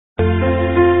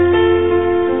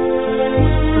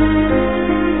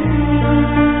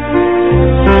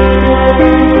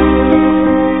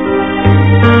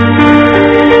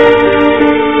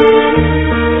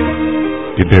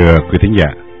Thưa quý thính giả,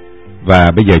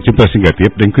 và bây giờ chúng tôi xin gửi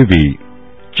tiếp đến quý vị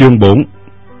chương 4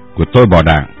 của Tôi Bò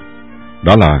Đảng,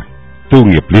 đó là Tu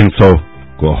nghiệp Liên Xô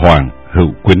của Hoàng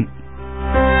Hữu Quýnh.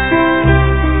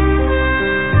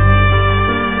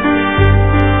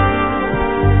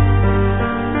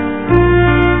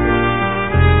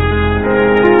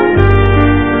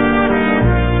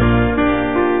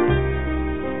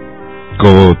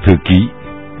 Cô thư ký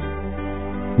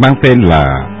mang tên là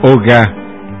Olga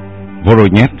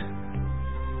Voronet.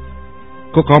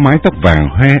 Cô có mái tóc vàng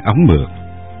hoe óng mượt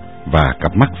và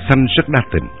cặp mắt xanh rất đa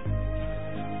tình.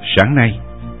 Sáng nay,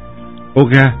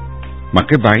 Olga mặc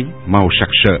cái váy màu sặc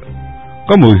sỡ,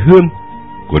 có mùi hương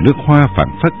của nước hoa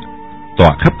phảng phất, tỏa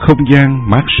khắp không gian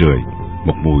mát rượi,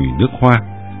 một mùi nước hoa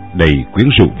đầy quyến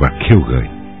rũ và khiêu gợi.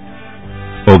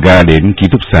 Olga đến ký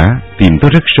túc xá tìm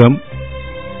tôi rất sớm.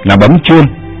 Nàng bấm chuông,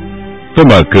 tôi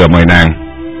mở cửa mời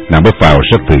nàng bước vào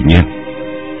rất tự nhiên.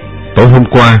 Tối hôm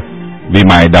qua, vì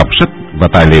mãi đọc sách và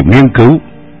tài liệu nghiên cứu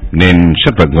nên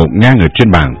sách vật ngổn ngang ở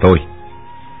trên bàn tôi.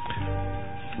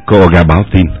 Cô Olga báo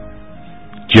tin: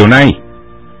 chiều nay,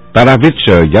 Taravich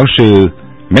giáo sư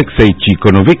Alexei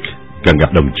Chikonovich cần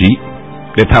gặp đồng chí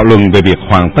để thảo luận về việc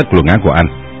hoàn tất luận án của anh.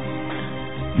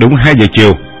 Đúng 2 giờ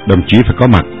chiều, đồng chí phải có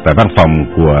mặt tại văn phòng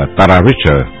của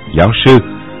Taravich giáo sư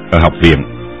ở học viện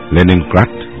Leningrad.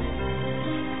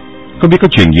 Không biết có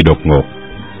chuyện gì đột ngột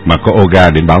mà cô Olga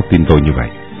đến báo tin tôi như vậy.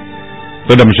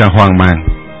 Tôi đâm ra hoang mang,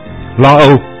 lo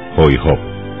âu, hồi hộp.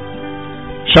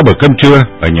 Sau bữa cơm trưa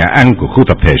ở nhà ăn của khu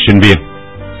tập thể sinh viên,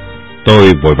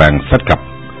 tôi vội vàng xách cặp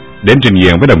đến trình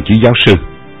diện với đồng chí giáo sư.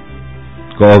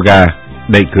 Cô Olga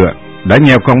đẩy cửa, đã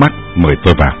nheo con mắt mời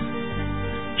tôi vào.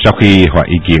 Sau khi hỏi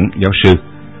ý kiến giáo sư,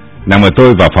 nàng mời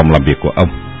tôi vào phòng làm việc của ông.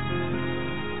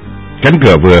 Cánh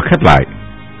cửa vừa khép lại,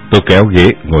 tôi kéo ghế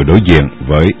ngồi đối diện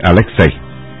với Alexei.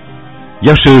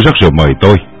 Giáo sư rót rượu mời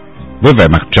tôi với vẻ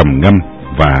mặt trầm ngâm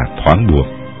và thoáng buồn.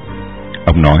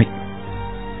 Ông nói: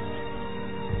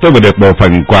 tôi vừa được bộ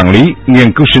phận quản lý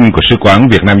nghiên cứu sinh của Sứ quán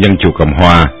Việt Nam Dân Chủ Cộng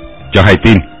Hòa cho hay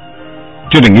tin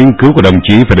chương trình nghiên cứu của đồng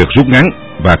chí phải được rút ngắn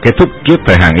và kết thúc trước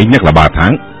thời hạn ít nhất là 3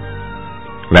 tháng.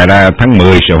 Lẽ ra tháng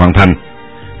 10 sẽ hoàn thành,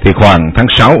 thì khoảng tháng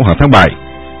 6 hoặc tháng 7,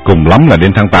 cùng lắm là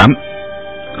đến tháng 8.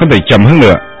 Không thể chậm hơn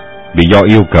nữa, vì do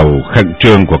yêu cầu khẩn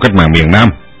trương của cách mạng miền Nam.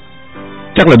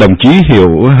 Chắc là đồng chí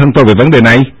hiểu hơn tôi về vấn đề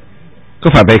này,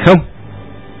 có phải vậy không?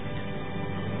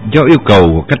 Do yêu cầu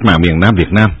của cách mạng miền Nam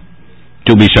Việt Nam,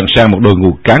 chuẩn bị sẵn sàng một đội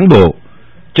ngũ cán bộ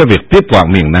cho việc tiếp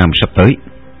quản miền Nam sắp tới.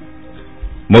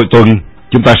 Mỗi tuần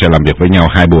chúng ta sẽ làm việc với nhau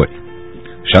 2 buổi,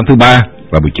 sáng thứ 3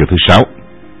 và buổi chiều thứ 6.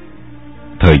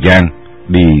 Thời gian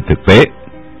đi thực tế,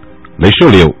 lấy số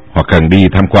liệu hoặc cần đi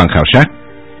tham quan khảo sát.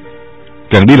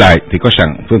 Cần đi lại thì có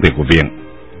sẵn phương tiện của viện.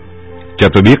 Cho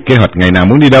tôi biết kế hoạch ngày nào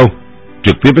muốn đi đâu,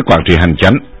 trực tiếp với quản trị hành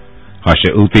chánh. Họ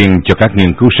sẽ ưu tiên cho các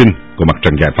nghiên cứu sinh của mặt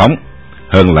trận giải phóng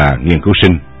hơn là nghiên cứu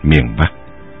sinh miền Bắc.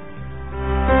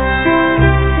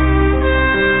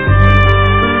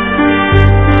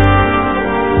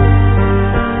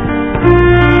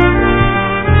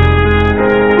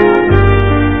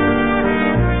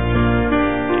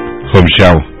 Hôm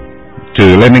sau,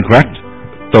 từ Leningrad,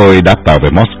 tôi đáp tàu về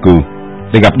Moscow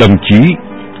để gặp đồng chí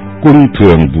quân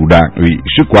thường vụ đảng ủy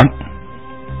sứ quán.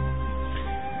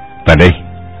 Tại đây,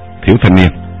 thiếu thanh niên,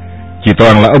 chỉ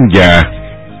toàn là ông già.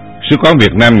 Sứ quán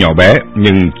Việt Nam nhỏ bé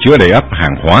nhưng chứa đầy ắp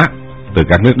hàng hóa từ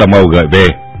các nước Đông Âu gửi về.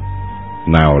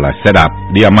 Nào là xe đạp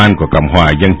Diamant của Cộng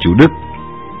hòa Dân chủ Đức,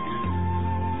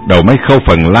 đầu máy khâu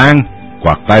Phần Lan,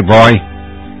 quạt tai voi.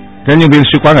 Các nhân viên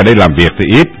sứ quán ở đây làm việc thì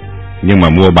ít, nhưng mà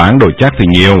mua bán đồ chắc thì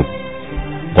nhiều.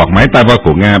 Quạt máy tai voi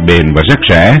của Nga bền và rất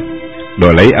rẻ,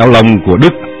 đổi lấy áo lông của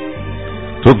Đức.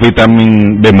 Thuốc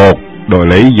vitamin B1 đổi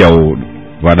lấy dầu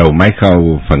và đầu máy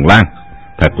khâu Phần Lan.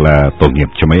 Thật là tội nghiệp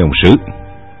cho mấy ông sứ.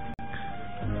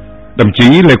 Đồng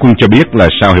chí Lê Quân cho biết là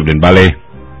sau Hiệp định Ba Lê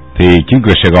thì chính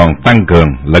quyền Sài Gòn tăng cường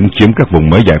lấn chiếm các vùng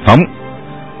mới giải phóng,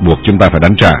 buộc chúng ta phải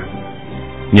đánh trả.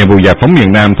 Nhiệm vụ giải phóng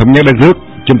miền Nam thống nhất đất nước,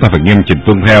 chúng ta phải nghiêm chỉnh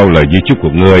tuân theo lời di chúc của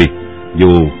người,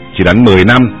 dù chỉ đánh 10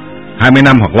 năm, 20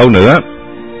 năm hoặc lâu nữa.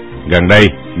 Gần đây,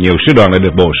 nhiều sứ đoàn đã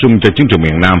được bổ sung cho chiến trường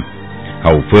miền Nam,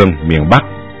 Hậu Phương, miền Bắc.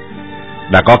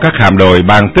 Đã có các hạm đội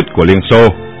Bang Tích của Liên Xô,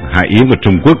 Hải Yến của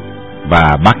Trung Quốc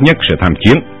và Bác Nhất sẽ tham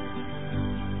chiến.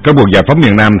 Các cuộc giải phóng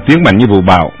miền Nam tiến mạnh như vụ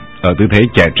bão ở tư thế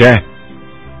trẻ tre.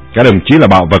 Các đồng chí là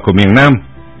bảo vật của miền Nam,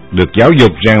 được giáo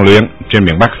dục rèn luyện trên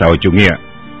miền Bắc xã hội chủ nghĩa,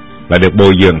 là được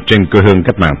bồi dưỡng trên quê hương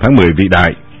cách mạng tháng 10 vĩ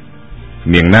đại.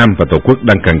 Miền Nam và Tổ quốc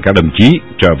đang cần các đồng chí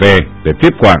trở về để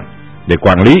tiếp quản, để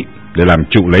quản lý, để làm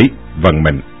chủ lấy vận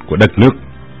mệnh của đất nước.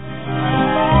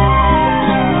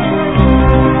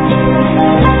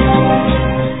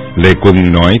 Lê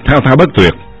Quân nói thao thao bất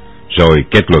tuyệt, rồi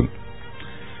kết luận: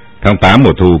 Tháng 8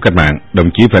 mùa thu cách mạng, đồng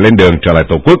chí phải lên đường trở lại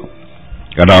Tổ quốc.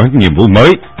 Cả đó nhiệm vụ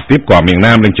mới tiếp quản miền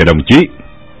Nam lên chờ đồng chí.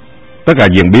 Tất cả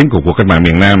diễn biến của cuộc cách mạng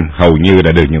miền Nam hầu như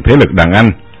đã được những thế lực đàn Anh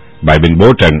bày bình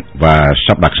bố trận và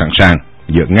sắp đặt sẵn sàng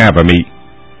giữa Nga và Mỹ.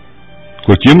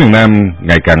 Cuộc chiến miền Nam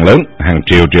ngày càng lớn, hàng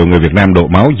triệu người Việt Nam đổ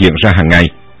máu diễn ra hàng ngày.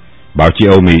 Báo chí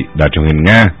Âu Mỹ đã truyền hình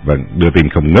Nga và đưa tin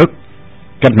không ngớt.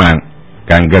 Cách mạng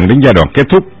càng gần đến giai đoạn kết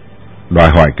thúc, đòi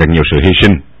hỏi càng nhiều sự hy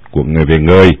sinh của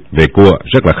người, về của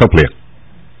rất là khốc liệt.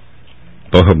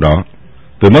 Tối hôm đó,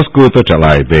 từ Moscow tôi trở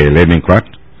lại về Leningrad,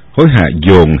 hối hả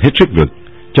dồn hết sức lực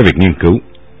cho việc nghiên cứu.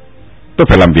 Tôi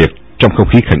phải làm việc trong không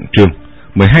khí khẩn trương,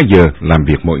 12 giờ làm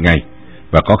việc mỗi ngày,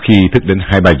 và có khi thức đến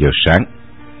 2-3 giờ sáng.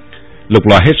 Lục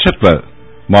lọi hết sách vở,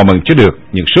 mò mẫm cho được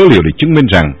những số liệu để chứng minh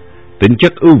rằng tính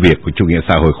chất ưu việt của chủ nghĩa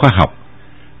xã hội khoa học,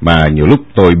 mà nhiều lúc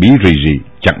tôi bí rì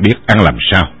chẳng biết ăn làm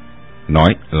sao,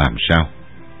 nói làm sao.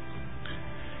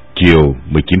 Chiều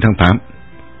 19 tháng 8,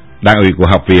 Đảng ủy của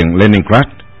Học viện Leningrad,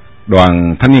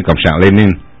 Đoàn Thanh niên Cộng sản Lenin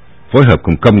phối hợp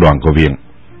cùng công đoàn của viện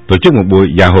tổ chức một buổi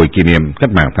dạ hội kỷ niệm cách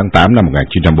mạng tháng 8 năm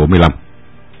 1945.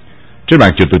 Trên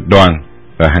bàn chủ tịch đoàn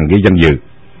ở hàng ghế danh dự,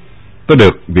 tôi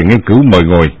được viện nghiên cứu mời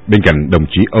ngồi bên cạnh đồng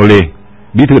chí Ole,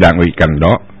 bí thư đảng ủy, cạnh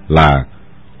đó là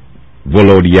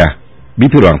Volodya, bí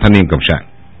thư đoàn Thanh niên Cộng sản.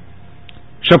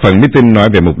 Sau phần meeting nói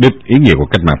về mục đích ý nghĩa của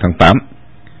cách mạng tháng 8,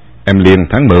 em Liên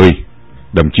tháng 10,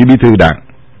 đồng chí bí thư đảng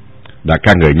đã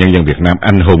ca ngợi nhân dân Việt Nam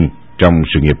anh hùng trong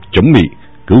sự nghiệp chống Mỹ,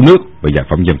 cứu nước và giải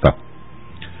phóng dân tộc,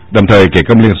 đồng thời kể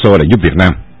công Liên Xô đã giúp Việt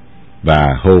Nam, và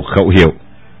hô khẩu hiệu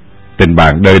tình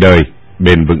bạn đời đời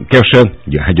bền vững keo sơn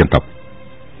giữa hai dân tộc.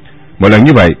 Mỗi lần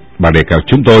như vậy, bà đề cao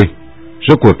chúng tôi,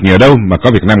 rốt cuộc nhờ đâu mà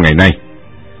có Việt Nam ngày nay.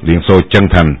 Liên Xô chân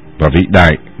thành và vĩ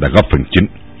đại đã góp phần chính.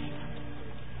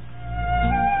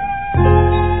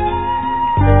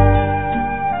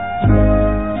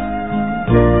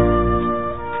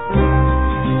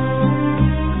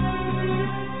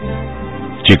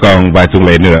 Chỉ còn vài tuần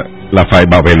lễ nữa là phải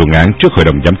bảo vệ luận án trước hội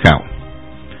đồng giám khảo.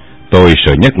 Tôi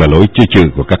sợ nhất là lối chơi chữ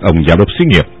của các ông giám đốc xí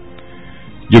nghiệp,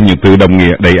 dùng những từ đồng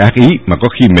nghĩa đầy ác ý mà có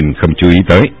khi mình không chú ý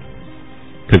tới.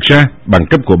 Thực ra, bằng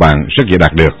cấp của bạn rất dễ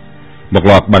đạt được, một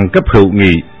loạt bằng cấp hữu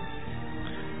nghị.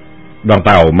 Đoàn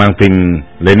tàu mang tên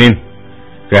Lenin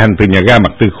khởi hành từ nhà ga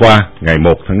Mạc Tư Khoa ngày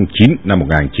 1 tháng 9 năm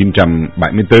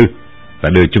 1974 đã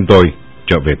đưa chúng tôi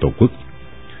trở về Tổ quốc.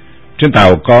 Trên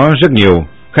tàu có rất nhiều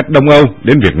khách Đông Âu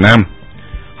đến Việt Nam.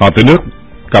 Họ từ nước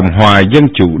Cộng hòa Dân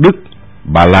chủ Đức,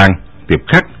 Ba Lan, tiếp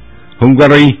khách,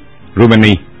 Hungary,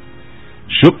 Romania.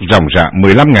 Suốt ròng rã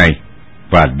 15 ngày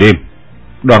và đêm,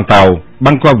 đoàn tàu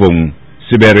băng qua vùng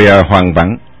Siberia hoang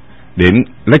vắng, đến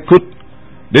Lekut,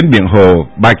 đến biển hồ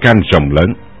Baikal rộng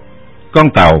lớn. Con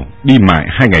tàu đi mãi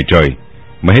 2 ngày trời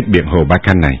mới hết biển hồ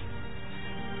Baikal này.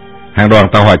 Hàng đoàn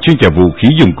tàu hỏa chuyên chở vũ khí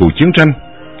dụng cụ chiến tranh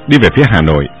đi về phía Hà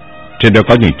Nội. Trên đó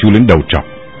có những chú lính đầu trọc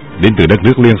đến từ đất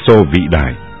nước Liên Xô vĩ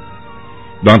đại.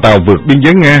 Đoàn tàu vượt biên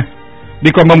giới Nga,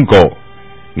 đi qua Mông Cổ.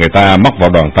 Người ta móc vào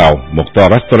đoàn tàu một tòa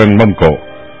restaurant Mông Cổ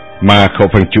mà khẩu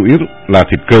phần chủ yếu là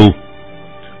thịt cừu.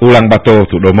 Ulaanbaatar,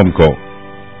 thủ đô Mông Cổ,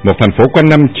 một thành phố quanh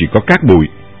năm chỉ có cát bụi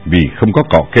vì không có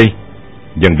cỏ cây,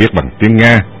 dân viết bằng tiếng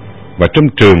Nga, và trong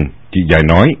trường chỉ dạy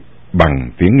nói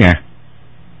bằng tiếng Nga.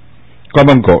 Qua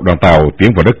Mông Cổ, đoàn tàu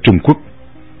tiến vào đất Trung Quốc,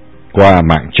 qua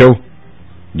Mạn Châu,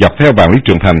 dọc theo vạn lý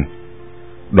Trường Thành.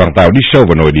 Đoàn tàu đi sâu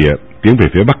vào nội địa, tiến về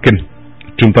phía Bắc Kinh,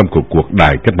 trung tâm của cuộc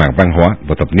đại cách mạng văn hóa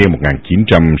vào thập niên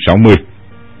 1960.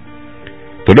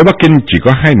 Thủ đô Bắc Kinh chỉ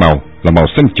có hai màu là màu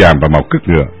xanh chàm và màu cước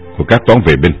ngựa của các toán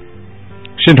vệ binh.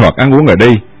 Sinh hoạt ăn uống ở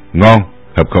đây ngon,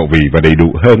 hợp khẩu vị và đầy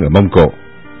đủ hơn ở Mông Cổ.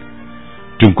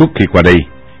 Trung Quốc khi qua đây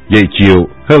dậy chiều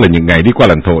hơn là những ngày đi qua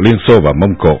lãnh thổ Liên Xô và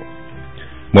Mông Cổ.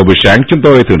 Một buổi sáng chúng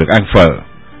tôi thường được ăn phở,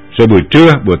 rồi buổi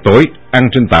trưa, buổi tối ăn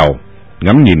trên tàu,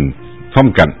 ngắm nhìn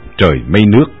phong cảnh trời mây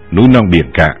nước, núi non biển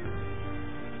cả.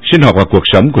 Sinh hoạt và cuộc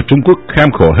sống của Trung Quốc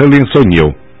kham khổ hơn Liên Xô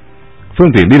nhiều.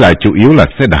 Phương tiện đi lại chủ yếu là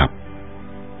xe đạp.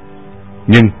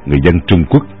 Nhưng người dân Trung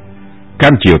Quốc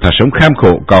cam chịu thà sống kham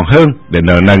khổ còn hơn để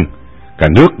nợ nần, cả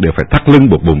nước đều phải thắt lưng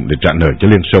buộc bụng để trả nợ cho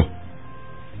Liên Xô.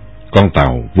 Con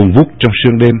tàu vung vút trong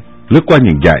sương đêm, lướt qua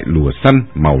những dải lụa xanh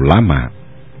màu lá mạ,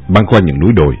 băng qua những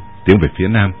núi đồi tiến về phía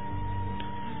nam.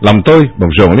 Lòng tôi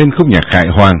bỗng rộn lên khúc nhạc khải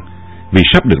hoàn vì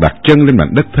sắp được đặt chân lên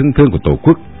mảnh đất thân thương của Tổ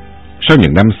quốc sau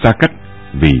những năm xa cách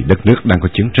vì đất nước đang có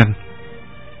chiến tranh.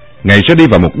 Ngày ra đi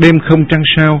vào một đêm không trăng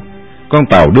sao, con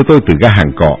tàu đưa tôi từ ga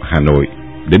Hàng Cọ, Hà Nội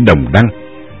đến Đồng Đăng,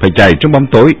 phải chạy trong bóng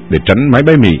tối để tránh máy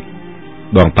bay Mỹ.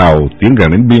 Đoàn tàu tiến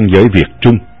gần đến biên giới Việt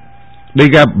Trung. Đây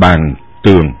ga Bàn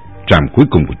Tường, trạm cuối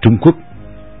cùng của Trung Quốc.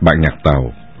 Bản nhạc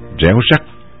tàu réo rắt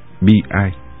bi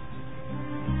ai.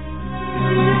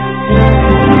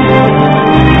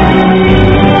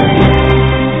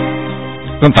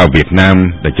 Con tàu Việt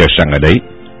Nam đã chờ sẵn ở đấy.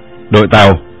 Đội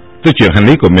tàu, tôi chuyển hành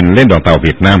lý của mình lên đoàn tàu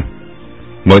Việt Nam.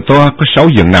 Mỗi toa có 6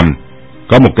 giường nằm,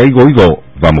 có một cái gối gỗ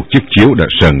và một chiếc chiếu đã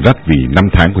sờn rách vì 5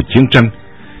 tháng của chiến tranh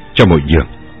cho mỗi giường.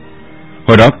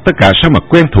 Hồi đó tất cả sao mà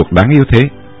quen thuộc đáng yêu thế.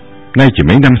 Nay chỉ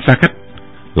mấy năm xa cách,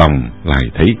 lòng lại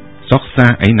thấy xót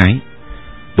xa áy náy.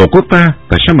 Tổ quốc ta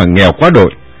tại sao mà nghèo quá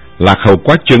đội, lạc hậu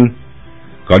quá chừng.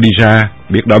 Có đi ra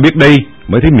biết đó biết đây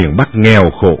mới thấy miền Bắc nghèo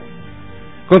khổ.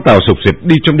 Con tàu sục sịch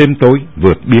đi trong đêm tối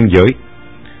vượt biên giới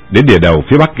đến địa đầu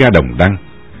phía bắc ga Đồng Đăng.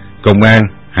 Công an,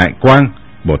 hải quan,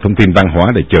 Bộ Thông tin Văn hóa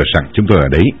để chờ sẵn chúng tôi ở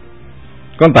đấy.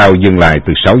 Con tàu dừng lại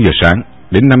từ 6 giờ sáng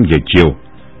đến 5 giờ chiều,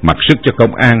 mặc sức cho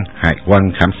công an, hải quan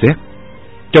khám xét,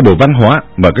 cho Bộ Văn hóa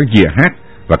mở các dĩa hát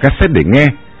và cassette để nghe,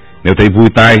 nếu thấy vui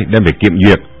tai đem về kiểm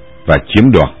duyệt và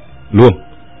chiếm đoạt luôn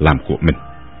làm của mình.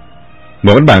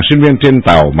 Một anh bạn sinh viên trên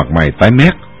tàu mặt mày tái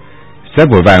mét, xếp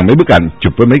vội vàng mấy bức ảnh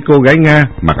chụp với mấy cô gái Nga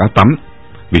mặc áo tắm,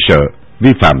 vì sợ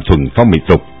vi phạm thuần phong mỹ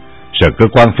tục, sợ cơ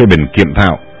quan phê bình kiểm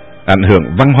thảo, ảnh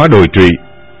hưởng văn hóa đồi trụy,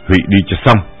 hủy đi cho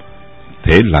xong.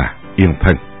 Thế là yên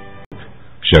thân.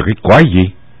 Sợ cái quái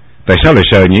gì? Tại sao lại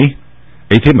sợ nhỉ?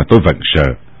 Ấy thế mà tôi vẫn sợ,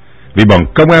 vì bọn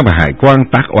công an và hải quan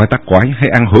tác oai tác quái hay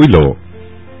ăn hối lộ,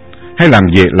 hay làm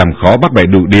dễ làm khó bắt bẻ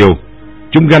đủ điều.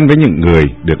 Chúng ganh với những người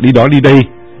được đi đó đi đây,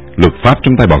 luật pháp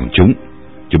trong tay bọn chúng.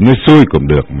 Chúng nói xuôi cũng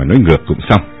được mà nói ngược cũng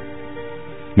xong.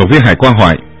 Một viên hải quan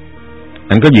hỏi: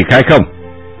 anh có gì khai không?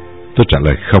 Tôi trả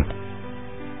lời không.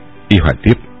 Y hỏi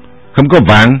tiếp: không có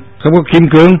vàng, không có kim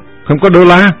cương, không có đô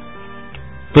la?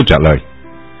 Tôi trả lời: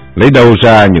 lấy đâu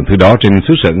ra những thứ đó trên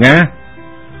xứ sở Nga?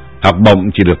 Học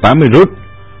bổng chỉ được 80 rúp,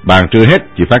 bàn trừ hết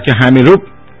chỉ phát cho 20 rúp.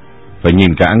 Phải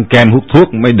nhìn cả ăn kem hút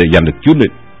thuốc mới để dành được chút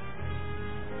định.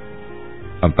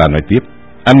 Ông ta nói tiếp: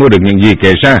 anh mua được những gì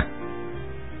kể ra?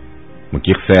 Một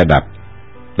chiếc xe đạp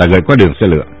đã gửi qua đường xe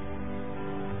lửa.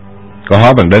 Có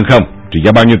hóa bằng đơn không? Trị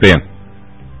giá bao nhiêu tiền?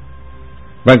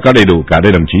 Vâng, có đầy đủ cả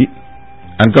đây đồng chí.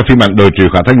 Anh có phim ảnh đồi trụy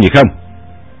khỏa thân gì không?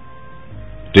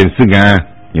 Trên xứ Nga,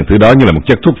 những thứ đó như là một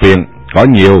chất thuốc phiện, có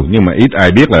nhiều nhưng mà ít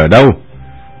ai biết là ở đâu.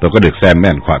 Tôi có được xem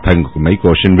mấy ảnh khỏa thân của mấy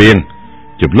cô sinh viên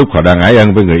chụp lúc họ đang ái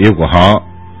ân với người yêu của họ.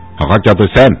 Họ có cho tôi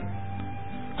xem.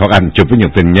 Hoặc ảnh chụp với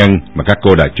những tình nhân mà các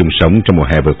cô đã chung sống trong mùa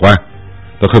hè vừa qua.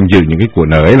 Tôi không giữ những cái của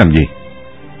nợ ấy làm gì.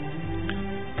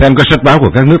 Thế em có sách báo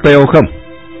của các nước Tây Âu không?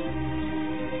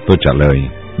 Tôi trả lời: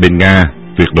 bên Nga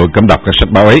tuyệt đối cấm đọc các sách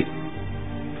báo ấy.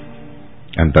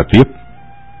 Anh ta tiếp: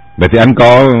 vậy thì anh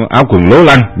có áo quần lố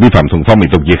lăng vi phạm thuần phong mỹ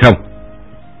tục gì không?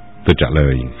 Tôi trả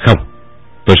lời: không,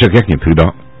 tôi sẽ ghét những thứ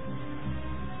đó.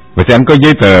 Vậy thì anh có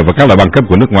giấy tờ và các loại bằng cấp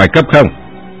của nước ngoài cấp không?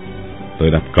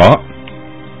 Tôi đáp có.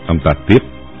 Ông ta tiếp: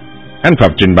 anh phải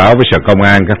trình báo với sở công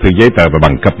an các thứ giấy tờ và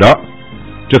bằng cấp đó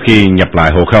trước khi nhập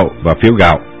lại hộ khẩu và phiếu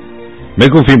gạo. Mấy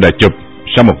cuốn phim đã chụp,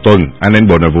 sau một tuần anh lên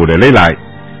Bộ Nội vụ để lấy lại,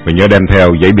 và nhớ đem theo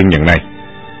giấy biên nhận này.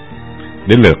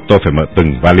 Đến lượt tôi phải mở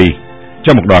từng vali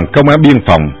cho một đoàn công an biên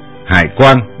phòng, hải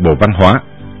quan, Bộ Văn hóa.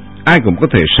 Ai cũng có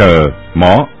thể sờ,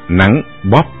 mó, nắng,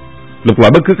 bóp, lục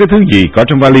loại bất cứ cái thứ gì có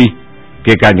trong vali,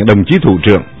 kể cả những đồng chí thủ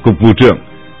trưởng, cục vụ trưởng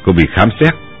cũng bị khám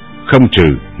xét, không trừ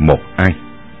một ai.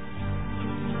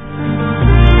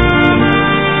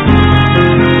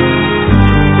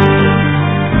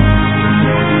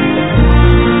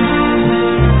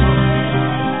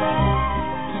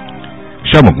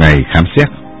 Sau một ngày khám xét,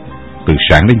 từ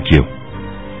sáng đến chiều,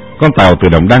 con tàu từ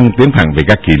Đồng Đăng tiến thẳng về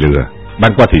ga Kỳ Lừa,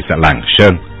 băng qua thị xã Lạng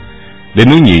Sơn, đến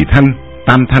núi Nhị Thanh,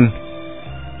 Tam Thanh.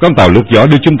 Con tàu lướt gió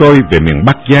đưa chúng tôi về miền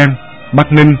Bắc Giang,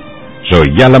 Bắc Ninh, rồi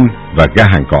Gia Lâm và ga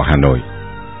Hàng Cọ Hà Nội.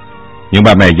 Những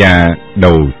bà mẹ già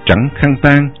đầu trắng khăn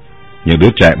tang, những đứa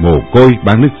trẻ mồ côi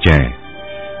bán nước chè,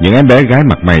 những em bé gái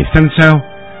mặt mày xanh xao,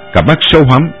 cặp mắt sâu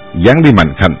hoắm, dáng đi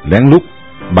mạnh khảnh lén lút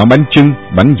bán bánh chưng,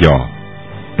 bánh giò,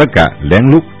 tất cả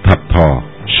lén lút thập thò,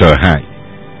 sợ hãi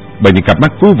bởi những cặp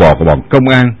mắt cú vò của bọn công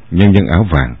an, nhân dân áo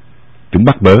vàng. Chúng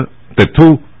bắt bớ, tịch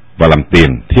thu và làm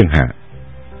tiền thiên hạ.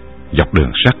 Dọc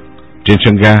đường sắt, trên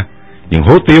sân ga, những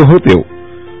hố tiêu,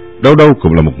 đâu đâu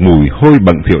cũng là một mùi hôi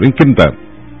bẩn thỉu đến kinh tởm.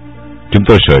 Chúng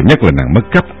tôi sợ nhất là nạn mất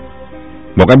cắp.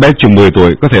 Một em bé chừng 10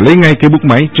 tuổi có thể lấy ngay cái bút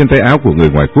máy trên tay áo của người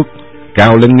ngoại quốc,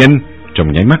 cao lên nhanh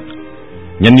trong nháy mắt.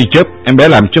 Nhanh như chớp, em bé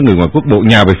làm cho người ngoại quốc bộ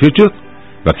nhào về phía trước,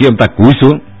 và khi ông ta cúi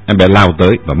xuống, em bé lao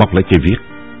tới và móc lấy cây viết.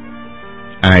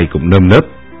 Ai cũng nơm nớp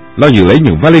lo giữ lấy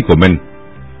những vali của mình.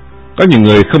 Có những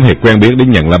người không hề quen biết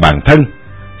đến nhận là bạn thân,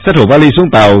 xách hộ vali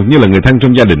xuống tàu như là người thân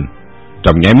trong gia đình.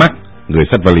 Trong nháy mắt, người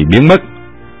xách vali biến mất,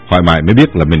 hỏi mãi mới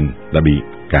biết là mình đã bị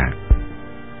cà.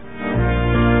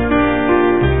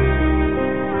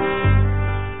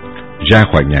 Ra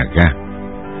khỏi nhà ga,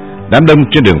 đám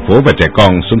đông trên đường phố và trẻ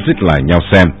con xúm xít lại nhau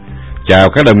xem: chào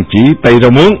các đồng chí Tây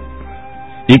Rau Muống.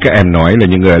 Ý các em nói là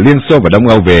những người ở Liên Xô và Đông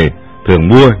Âu về thường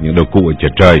mua những đồ cụ ở chợ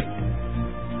trời.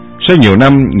 Sau nhiều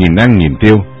năm nhìn ăn nhìn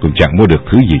tiêu cũng chẳng mua được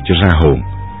thứ gì cho ra hồn.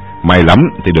 May lắm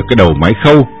thì được cái đầu máy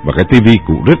khâu và cái tivi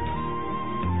cũ rích.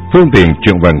 Phương tiện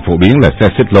chuyển vận phổ biến là xe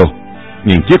xích lô.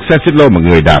 Những chiếc xe xích lô mà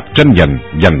người đạp tranh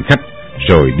giành khách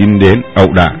rồi đi đến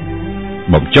ẩu đả.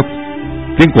 Bỗng chốc,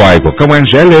 tiếng còi của công an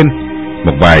ré lên.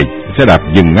 Một vài xe đạp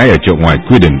dừng ngay ở chỗ ngoài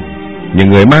quy định. Những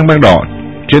người mang băng đỏ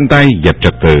trên tay dẹp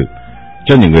trật tự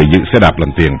cho những người giữ xe đạp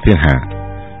làm tiền thiên hạ.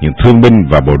 Những thương binh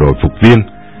và bộ đội phục viên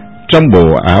trong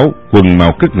bộ áo quần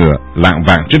màu cứt ngựa lạng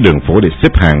vạng trên đường phố để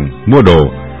xếp hàng mua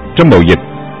đồ trong mậu dịch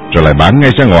rồi lại bán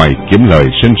ngay ra ngoài kiếm lời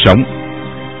sinh sống.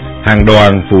 Hàng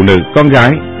đoàn phụ nữ con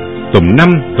gái tùm 5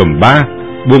 tùm 3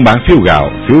 buôn bán phiếu gạo,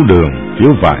 phiếu đường,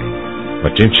 phiếu vải. Và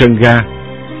trên sân ga,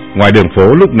 ngoài đường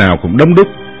phố lúc nào cũng đông đúc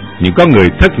những con người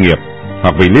thất nghiệp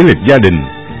hoặc vì lý lịch gia đình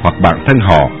hoặc bạn thân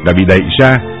họ đã bị đẩy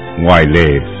ra ngoài lề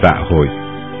xã hội.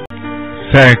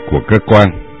 Xe của cơ quan.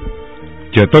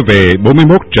 Chờ tôi về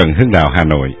 41 Trần Hưng Đạo, Hà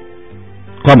Nội.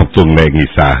 Qua một tuần lễ nghỉ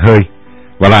xả hơi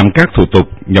và làm các thủ tục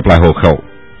nhập lại hộ khẩu,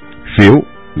 phiếu,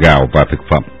 gạo và thực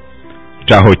phẩm,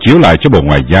 trả hộ chiếu lại cho Bộ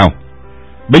Ngoại giao.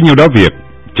 Bấy nhiêu đó việc,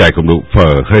 chạy cũng đủ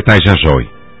phở hơi tay ra rồi.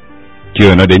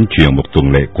 Chưa nói đến chuyện một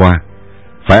tuần lễ qua,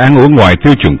 phải ăn uống ngoài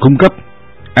tiêu chuẩn cung cấp,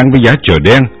 ăn với giá chợ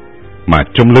đen, mà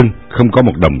trong lưng không có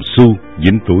một đồng xu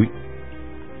dính túi.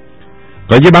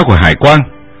 Có giấy báo của Hải quan,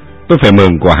 tôi phải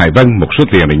mượn của Hải Vân một số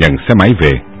tiền để nhận xe máy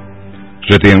về.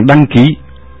 Rồi tiền đăng ký,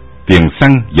 tiền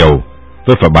xăng, dầu,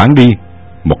 tôi phải bán đi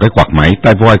một cái quạt máy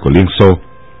tai voi của Liên Xô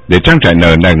để trang trải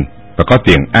nợ nần và có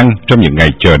tiền ăn trong những ngày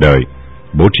chờ đợi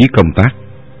bố trí công tác.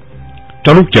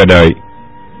 Trong lúc chờ đợi,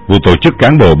 vụ tổ chức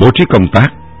cán bộ bố trí công tác,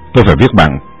 tôi phải viết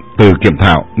bản từ kiểm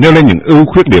thảo nêu lên những ưu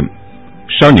khuyết điểm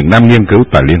sau những năm nghiên cứu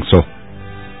tại Liên Xô.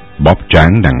 Bóp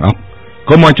trán đằng óc,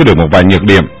 có moi cho được một vài nhược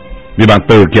điểm, vì bản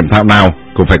từ kiểm thảo nào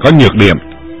cũng phải có nhược điểm,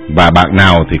 và bạn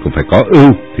nào thì cũng phải có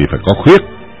ưu thì phải có khuyết.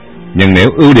 Nhưng nếu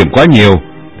ưu điểm quá nhiều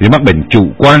thì mắc bệnh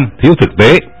chủ quan, thiếu thực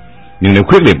tế. Nhưng nếu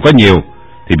khuyết điểm quá nhiều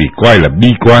thì bị coi là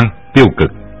bi quan, tiêu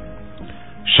cực.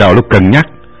 Sau lúc cân nhắc,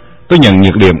 tôi nhận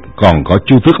nhược điểm còn có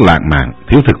chu tước lãng mạn,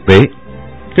 thiếu thực tế.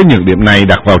 Cái nhược điểm này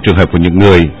đặt vào trường hợp của những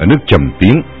người ở nước trầm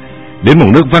tiếng đến một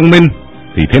nước văn minh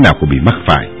thì thế nào cũng bị mắc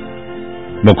phải.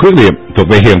 Một khuyết điểm thuộc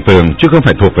về hiện tượng chứ không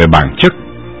phải thuộc về bản chất,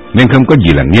 nên không có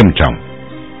gì là nghiêm trọng.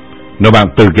 Nộp bản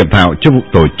từ kiểm thảo cho vụ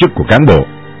tổ chức của cán bộ.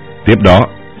 Tiếp đó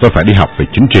tôi phải đi học về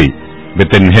chính trị, về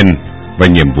tình hình và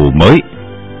nhiệm vụ mới.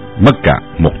 Mất cả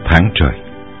 1 tháng trời.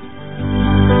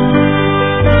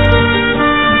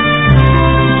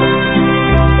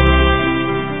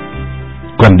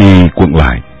 Quanh đi quẩn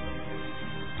lại,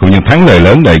 cùng những thắng lợi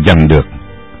lớn đã giành được,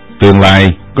 tương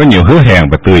lai có nhiều hứa hẹn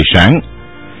và tươi sáng.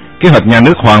 Kế hoạch nhà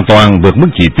nước hoàn toàn vượt mức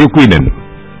chỉ tiêu quy định.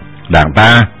 Đảng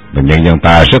ta và nhân dân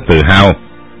ta rất tự hào,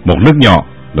 một nước nhỏ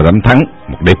đã đánh thắng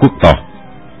một đế quốc to.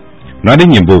 Nói đến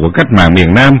nhiệm vụ của cách mạng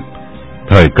miền Nam,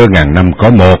 thời cơ ngàn năm có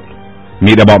một,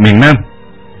 Mỹ đã bỏ miền Nam,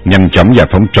 nhanh chóng giải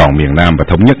phóng trọn miền Nam và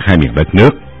thống nhất hai miền đất nước.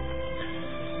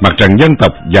 Mặt trận dân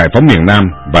tộc giải phóng miền Nam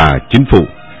và chính phủ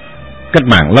cách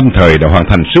mạng lâm thời đã hoàn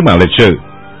thành sứ mạng lịch sử.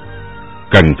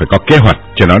 Cần phải có kế hoạch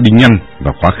cho nó đi nhanh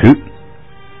vào quá khứ.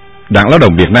 Đảng Lao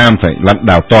động Việt Nam phải lãnh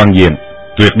đạo toàn diện,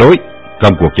 tuyệt đối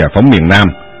công cuộc giải phóng miền Nam,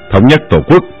 thống nhất tổ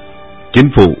quốc. Chính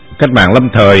phủ cách mạng lâm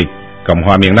thời Cộng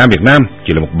hòa miền Nam Việt Nam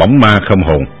chỉ là một bóng ma không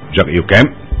hồn, rất yếu kém.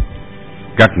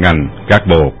 Các ngành, các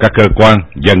bộ, các cơ quan,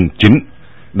 dân chính,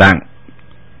 đảng,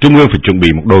 Trung ương phải chuẩn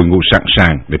bị một đội ngũ sẵn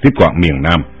sàng để tiếp quản miền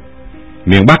Nam.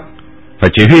 Miền Bắc phải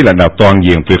chỉ huy lãnh đạo toàn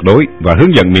diện tuyệt đối và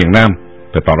hướng dẫn miền Nam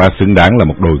phải tỏ ra xứng đáng là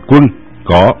một đội quân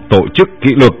có tổ chức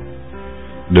kỷ luật,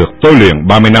 được tôi luyện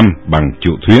 30 năm bằng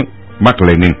chủ thuyết Mác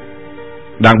Lênin.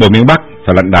 Đảng bộ miền Bắc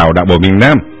phải lãnh đạo đảng bộ miền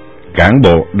Nam, cán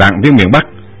bộ đảng viên miền Bắc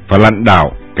phải lãnh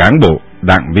đạo cán bộ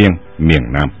đảng viên miền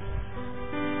Nam.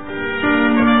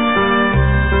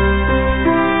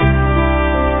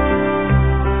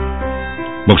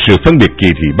 Một sự phân biệt kỳ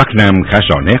thị Bắc Nam khá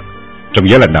rõ nét trong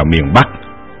giới lãnh đạo miền Bắc.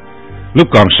 Lúc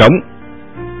còn sống,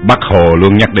 Bác Hồ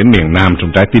luôn nhắc đến miền Nam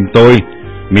trong trái tim tôi.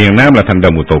 Miền Nam là thành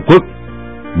đồng của Tổ quốc.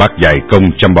 Bác dạy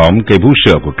công chăm bón cây vú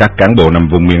sữa của các cán bộ nằm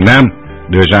vùng miền Nam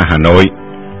đưa ra Hà Nội.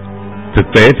 Thực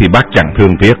tế thì bác chẳng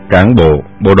thương tiếc cán bộ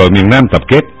bộ đội miền Nam tập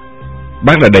kết.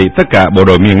 Bác đã đẩy tất cả bộ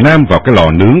đội miền Nam vào cái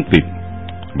lò nướng thịt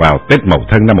vào Tết Mậu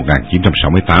Thân năm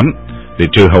 1968 để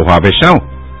trừ hậu họa về sau,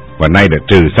 và nay đã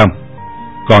trừ xong,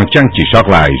 còn chăng chỉ sót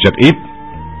lại rất ít.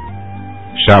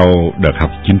 Sau đợt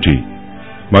học chính trị,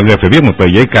 mọi người phải viết một tờ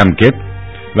giấy cam kết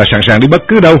là sẵn sàng đi bất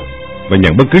cứ đâu và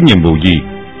nhận bất cứ nhiệm vụ gì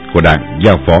của đảng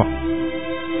giao phó.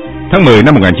 Tháng 10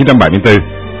 năm 1974,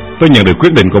 tôi nhận được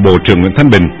quyết định của Bộ trưởng Nguyễn Thanh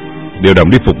Bình điều động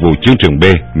đi phục vụ chiến trường B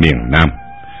miền Nam.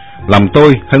 Lòng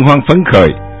tôi hân hoan phấn khởi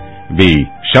vì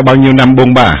sau bao nhiêu năm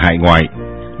bôn ba hải ngoại,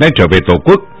 nay trở về Tổ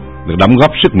quốc, được đóng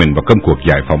góp sức mình vào công cuộc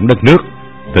giải phóng đất nước,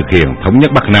 thực hiện thống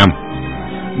nhất Bắc Nam.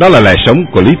 Đó là lẽ sống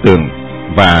của lý tưởng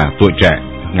và tuổi trẻ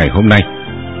ngày hôm nay.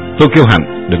 Tôi kiêu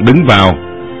hãnh được đứng vào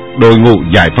đội ngũ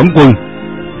giải phóng quân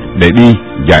để đi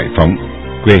giải phóng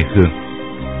quê hương.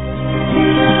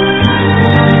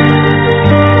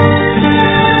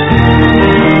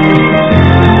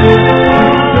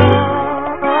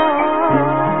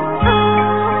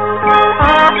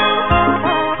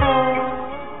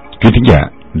 Quý thính giả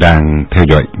đang theo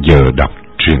dõi giờ đọc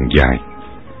truyện dài,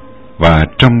 và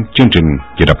trong chương trình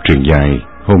giờ đọc truyện dài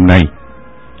hôm nay,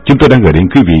 chúng tôi đang gửi đến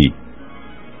quý vị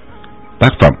tác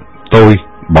phẩm Tôi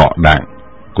Bỏ Đạn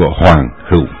của Hoàng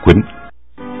Hữu Quýnh.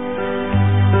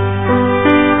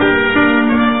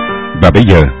 Và bây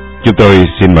giờ chúng tôi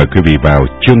xin mời quý vị vào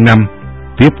chương 5,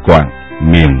 tiếp quản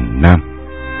miền Nam.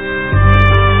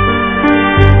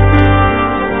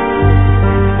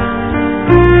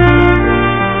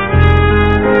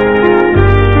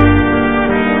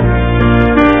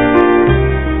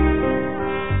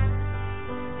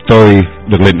 Tôi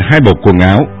được lệnh 2 bộ quần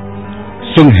áo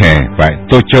xuân hè vải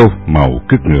tô châu màu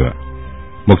cứt ngựa,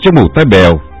 một chiếc mũ tai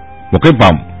bèo, một cái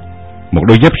vòng, một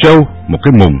đôi dép râu, một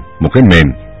cái mùng, một cái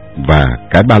mền và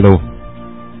cái ba lô.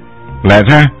 Lẽ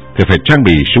ra thì phải trang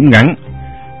bị súng ngắn,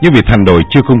 nhưng vì thành đội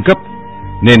chưa cung cấp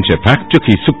nên sẽ phát trước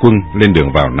khi xuất quân lên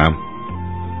đường vào Nam.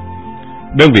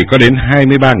 Đơn vị có đến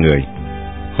 23 người.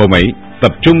 Hôm ấy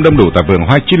tập trung đông đủ tại vườn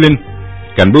Hoa Chí Linh,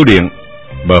 cạnh bưu điện,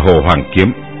 bờ hồ Hoàng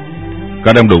Kiếm.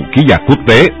 Có đông đủ ký giả quốc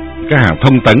tế, các hãng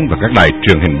thông tấn và các đài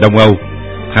truyền hình Đông Âu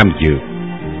tham dự.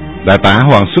 Đại tá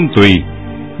Hoàng Xuân Tùy,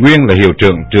 nguyên là hiệu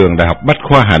trưởng trường Đại học Bách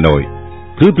khoa Hà Nội,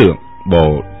 thứ trưởng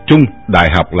Bộ Trung Đại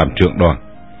học làm trưởng đoàn.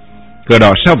 Cờ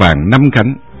đỏ sao vàng 5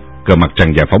 cánh, cờ mặt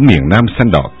trận giải phóng miền Nam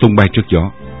xanh đỏ tung bay trước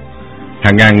gió.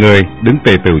 Hàng ngàn người đứng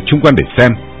tề tựu chung quanh để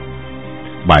xem.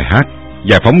 Bài hát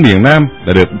giải phóng miền Nam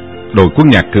đã được đội quân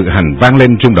nhạc cự hành vang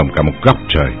lên rung động cả một góc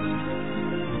trời.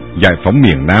 Giải phóng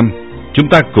miền Nam, chúng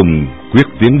ta cùng quyết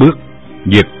tiến bước,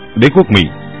 diệt đế quốc Mỹ,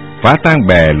 phá tan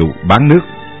bè lũ bán nước.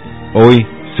 Ôi,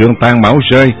 xương tan máu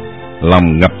rơi,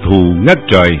 lòng ngập thù ngất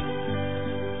trời.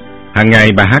 Hàng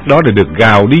ngày bài hát đó đã được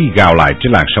gào đi gào lại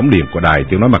trên làn sóng điện của đài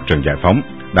tiếng nói mặt trận giải phóng,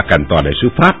 đặt cạnh tòa đại sứ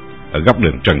Pháp ở góc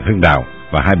đường Trần Hưng Đạo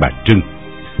và Hai Bà Trưng.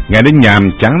 Nghe đến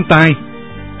nhàm chán tai.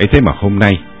 Ấy thế mà hôm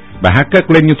nay bài hát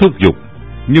cất lên như thúc giục,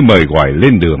 như mời gọi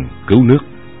lên đường cứu nước.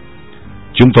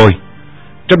 Chúng tôi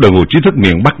trong đội ngũ trí thức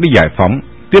miền Bắc đi giải phóng,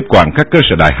 tiếp quản các cơ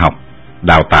sở đại học,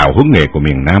 đào tạo huấn nghệ của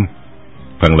miền Nam.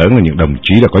 Phần lớn là những đồng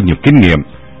chí đã có nhiều kinh nghiệm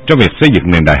trong việc xây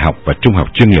dựng nền đại học và trung học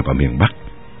chuyên nghiệp ở miền Bắc.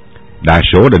 Đa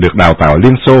số đã được đào tạo ở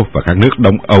Liên Xô và các nước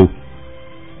Đông Âu.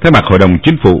 Thay mặt Hội đồng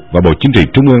Chính phủ và Bộ Chính trị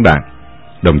Trung ương Đảng,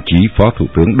 đồng chí Phó Thủ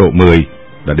tướng Độ 10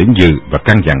 đã đến dự và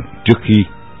căn dặn trước khi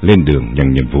lên đường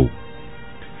nhận nhiệm vụ.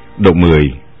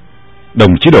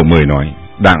 Đồng chí Độ 10 nói,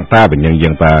 Đảng ta và nhân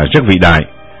dân ta rất vĩ đại,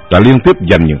 đã liên tiếp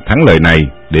giành những thắng lợi này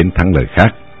đến thắng lợi khác.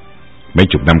 Mấy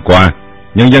chục năm qua,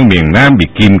 nhân dân miền Nam bị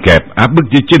kìm kẹp áp bức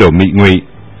dưới chế độ Mỹ ngụy.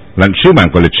 Lãnh sứ mạng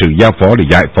của lịch sử giao phó để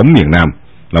giải phóng miền Nam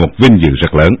là một vinh dự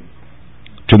rất lớn.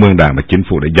 Trung ương Đảng và Chính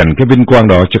phủ đã dành cái vinh quang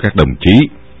đó cho các đồng chí.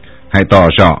 Hãy tỏ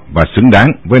rõ và xứng đáng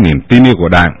với niềm tin yêu của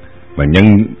Đảng và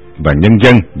nhân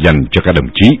dân dành cho các đồng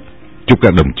chí. Chúc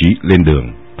các đồng chí lên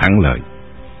đường thắng lợi.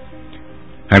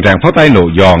 Hàng tràng pháo tay nổ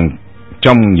giòn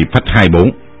trong nhịp phách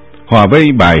 24, hòa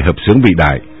với bài hợp xướng vĩ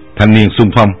đại Thanh niên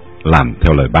xung phong làm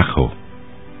theo lời Bác Hồ.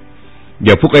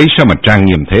 Giờ phút ấy sao mà trang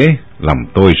nghiêm thế, lòng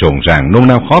tôi rộn ràng nôn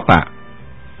nao khó tả.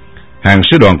 Hàng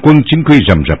sư đoàn quân chính quy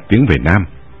rầm rập tiến về Nam.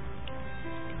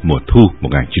 Mùa thu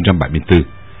 1974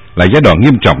 là giai đoạn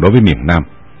nghiêm trọng đối với miền Nam.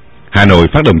 Hà Nội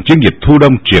phát động chiến dịch thu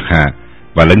đông triệt hạ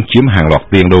và lấn chiếm hàng loạt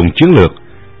tiền đồn chiến lược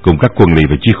cùng các quần lỵ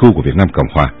và chi khu của Việt Nam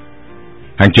Cộng Hòa.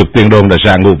 Hàng chục tiền đồn đã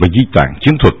ra ngũ và di tản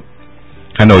chiến thuật.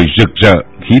 Hà Nội rực rỡ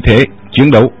khí thế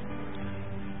chiến đấu.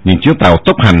 Những chiếc tàu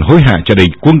tốc hành hối hả cho đầy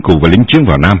quân cụ và lính chiến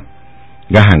vào Nam.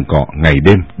 Ga hàng cọ ngày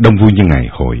đêm đông vui như ngày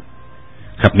hội.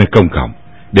 Khắp nơi công cộng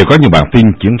đều có những bản tin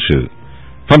chiến sự.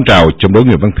 Phong trào chống đối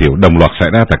người Văn Thiệu đồng loạt xảy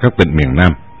ra tại các tỉnh miền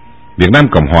Nam. Việt Nam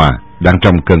Cộng Hòa đang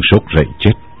trong cơn sốt rậy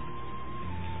chết.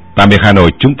 Tạm biệt Hà Nội,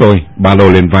 chúng tôi ba lô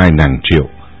lên vai nàng triệu,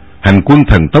 hành quân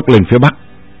thần tốc lên phía Bắc.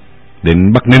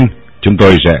 Đến Bắc Ninh, chúng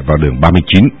tôi rẽ vào đường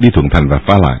 39 đi Thuận Thành và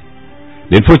Phá Lại.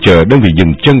 Đến phố chợ, đơn vị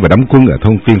dừng chân và đóng quân ở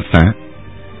thôn Phiên Xá.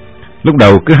 Lúc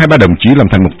đầu cứ 2-3 đồng chí làm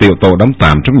thành một tiểu tổ đóng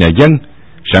tạm trong nhà dân.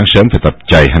 Sáng sớm phải tập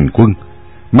chạy hành quân,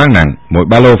 mang nặng mỗi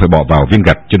ba lô phải bỏ vào viên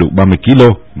gạch cho đủ 30 kg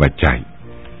và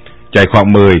chạy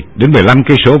khoảng 10 đến 15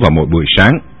 cây số vào mỗi buổi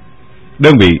sáng.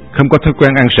 Đơn vị không có thói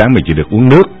quen ăn sáng mà chỉ được uống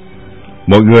nước.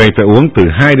 Mỗi người phải uống từ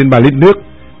 2 đến 3 lít nước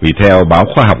Vì theo báo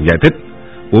khoa học giải thích,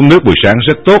 uống nước buổi sáng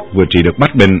rất tốt, vừa trị được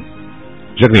bách bệnh.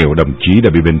 Rất nhiều đồng chí đã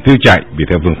bị bệnh tiêu chảy vì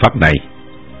theo phương pháp này.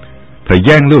 Thời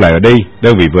gian lưu lại ở đây,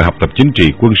 đơn vị vừa học tập chính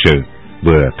trị quân sự,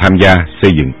 vừa tham gia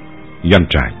xây dựng doanh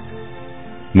trại.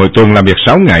 Mỗi tuần làm việc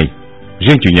 6 ngày,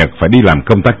 riêng chủ nhật phải đi làm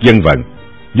công tác dân vận,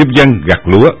 giúp dân gặt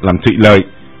lúa, làm thủy lợi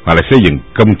hoặc là xây dựng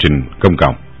công trình công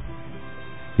cộng.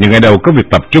 Những ngày đầu có việc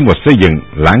tập trung vào xây dựng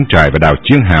láng trại và đào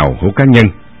chiến hào hố cá nhân.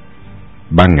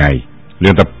 Ban ngày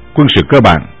luyện tập quân sự cơ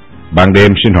bản, ban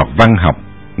đêm sinh hoạt văn học,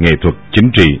 nghệ thuật,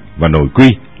 chính trị và nội quy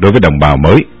đối với đồng bào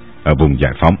mới ở vùng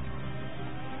giải phóng.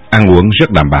 Ăn uống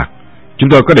rất đạm bạc, chúng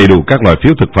tôi có đầy đủ các loại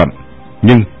phiếu thực phẩm,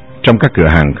 nhưng trong các cửa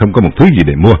hàng không có một thứ gì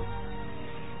để mua.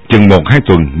 Chừng 1-2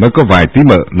 tuần mới có vài tí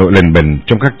mỡ nổi lên bình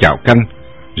trong các chảo canh,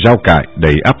 rau cải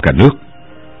đầy ắp cả nước.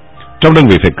 Trong đơn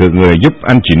vị phải cử người giúp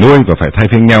anh chị nuôi và phải thay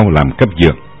phiên nhau làm cấp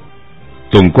dưỡng.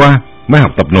 Tuần qua mới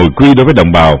học tập nội quy đối với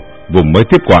đồng bào vùng mới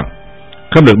tiếp quản,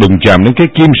 không được đụng chạm đến cái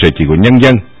kim sợi chỉ của nhân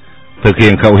dân, thực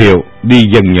hiện khẩu hiệu đi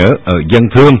dân nhớ ở dân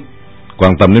thương,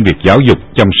 quan tâm đến việc giáo dục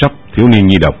chăm sóc thiếu niên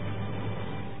nhi đồng.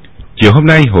 Chiều hôm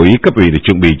nay hội ý cấp ủy để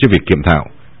chuẩn bị cho việc kiểm thảo,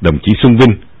 đồng chí Xuân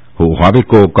Vinh hữu hóa với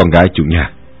cô con gái chủ nhà.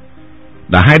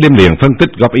 Đã 2 đêm liền phân tích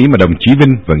góp ý mà đồng chí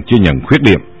Vinh vẫn chưa nhận khuyết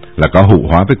điểm là có hữu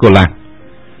hóa với cô Lan.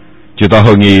 Chiều tòa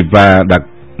hội nghị và đặt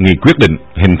nghị quyết định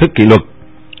hình thức kỷ luật,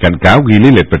 cảnh cáo ghi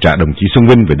lý lịch và trả đồng chí Xuân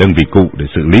Vinh về đơn vị cũ để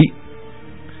xử lý.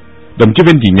 Đồng chí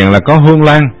Vinh chỉ nhận là có hôn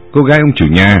Lan, cô gái ông chủ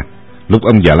nhà. Lúc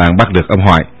ông già Lan bắt được ông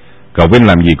hỏi, cậu Vinh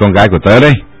làm gì con gái của tớ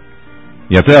đây?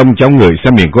 Dạ thưa ông, cháu ngửi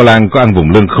xem miệng cô Lan có ăn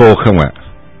vùng lưng khô không ạ?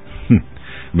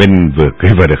 Vinh vừa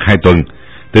cưới vợ được 2 tuần,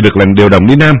 từ được lần điều động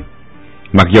đi Nam.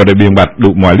 Mặc dù đã biện bạch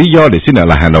đủ mọi lý do để xin ở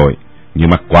lại Hà Nội, như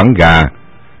mắc quán gà,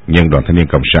 nhưng Đoàn Thanh niên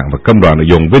Cộng sản và công đoàn đã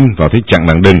dồn Vinh vào thế chặn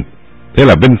đằng đừng. Thế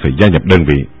là Vinh phải gia nhập đơn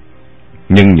vị.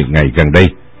 Nhưng những ngày gần đây,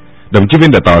 đồng chí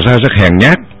Vinh đã tỏ ra rất hèn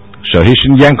nhát, sợ hy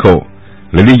sinh gian khổ,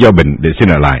 lấy lý do bệnh để xin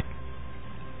ở lại.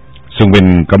 Xuân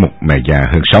Vinh có một mẹ già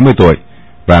hơn 60 tuổi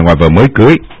và ngoài vợ mới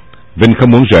cưới, Vinh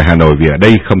không muốn rời Hà Nội vì ở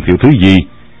đây không thiếu thứ gì,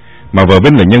 mà vợ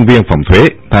Vinh là nhân viên phòng thuế,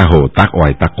 tha hồ tác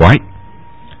oai tác quái.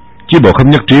 Chi bộ không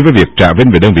nhất trí với việc trả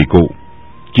Vinh về đơn vị cũ.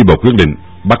 Chi bộ quyết định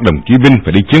bắt đồng chí Vinh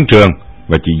phải đi chiến trường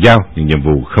và chỉ giao những nhiệm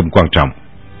vụ không quan trọng.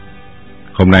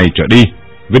 Hôm nay trở đi,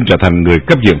 Vinh trở thành người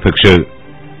cấp dưỡng thực sự.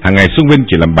 Hàng ngày Xuân Vinh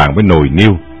chỉ làm bạn với nồi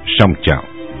niêu, song chảo.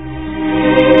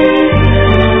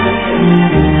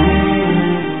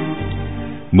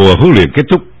 Mùa huấn luyện kết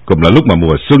thúc cũng là lúc mà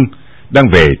mùa xuân đang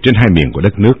về trên hai miền của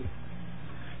đất nước.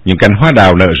 Những cành hoa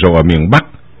đào nở rộ ở miền Bắc,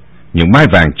 những mai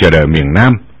vàng chờ đợi miền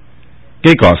Nam.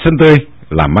 Cây cỏ xanh tươi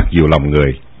làm mát dịu lòng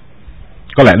người.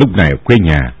 Có lẽ lúc này ở quê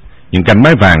nhà, những cành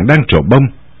mai vàng đang trổ bông,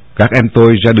 các em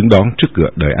tôi ra đứng đón trước cửa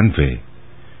đợi anh về.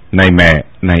 Này mẹ,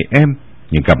 này em,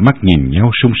 những cặp mắt nhìn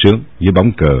nhau sung sướng dưới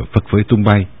bóng cờ phất phới tung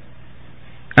bay.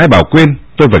 Ai bảo quên,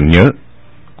 tôi vẫn nhớ.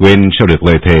 Quên sao được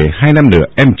lời thề 2 năm nữa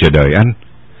em chờ đợi anh.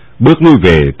 Bước lui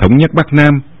về thống nhất Bắc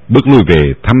Nam, bước lui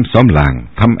về thăm xóm làng,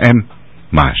 thăm em.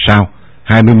 Mà sao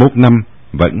 21 năm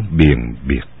vẫn biền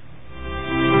biệt.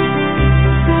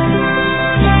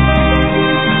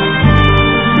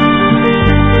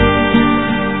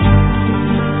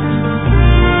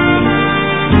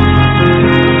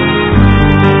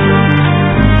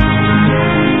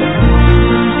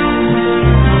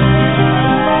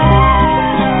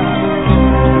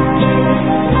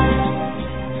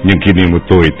 Những kỷ niệm một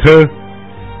tuổi thơ,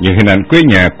 những hình ảnh quê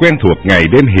nhà quen thuộc ngày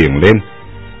đêm hiện lên,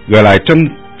 gợi lại trong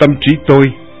tâm trí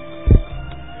tôi.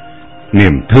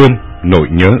 Niềm thương, nỗi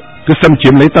nhớ cứ xâm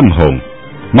chiếm lấy tâm hồn,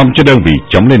 mong cho đơn vị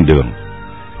chóng lên đường.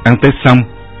 Ăn Tết xong,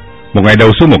 một ngày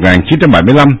đầu xuân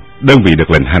 1975, đơn vị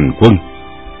được lệnh hành quân.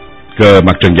 Cờ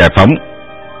mặt trận giải phóng,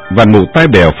 vành mũ tai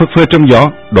bèo phất phơ trong gió,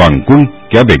 đoàn quân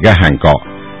kéo về ga Hàng Cọ,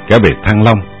 kéo về Thăng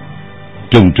Long.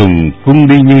 Trùng trùng quân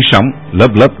đi như sóng,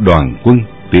 lớp lớp đoàn quân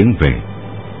tiến về.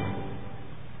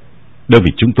 Đơn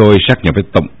vị chúng tôi sát nhập với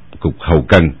Tổng cục Hậu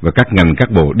cần và các ngành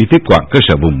các bộ đi tiếp quản cơ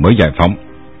sở vùng mới giải phóng.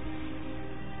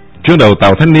 Trước đầu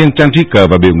tàu thanh niên trang trí cờ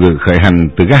và biểu ngữ khởi hành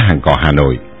từ ga Hàng Cọ Hà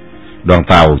Nội. Đoàn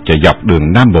tàu chạy dọc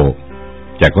đường Nam Bộ,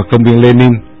 chạy qua công viên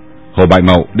Lenin, Hồ Bại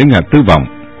Mậu đến ngã Tư Vọng,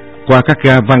 qua các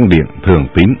ga Văn Điện, Thường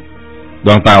Tín.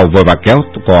 Đoàn tàu vội vã kéo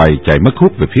còi chạy mất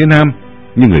hút về phía Nam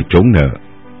như người trốn nợ.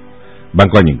 Băng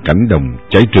qua những cánh đồng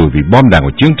cháy trùi vì bom đạn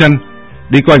của chiến tranh,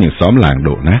 đi qua những xóm làng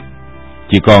đổ nát,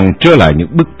 chỉ còn trơ lại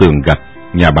những bức tường gạch,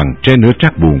 nhà bằng tre nứa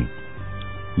trát bùn.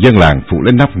 Dân làng phủ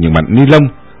lên nắp những mảnh ni lông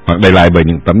hoặc đậy lại bởi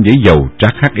những tấm giấy dầu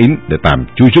trát khắc in để tạm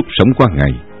chui rút sống qua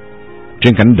ngày.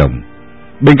 Trên cánh đồng,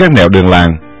 bên các nẻo đường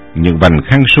làng, những vành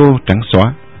khăn xô trắng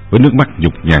xóa với nước mắt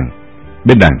nhục nhằn.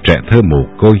 Bên đàn trẻ thơ mồ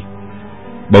côi,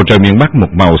 bầu trời miền Bắc một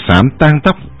màu xám tan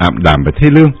tóc, ảm đạm và thê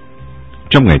lương.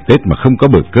 Trong ngày Tết mà không có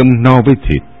bữa cơm no với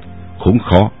thịt, khốn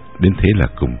khó đến thế là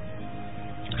cùng.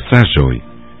 Xa rồi,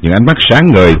 những ánh mắt sáng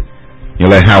ngời, những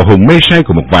lời hào hùng mê say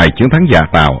của một vài chiến thắng giả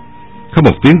tạo, không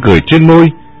một tiếng cười trên môi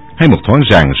hay một thoáng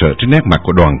rạng rỡ trên nét mặt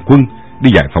của đoàn quân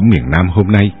đi giải phóng miền Nam hôm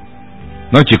nay.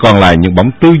 Nó chỉ còn lại những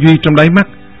bóng tư duy trong đáy mắt,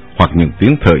 hoặc những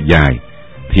tiếng thở dài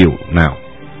thiểu nào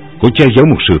cố che giấu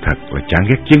một sự thật là chán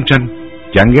ghét chiến tranh,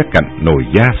 chán ghét cảnh nồi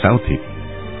da xáo thịt.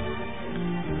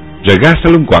 Rời ga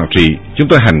Sa Lung Quảng Trị, chúng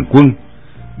tôi hành quân.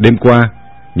 Đêm qua,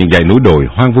 những dãy núi đồi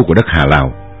hoang vu của đất Hà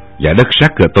Lào, dải đất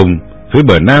sát Cửa Tùng phía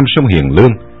bờ nam sông Hiền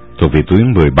Lương thuộc về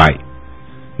tuyến 17,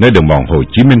 nơi đồng bằng Hồ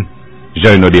Chí Minh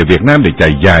rời nội địa Việt Nam để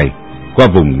chạy dài qua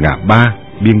vùng ngã ba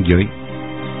biên giới.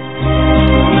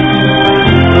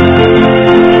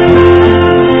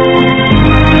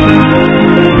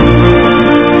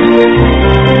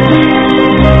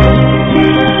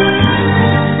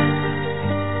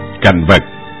 Cảnh vật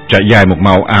trải dài một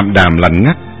màu ảm đạm lạnh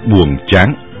ngắt, buồn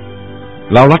chán.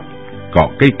 Lau lách cọ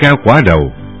cây cao quá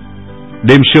đầu.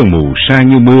 Đêm sương mù sa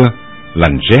như mưa,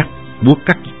 lạnh rét buốt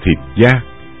cắt thịt da.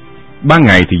 Ban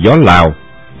ngày thì gió Lào,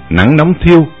 nắng nóng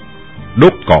thiêu,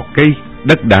 đốt cỏ cây,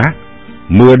 đất đá,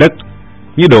 mưa đất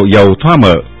như đổ dầu thoa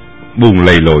mỡ, bùn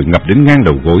lầy lội ngập đến ngang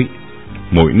đầu gối,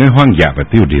 mỗi nơi hoang dã và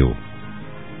tiêu điều.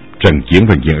 Trận chiến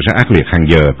vẫn diễn ra ác liệt hàng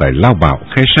giờ tại Lao Bảo,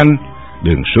 Khe Sanh,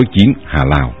 đường số 9, Hà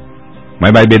Lào.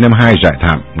 Máy bay B-52 rải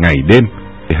thảm ngày đêm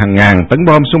thì hàng ngàn tấn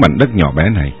bom xuống mảnh đất nhỏ bé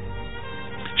này.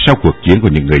 Sau cuộc chiến của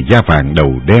những người da vàng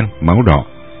đầu đen máu đỏ,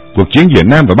 cuộc chiến giữa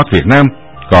Nam và Bắc Việt Nam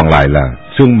còn lại là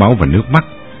xương máu và nước mắt,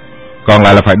 còn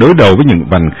lại là phải đối đầu với những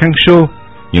vành khăn xô,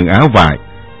 những áo vải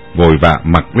vội vã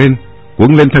mặc lên,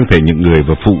 quấn lên thân thể những người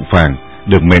vừa phụ phàng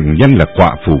được mệnh danh là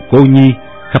quả phụ cô nhi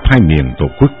khắp hai miền tổ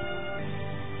quốc.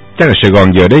 Chắc ở Sài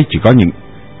Gòn giờ đây chỉ có những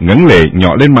ngấn lệ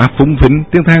nhỏ lên má phúng phính,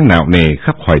 tiếng than nạo nề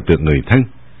khắp hoài tượng người thân,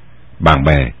 bạn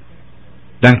bè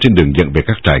đang trên đường dẫn về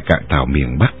các trại cải tạo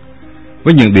miền Bắc,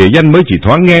 với những địa danh mới chỉ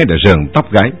thoáng nghe đã rợn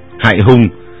tóc gáy, hại hùng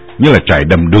như là trại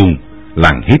Đầm Đùng,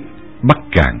 Làng Hít, Bắc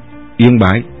Cạn, Yên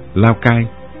Bái, Lao Cai.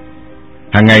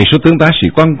 Hàng ngày số tướng tá sĩ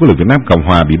quan của lực Việt Nam Cộng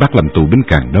Hòa bị bắt làm tù binh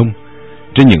Cảng Đông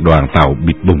trên những đoàn tàu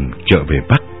bịt bùng trở về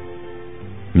Bắc.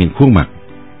 Những khuôn mặt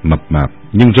mập mạp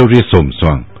nhưng râu ria xồm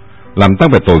xoàm làm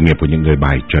tăng về tội nghiệp của những người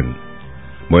bài trận.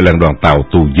 Mỗi lần đoàn tàu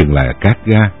tù dừng lại ở các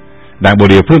ga, đảng bộ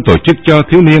địa phương tổ chức cho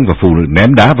thiếu niên và phụ nữ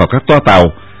ném đá vào các toa tàu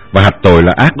và hạch tội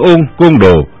là ác ôn, côn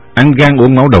đồ, ăn gan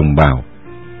uống máu đồng bào.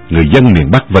 Người dân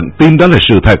miền Bắc vẫn tin đó là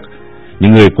sự thật.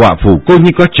 Những người quả phụ cô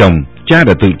nhi có chồng, cha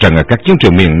đã tự trận ở các chiến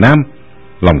trường miền Nam.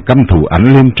 Lòng căm thù ánh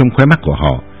lên trong khóe mắt của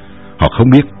họ. Họ không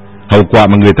biết hậu quả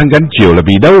mà người thân gánh chịu là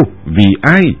vì đâu, vì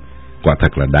ai. Quả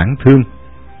thật là đáng thương.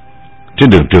 Trên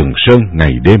đường Trường Sơn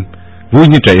ngày đêm, vui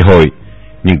như chạy hội,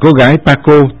 những cô gái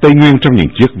Paco Tây Nguyên trong những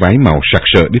chiếc váy màu sặc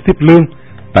sỡ đi tiếp lương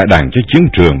tại đàn cho chiến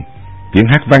trường. Tiếng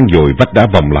hát vang dội vách đá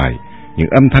vòng lại, những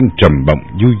âm thanh trầm bổng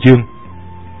du dương.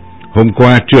 Hôm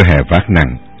qua trưa hè vác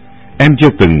nặng, em chưa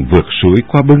từng vượt suối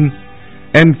qua bưng,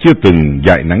 em chưa từng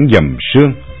dại nắng dầm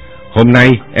sương. Hôm nay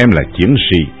em là chiến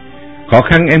sĩ, khó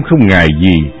khăn em không ngại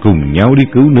gì, cùng nhau đi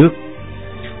cứu nước.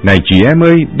 Này chị em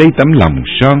ơi, đây tấm lòng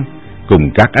son,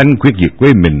 cùng các anh quyết diệt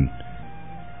quê mình.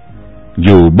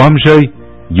 Dù bom rơi,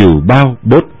 dù bao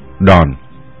bốt đòn,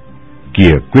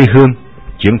 kìa quê hương,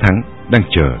 chiến thắng đang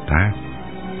chờ ta.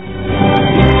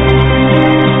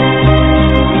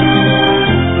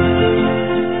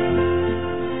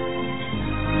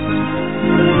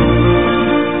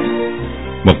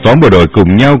 Một toán bộ đội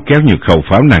cùng nhau kéo những khẩu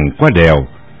pháo nặng qua đèo,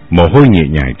 mồ hôi nhẹ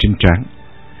nhại trên trán.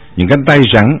 Những cánh tay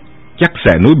rắn chắc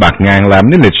sẽ núi Bạc Ngàn làm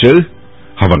nên lịch sử.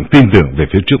 Họ vẫn tin tưởng về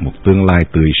phía trước một tương lai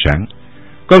tươi sáng.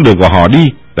 Con đường của họ đi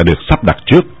đã được sắp đặt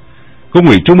trước. Quân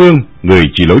ủy Trung ương, người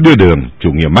chỉ lối đưa đường,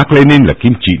 chủ nghĩa Mác Lênin là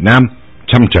kim chỉ nam,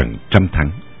 trăm trận trăm thắng.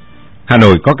 Hà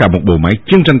Nội có cả một bộ máy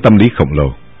chiến tranh tâm lý khổng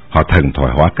lồ. Họ thần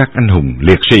thoại hóa các anh hùng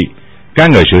liệt sĩ, ca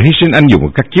ngợi sự hy sinh anh dũng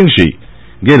của các chiến sĩ,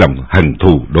 gây lòng hận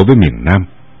thù đối với miền Nam.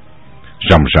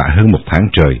 Ròng rã hơn một tháng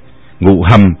trời, ngủ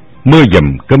hầm, mưa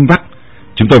dầm cơm vắt,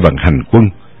 chúng tôi vận hành quân,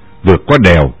 vượt qua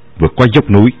đèo, vượt qua dốc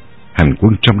núi, hành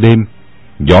quân trong đêm,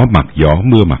 gió mặc gió,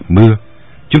 mưa mặc mưa.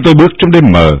 Chúng tôi bước trong đêm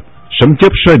mờ, sấm chớp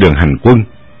xoay đường hành quân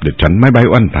để tránh máy bay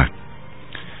oanh tạc.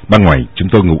 Ban ngày chúng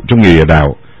tôi ngủ trong nghĩa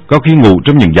đào, có khi ngủ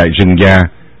trong những dãy rừng già,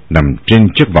 nằm trên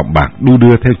chiếc vọng bạc đu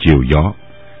đưa theo chiều gió.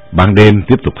 Ban đêm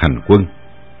tiếp tục hành quân.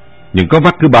 Những con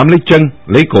vắt cứ bám lấy chân,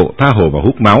 lấy cổ tha hồ và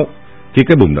hút máu, khi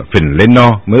cái bụng đã phình lên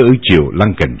no mới ứ chiều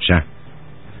lăn cành ra.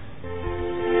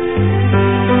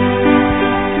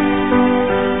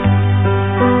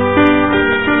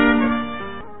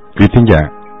 Quý thính giả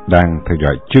đang theo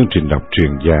dõi chương trình đọc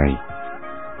truyện dài,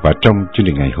 và trong chương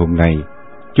trình ngày hôm nay,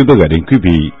 chúng tôi gửi đến quý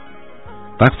vị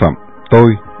tác phẩm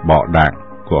Tôi Bỏ Đạn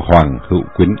của Hoàng Hữu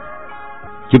Quýnh.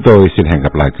 Chúng tôi xin hẹn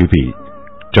gặp lại quý vị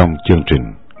trong chương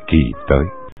trình kỳ tới.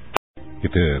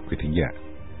 Kính thưa quý thính giả,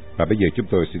 và bây giờ chúng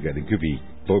tôi xin gửi đến quý vị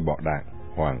Tôi Bọ Đạn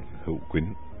Hoàng Hữu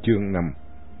Quýnh chương 5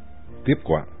 Tiếp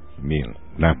Quạng miền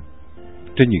Nam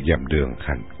trên những dặm đường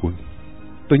hành quân.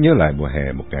 Tôi nhớ lại mùa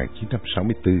hè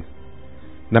 1964,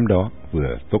 năm đó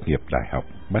vừa tốt nghiệp Đại học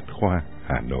Bách khoa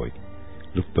Hà Nội,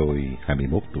 lúc tôi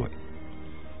 21 tuổi.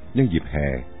 Nhân dịp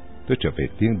hè, tôi trở về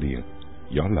Tiên Điền,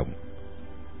 gió lộng,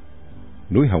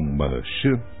 núi hồng mờ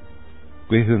sương,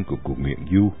 quê hương của cụ Nguyễn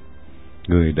Du,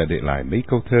 người đã để lại mấy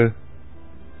câu thơ: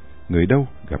 người đâu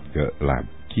gặp gỡ làm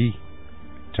chi,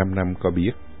 trăm năm có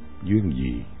biết duyên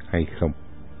gì hay không.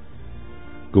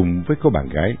 Cùng với cô bạn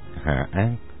gái Hà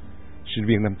An, sinh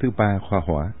viên năm thứ 3 khoa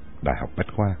hóa Đại học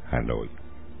Bách khoa Hà Nội.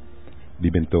 Đi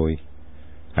bên tôi,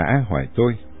 Hà An hỏi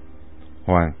tôi: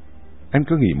 Hoàng, anh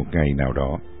có nghĩ một ngày nào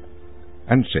đó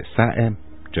anh sẽ xa em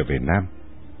trở về Nam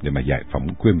để mà giải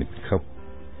phóng quê mình không?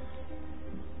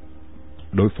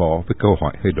 Đối phó với câu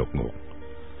hỏi hơi đột ngột,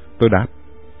 tôi đáp: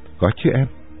 có chứ em.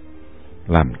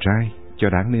 Làm trai cho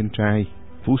đáng nên trai,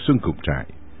 Phú Xuân cũng trải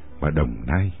và Đồng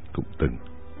Nai cũng từng.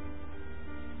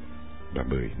 Và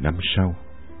 10 năm sau,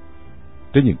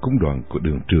 trên những cung đoạn của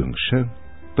đường Trường Sơn,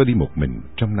 tôi đi một mình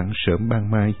trong nắng sớm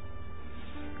ban mai.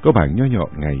 Có bạn nho nhỏ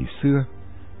ngày xưa,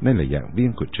 nay là giảng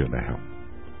viên của trường đại học.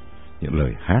 Những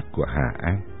lời hát của Hà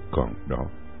An còn đó: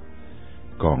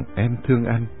 còn em thương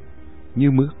anh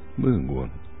như mưa nguồn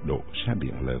đổ ra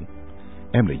biển lớn,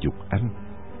 em lại giục anh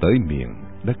tới miền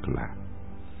đất lạ,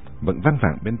 vẫn vang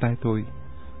vẳng bên tai tôi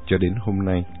cho đến hôm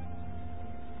nay.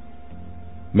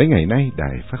 Mấy ngày nay,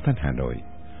 Đài Phát thanh Hà Nội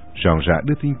ròn rã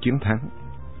đưa tin chiến thắng.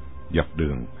 Dọc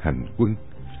đường hành quân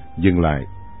dừng lại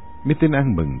mấy tên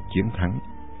ăn mừng chiến thắng,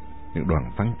 những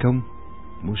đoàn văn công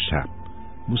múa sạp,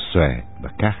 múa xòe và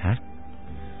ca hát.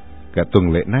 Cả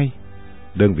tuần lễ nay,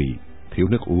 đơn vị thiếu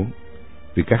nước uống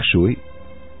vì các suối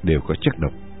đều có chất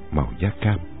độc màu da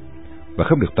cam và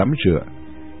không được tắm rửa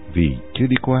vì chưa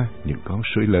đi qua những con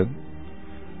suối lớn.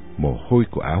 Mồ hôi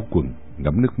của áo quần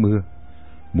ngấm nước mưa,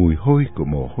 mùi hôi của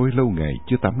mồ hôi lâu ngày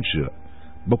chưa tắm rửa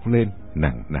bốc lên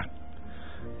nặng nặng.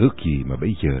 Ước gì mà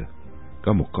bây giờ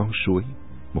có một con suối,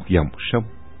 một dòng sông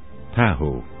tha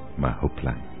hồ mà hút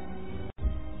lặng.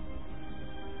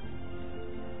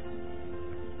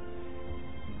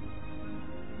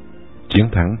 Chiến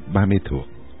thắng 30 thuộc,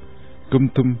 Cum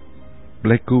Tum,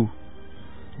 Pleiku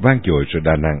vang dội rồi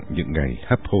Đà Nẵng những ngày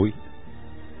hấp hối.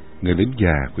 Người lính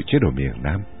già của chế độ miền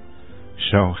Nam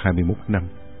sau 21 năm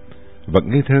vẫn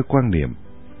ngây thơ quan niệm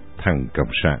thằng cộng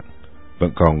sản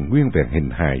vẫn còn nguyên vẹn hình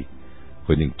hài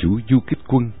của những chú du kích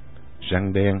quân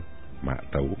răng đen mã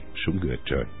tấu súng ngựa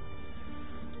trời.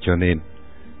 Cho nên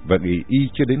vẫn ý y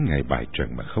cho đến ngày bại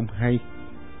trận mà không hay.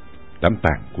 Đám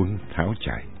tàn quân tháo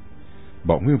chạy,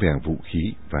 bỏ nguyên vẹn vũ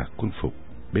khí và quân phục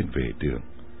bên vệ đường,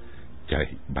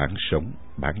 chạy bán sống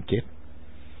bán chết.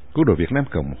 Quân đội Việt Nam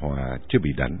Cộng Hòa chưa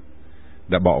bị đánh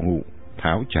đã bỏ ngụ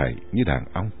tháo chạy như đàn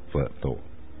ong vợ tổ.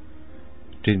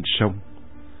 Trên sông,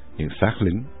 những xác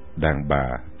lính, đàn bà,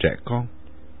 trẻ con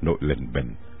nội lình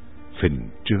bình phình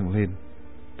trương lên,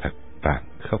 thật tàn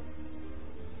khốc.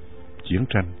 Chiến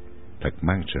tranh thật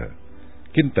mang rợ,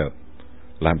 kinh tởm,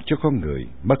 làm cho con người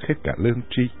mất hết cả lương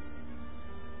tri.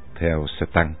 Theo xe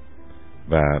tăng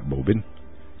và bộ binh,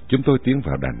 chúng tôi tiến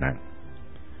vào Đà Nẵng.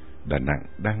 Đà Nẵng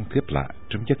đang thiếp lạ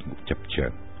trong giấc ngủ chập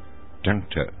chờn, trăng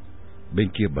trở bên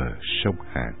kia bờ sông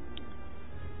Hàn.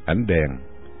 Ánh đèn,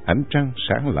 ánh trăng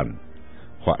sáng lạnh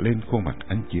họa lên khuôn mặt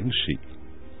anh chiến sĩ.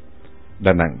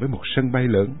 Đà Nẵng với một sân bay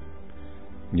lớn,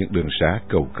 những đường xá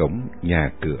cầu cống,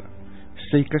 nhà cửa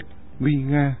xây cất nguy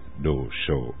nga đồ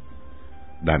sộ.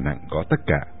 Đà Nẵng có tất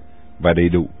cả và đầy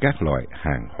đủ các loại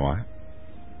hàng hóa,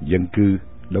 dân cư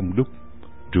đông đúc,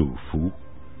 trù phú,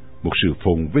 một sự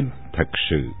phồn vinh thật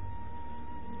sự.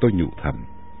 Tôi nhủ thầm,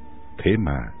 thế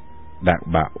mà đạn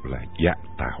bạo là giả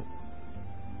tạo.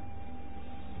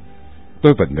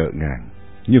 Tôi vẫn ngỡ ngàng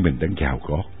như mình đang dạo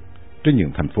gót trên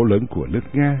những thành phố lớn của nước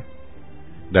Nga.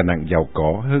 Đà Nẵng giàu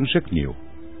có hơn rất nhiều.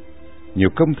 Nhiều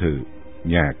công thự,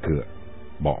 nhà cửa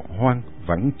bỏ hoang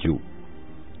vắng chủ.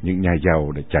 Những nhà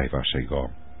giàu đã chạy vào Sài Gòn.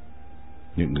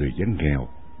 Những người dân nghèo,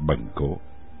 bần cố,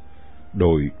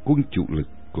 đội quân chủ lực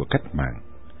của cách mạng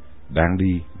đang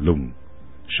đi lùng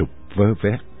sụp vơ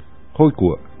vét, hôi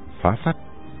của phá phách.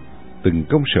 Từng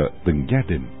công sở, từng gia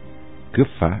đình cướp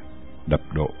phá, đập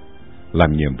đổ,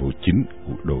 làm nhiệm vụ chính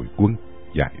của đội quân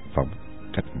giải phóng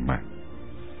cách mạng.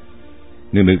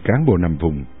 Người nữ cán bộ nằm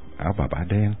vùng, áo bà bá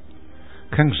đen,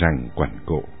 khăn rằn quàng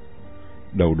cổ,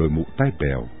 đầu đội mũ tai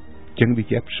bèo, chân đi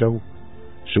dép sâu,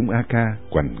 súng AK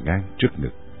quằn ngang trước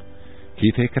ngực.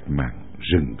 Khí thế cách mạng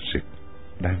rừng rực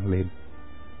đang lên.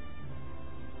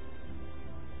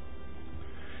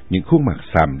 những khuôn mặt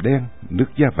xàm đen, nước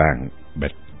da vàng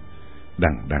bệch,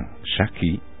 đằng đằng sát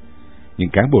khí. Những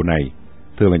cán bộ này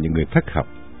thường là những người thất học,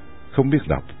 không biết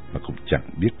đọc mà cũng chẳng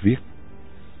biết viết.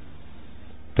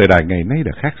 Thời đại ngày nay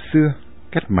đã khác xưa,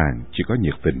 cách mạng chỉ có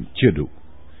nhiệt tình chưa đủ,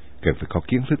 cần phải có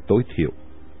kiến thức tối thiểu.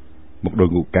 Một đội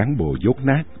ngũ cán bộ dốt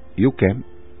nát, yếu kém,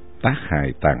 tác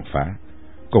hại tàn phá,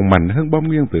 còn mạnh hơn bom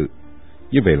nguyên tử,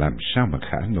 như vậy làm sao mà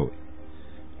khả nổi.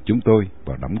 Chúng tôi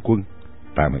vào đóng quân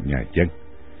tại một nhà dân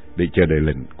để chờ đợi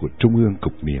lệnh của Trung ương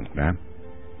Cục miền Nam.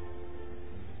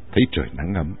 Thấy trời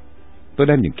nắng ấm, tôi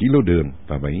đem những kilo đường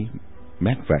và mấy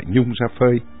mét vải nhung ra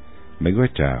phơi, mấy gói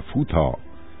trà Phú Thọ,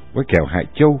 gói kẹo Hải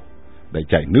Châu để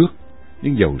chạy nước,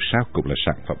 nhưng dầu sao cũng là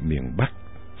sản phẩm miền Bắc,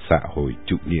 xã hội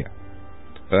chủ nghĩa.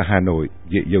 Ở Hà Nội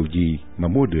dễ dầu gì mà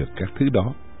mua được các thứ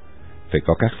đó, phải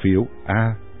có các phiếu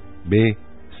A, B,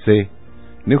 C,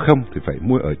 nếu không thì phải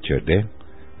mua ở chợ đen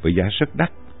với giá rất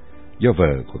đắt, do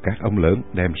vợ của các ông lớn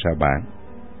đem ra bán.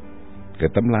 Cái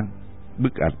tấm lăng,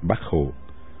 bức ảnh Bác Hồ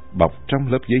bọc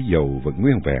trong lớp giấy dầu vẫn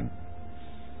nguyên vẹn.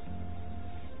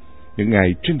 Những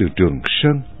ngày trên đường Trường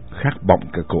Sơn khát bỏng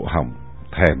cả cổ họng,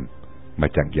 thèm mà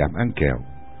chẳng dám ăn kẹo,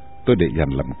 tôi để dành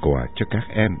làm quà cho các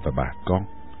em và bà con,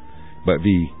 bởi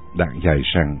vì đã dạy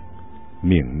rằng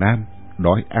miền Nam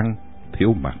đói ăn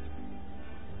thiếu mặc.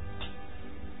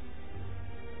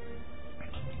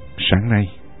 Sáng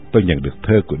nay tôi nhận được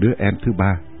thơ của đứa em thứ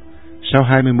ba sau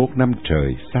 21 năm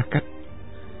trời xa cách.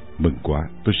 Mừng quá,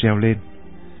 tôi reo lên.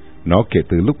 Nó kể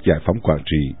từ lúc giải phóng Quảng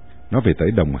Trị, nó về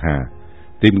tới Đồng Hà,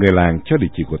 tìm người làng cho địa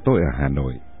chỉ của tôi ở Hà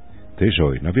Nội. Thế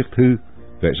rồi nó viết thư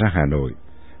gửi ra Hà Nội,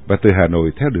 và từ Hà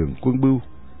Nội theo đường Quân Bưu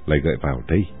lại gửi vào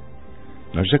đây.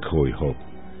 Nó rất hồi hộp,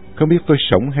 không biết tôi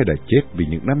sống hay đã chết vì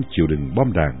những năm chịu đựng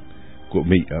bom đạn của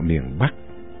Mỹ ở miền Bắc.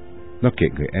 Nó kể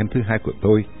người em thứ hai của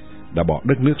tôi đã bỏ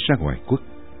đất nước ra ngoài quốc.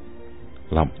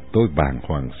 Lòng tôi bàng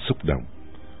hoàng xúc động,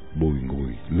 bùi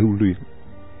ngùi lưu luyến.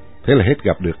 Thế là hết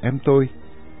gặp được em tôi.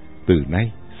 Từ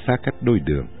nay xa cách đôi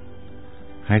đường,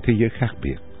 hai thế giới khác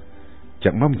biệt,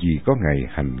 chẳng mong gì có ngày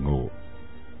hành ngộ.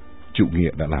 Chủ nghĩa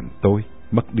đã làm tôi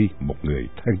mất đi một người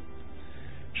thân.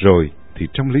 Rồi thì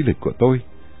trong lý lịch của tôi,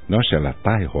 nó sẽ là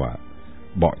tai họa,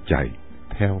 bỏ chạy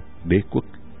theo đế quốc.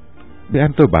 Để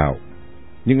em tôi bảo,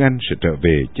 nhưng anh sẽ trở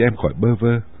về cho em khỏi bơ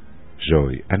vơ,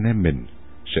 rồi anh em mình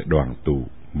sẽ đoàn tụ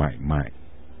mãi mãi.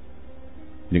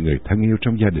 Những người thân yêu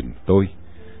trong gia đình tôi,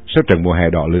 sau trận mùa hè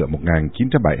đỏ lửa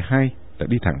 1972 đã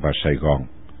đi thẳng vào Sài Gòn.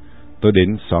 Tôi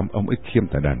đến xóm ông Ích Khiêm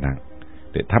tại Đà Nẵng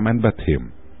để thăm anh Ba Thiểm.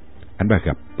 Anh Ba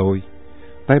gặp tôi,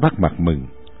 tay bắt mặt mừng.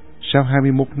 Sau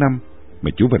 21 năm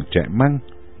mà chú vẫn trẻ măng,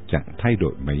 chẳng thay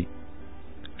đổi mấy.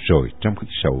 Rồi trong cái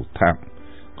sầu thảm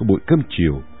của buổi cơm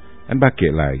chiều, anh Ba kể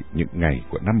lại những ngày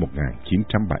của năm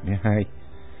 1972.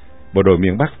 Bộ đội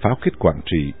miền Bắc pháo kích Quảng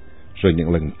Trị, rồi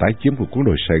những lần tái chiếm của quân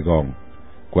đội Sài Gòn.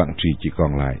 Quảng Trị chỉ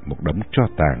còn lại một đống tro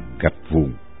tàn gạch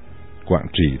vụn. Quảng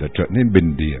Trị đã trở nên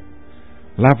bình địa.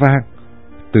 La Vang,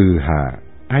 Từ Hà,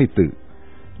 Ai Tự,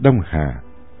 Đông Hà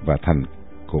và thành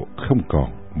cổ không còn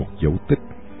một dấu tích.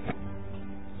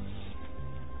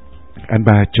 Anh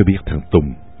Ba cho biết thằng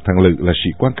Tùng, thằng Lự là sĩ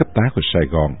quan cấp tá của Sài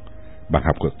Gòn, bạn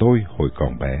học của tôi hồi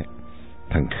còn bé.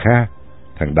 Thằng Kha,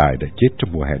 thằng Đại đã chết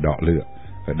trong mùa hè đỏ lửa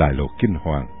ở Đại lộ Kinh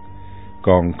Hoàng.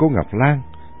 Còn cô Ngọc Lan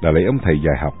đã lấy ông thầy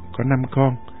dạy học có 5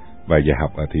 con và dạy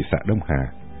học ở thị xã Đông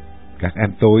Hà. Các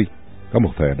em tôi có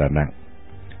một thời ở Đà Nẵng.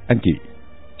 Anh chị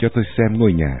cho tôi xem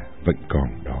ngôi nhà vẫn còn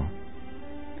đó.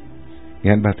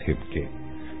 Nghe anh Ba Thiểm kể,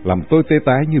 làm tôi tê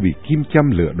tái như bị kim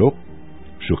châm lửa đốt,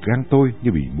 ruột gan tôi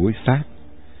như bị muối sát.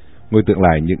 Ngồi tưởng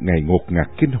lại những ngày ngột ngạt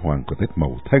kinh hoàng của Tết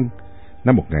Mậu Thân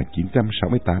năm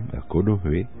 1968 ở cố đô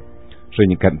Huế, rồi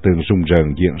những cảnh tượng rùng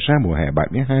rợn diễn ra mùa hè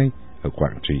 72 ở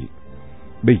Quảng Trị.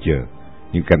 Bây giờ,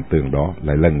 những cảnh tượng đó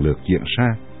lại lần lượt diễn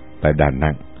ra tại Đà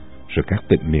Nẵng, rồi các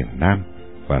tỉnh miền Nam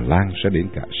và lan ra đến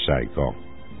cả Sài Gòn.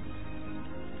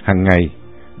 Hàng ngày,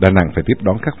 Đà Nẵng phải tiếp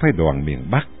đón các phái đoàn miền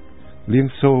Bắc, Liên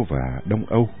Xô và Đông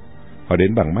Âu. Họ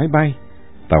đến bằng máy bay,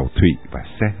 tàu thủy và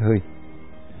xe hơi.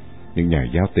 Những nhà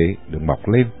giao tế được mọc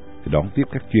lên để đón tiếp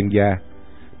các chuyên gia.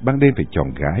 Ban đêm phải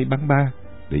chọn gái bắn ba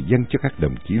để dâng cho các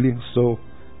đồng chí Liên Xô,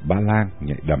 Ba Lan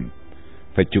nhảy đầm.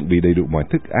 Phải chuẩn bị đầy đủ mọi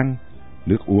thức ăn,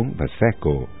 nước uống và xe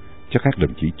cộ cho các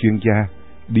đồng chí chuyên gia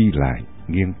đi lại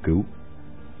nghiên cứu.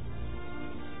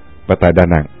 Và tại Đà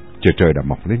Nẵng, trời đã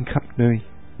mọc lên khắp nơi.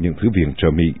 Những thứ viện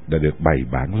trợ Mỹ đã được bày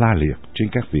bán la liệt trên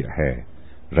các vỉa hè.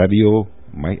 Radio,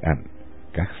 máy ảnh,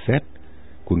 cassette,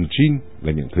 quần jean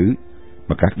là những thứ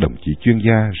mà các đồng chí chuyên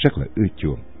gia rất là ưa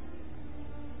chuộng.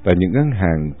 Tại những ngân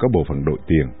hàng có bộ phận đổi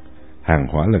tiền, hàng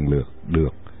hóa lần lượt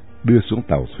được đưa xuống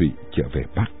tàu thủy trở về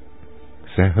Bắc.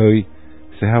 Xe hơi,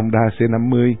 xe Honda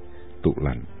C50, tủ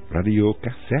lạnh, radio,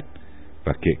 cassette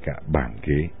và kể cả bàn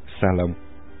ghế, salon.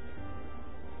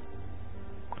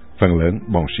 Phần lớn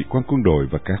bọn sĩ quan quân đội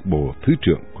và các bộ thứ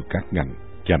trưởng của các ngành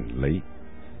giành lấy.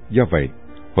 Do vậy,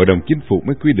 Hội đồng Chính phủ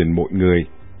mới quy định mỗi người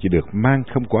chỉ được mang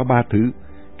không quá 3 thứ,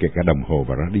 kể cả đồng hồ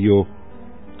và radio.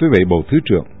 Tuy vậy, bộ thứ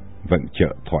trưởng vẫn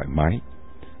chở thoải mái.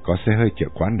 Có xe hơi chở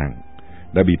quá nặng,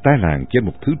 đã bị tai nạn trên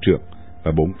một thứ trưởng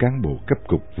và 4 cán bộ cấp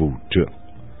cục vụ trưởng.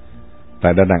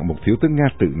 Tại Đà Nẵng, một thiếu tướng Nga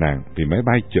tự nạn vì máy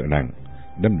bay chở nặng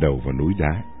đâm đầu vào núi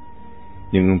đá.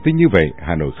 Nhưng tuy như vậy,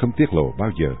 Hà Nội không tiết lộ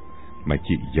bao giờ, mà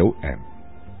chỉ giấu em.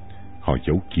 Họ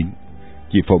giấu kín,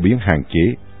 chỉ phổ biến hạn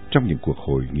chế trong những cuộc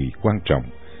hội nghị quan trọng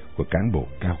của cán bộ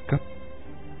cao cấp.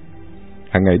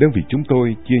 Hàng ngày đơn vị chúng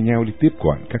tôi chia nhau đi tiếp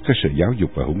quản các cơ sở giáo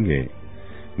dục và huấn nghệ.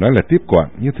 Nói là tiếp quản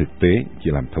nhưng thực tế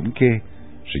chỉ làm thống kê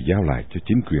rồi giao lại cho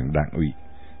chính quyền đảng ủy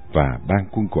và ban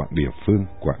quân quản địa phương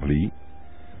quản lý,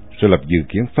 rồi lập dự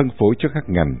kiến phân phối cho các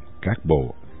ngành, các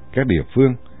bộ, các địa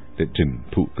phương để trình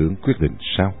Thủ tướng quyết định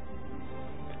sau.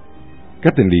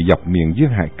 Các tỉnh lỵ dọc miền Duyên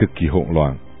Hải cực kỳ hỗn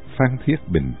loạn, Phan Thiết,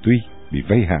 Bình Tuy bị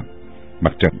vây hãm,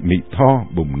 mặt trận Mỹ Tho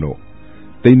bùng nổ,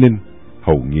 Tây Ninh,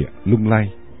 Hậu Nghĩa lung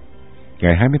lay.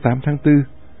 Ngày 28 tháng 4,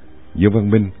 Dương Văn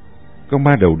Minh, con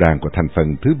ma đầu đàn của thành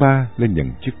phần thứ 3 lên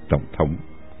nhận chức tổng thống.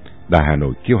 Đà Hà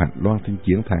Nội kêu hãnh loan tin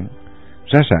chiến thắng,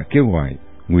 ra xạ kêu gọi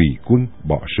ngụy quân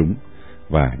bỏ súng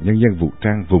và nhân dân vũ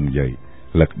trang vùng dậy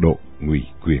lật đổ ngụy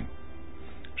quyền.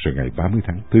 Rồi ngày 30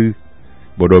 tháng 4,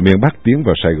 bộ đội miền Bắc tiến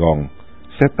vào Sài Gòn,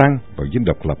 xe tăng vào dinh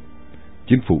độc lập.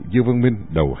 Chính phủ Dương Văn Minh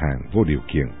đầu hàng vô điều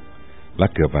kiện, lá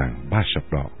cờ vàng 3 sọc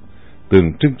đỏ,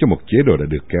 tượng trưng cho một chế độ đã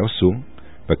được kéo xuống,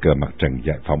 và cờ mặt trận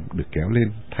giải phóng được kéo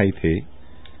lên thay thế.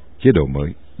 Chế độ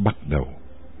mới bắt đầu.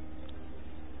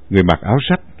 Người mặc áo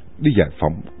rách đi giải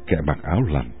phóng, kẻ mặc áo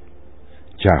lành.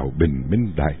 Chào bình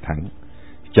minh đại thắng,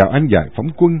 chào anh giải phóng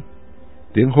quân.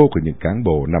 Tiếng hô của những cán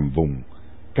bộ nằm vùng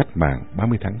cách mạng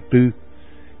 30 tháng 4,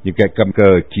 những kẻ cầm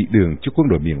cờ chỉ đường cho quân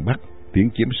đội miền Bắc tiến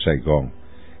chiếm Sài Gòn.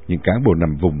 Những cán bộ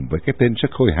nằm vùng với cái tên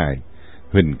rất khôi hài: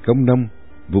 Huỳnh Công Nông,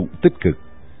 Vũ Tích Cực,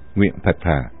 Nguyễn Thật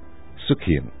Thà xuất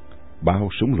hiện, bao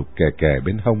súng lục kè kè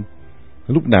bên hông,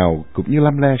 lúc nào cũng như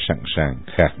lăm le sẵn sàng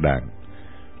khạc đạn.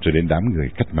 Rồi đến đám người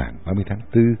cách mạng 30 tháng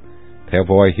 4, theo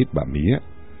voi hít bả mía,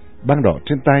 băng đỏ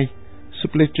trên tay,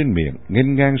 súp lê trên miệng,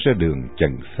 nghênh ngang ra đường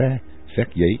chặn xe, xét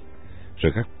giấy.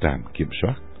 Rồi các trạm kiểm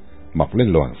soát mọc lên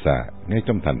loạn xạ ngay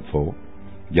trong thành phố,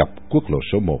 dọc quốc lộ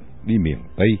số 1 đi miền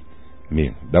Tây,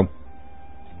 miền Đông.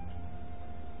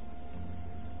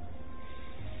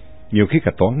 Nhiều khi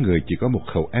cả toán người chỉ có một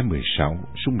khẩu M16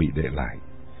 súng Mỹ để lại.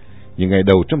 Những ngày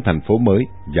đầu trong thành phố mới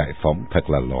giải phóng thật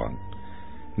là loạn,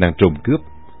 nạn trộm cướp,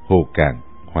 hồ cạn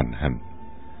hoành hành.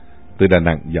 Từ Đà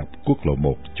Nẵng dọc quốc lộ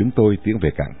 1, chúng tôi tiến về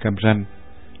cảng Cam Ranh,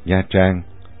 Nha Trang,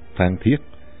 Phan Thiết,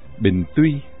 Bình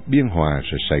Tuy, Biên Hòa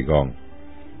rồi Sài Gòn.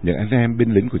 Những anh em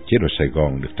binh lính của chế độ Sài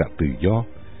Gòn được trả tự do,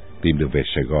 tìm được về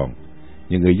Sài Gòn.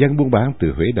 Những người dân buôn bán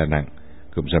từ Huế, Đà Nẵng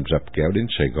cũng rầm rập kéo đến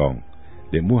Sài Gòn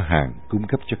để mua hàng cung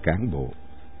cấp cho cán bộ,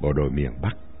 bộ đội miền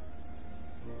Bắc.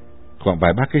 Khoảng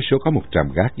vài ba cây số có một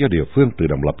trạm gác do địa phương tự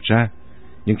động lập ra,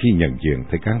 nhưng khi nhận diện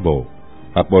thấy cán bộ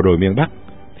hoặc bộ đội miền Bắc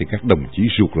thì các đồng chí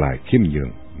rụt lại khiêm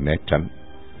nhường, né tránh.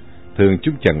 Thường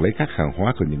chúng chặn lấy các hàng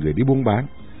hóa của những người đi buôn bán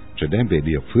rồi đem về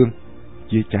địa phương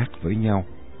chia chác với nhau.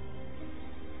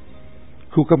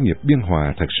 Khu công nghiệp Biên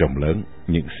Hòa thật rộng lớn,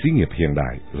 những xí nghiệp hiện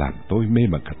đại làm tôi mê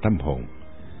mẩn cả tâm hồn.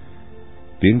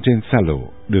 Tiến trên xa lộ,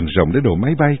 đường rộng để đổ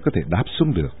máy bay có thể đáp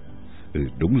xuống được.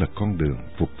 Đúng là con đường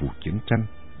phục vụ chiến tranh.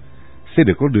 Xây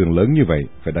được con đường lớn như vậy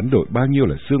phải đánh đổi bao nhiêu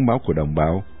là xương máu của đồng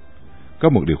bào. Có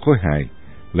một điều khôi hài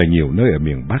là nhiều nơi ở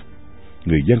miền Bắc,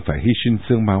 người dân phải hy sinh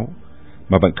xương máu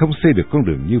mà vẫn không xây được con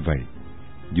đường như vậy.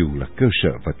 Dù là cơ sở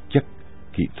vật chất,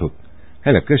 kỹ thuật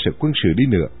hay là cơ sở quân sự đi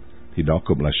nữa thì đó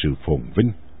cũng là sự phồn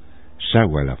vinh. Sao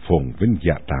gọi là phồn vinh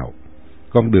dạ tạo?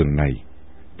 Con đường này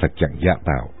thật chẳng dạ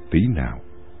tạo tí nào.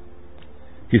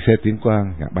 Khi xe tiến qua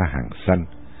ngã ba Hàng Xanh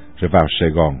rồi vào Sài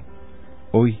Gòn,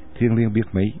 ôi thiêng liêng biết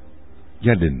mấy,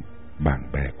 gia đình, bạn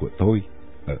bè của tôi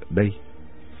ở đây.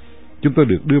 Chúng tôi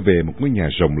được đưa về một ngôi nhà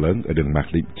rộng lớn ở đường Mạc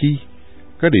Đỉnh Chi,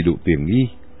 có đầy đủ tiện nghi,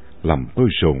 làm tôi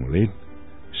rồn lên.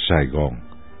 Sài Gòn,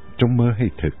 trong mơ hay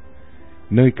thực,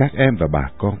 nơi các em và bà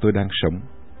con tôi đang sống.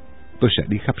 Tôi sẽ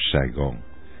đi khắp Sài Gòn,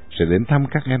 sẽ đến thăm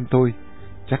các em tôi.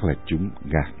 Chắc là chúng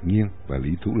ngạc nhiên và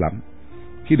lý thú lắm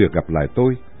khi được gặp lại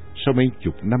tôi sau mấy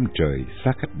chục năm trời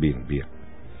xa cách biển biệt.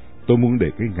 Tôi muốn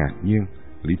để cái ngạc nhiên,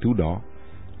 lý thú đó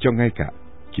cho ngay cả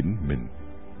chính mình.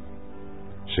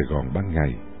 Sài Gòn ban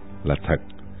ngày là thật,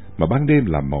 mà ban đêm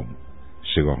là mộng.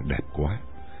 Sài Gòn đẹp quá.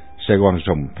 Sài Gòn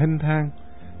rộng thanh thang.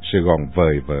 Sài Gòn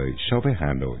vời vời so với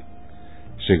Hà Nội.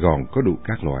 Sài Gòn có đủ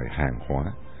các loại hàng hóa: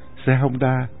 xe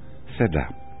Honda, xe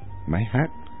đạp, máy hát,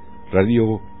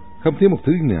 radio, không thiếu một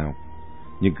thứ nào.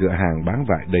 Những cửa hàng bán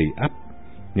vải đầy ắp,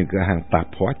 những cửa hàng tạp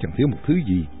hóa chẳng thiếu một thứ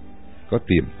gì. Có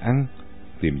tiệm ăn,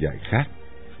 tiệm giải khát,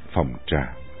 phòng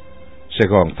trà. Sài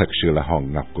Gòn thật sự là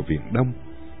hòn ngọc của Viễn Đông.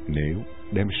 Nếu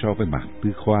đem so với Mạc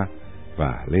Tư Khoa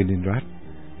và Leningrad,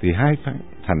 thì hai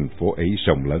thành phố ấy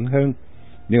rộng lớn hơn,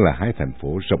 nhưng là hai thành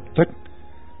phố rộng tuếch,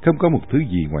 không có một thứ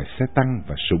gì ngoài xe tăng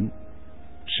và súng.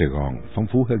 Sài Gòn phong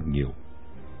phú hơn nhiều.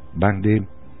 Ban đêm,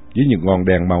 với những ngọn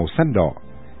đèn màu xanh đỏ,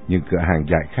 những cửa hàng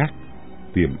giải khát,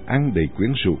 tiệm ăn đầy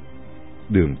quyến rũ,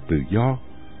 đường Tự Do,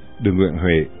 đường Nguyễn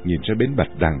Huệ nhìn ra bến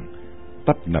Bạch Đằng,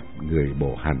 tấp nập người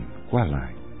bộ hành qua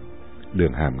lại.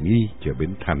 Đường Hàm Nghi chợ Bến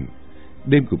Thành,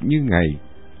 đêm cũng như ngày,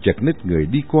 chật ních người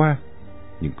đi qua.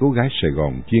 Những cô gái Sài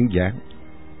Gòn duyên dáng,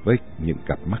 với những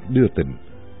cặp mắt đưa tình,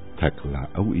 thật là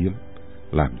âu yếm,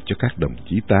 làm cho các đồng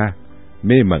chí ta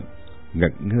mê mẩn,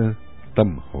 ngẩn ngơ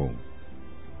tâm hồn.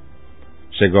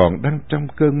 Sài Gòn đang trong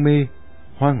cơn mê,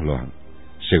 hoang loạn.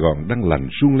 Sài Gòn đang lạnh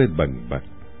run lên bần bật.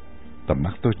 Tầm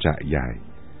mắt tôi trải dài,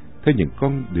 thấy những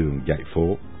con đường dải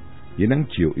phố, dưới nắng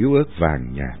chiều yếu ớt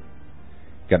vàng nhạt.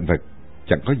 Cảnh vật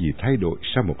chẳng có gì thay đổi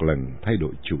sau một lần thay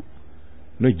đổi chủ.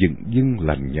 Nó dừng dưng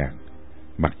lạnh nhạt,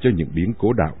 mặc cho những biến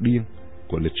cố đạo điên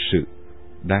của lịch sử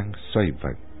đang xoay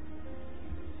vần.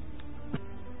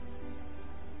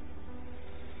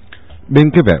 Bên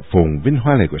cái vẻ phồn vinh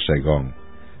hoa lệ của Sài Gòn,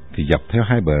 thì dọc theo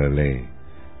hai bờ lề,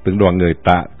 từng đoàn người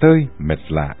tạ tơi mệt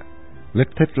lạ, lết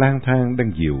thết lang thang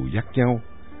đang dìu dắt nhau,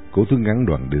 cố thương ngắn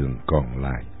đoạn đường còn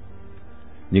lại.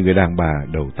 Những người đàn bà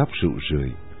đầu tóc rủ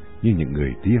rượi như những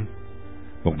người điên,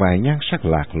 một vài nhan sắc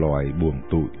lạc loài buồn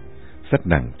tủi, xách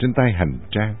nặng trên tay hành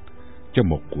trang cho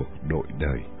một cuộc đổi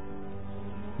đời.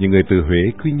 Những người từ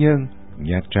Huế, Quy Nhơn,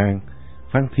 Nha Trang,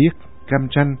 Phan Thiết, Cam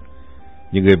Ranh,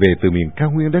 những người về từ miền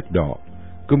cao nguyên đất đỏ,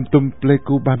 Cum Tum,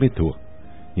 Pleiku, Ba Mê Thuột,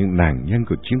 những nạn nhân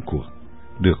của chiến cuộc,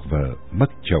 được vợ mất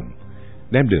chồng,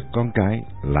 đem được con cái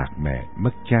lạc mẹ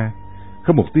mất cha,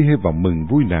 không một tia hy vọng mừng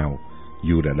vui nào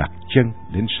dù đã đặt chân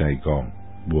đến Sài Gòn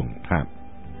buồn thảm.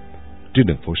 Trên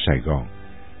đường phố Sài Gòn,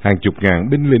 hàng chục ngàn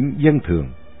binh lính dân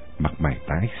thường, mặt mày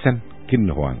tái xanh, kinh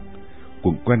hoàng,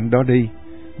 quẩn quanh đó đây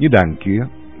như đàn kia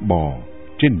bò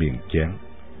trên miệng chén.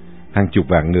 Hàng chục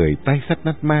vạn người tay xách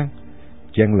nách mang,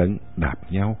 chen lấn đạp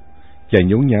nhau, chạy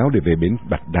nhốn nháo để về bến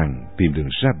Bạch Đằng tìm đường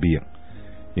ra biển.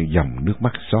 Những dòng nước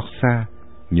mắt xót xa,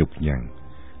 nhục nhằn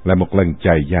là một lần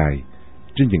chày dài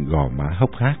trên những gò má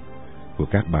hốc hác của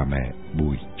các bà mẹ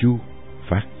Bùi Chu,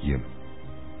 Phát Diệm.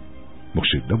 Một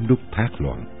sự đông đúc thác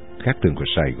loạn khác thường của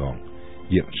Sài Gòn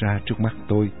diễn ra trước mắt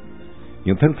tôi.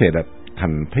 Những thân thể đã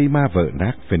thành thây ma vỡ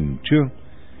nát phình trương,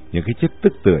 những cái chết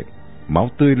tức tưởi, máu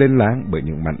tươi lên láng bởi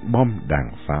những mảnh bom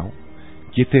đạn pháo,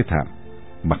 chết thê thảm,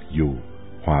 mặc dù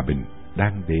hòa bình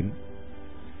đang đến.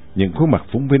 Những khuôn mặt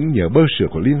phúng vính nhờ bơ sữa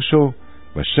của Liên Xô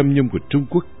và xâm nhung của Trung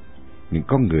Quốc, những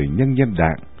con người nhân dân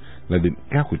đạn là đỉnh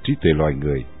cao của trí tuệ loài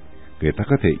người. Người ta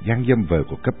có thể gian dâm vợ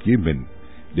của cấp dưới mình,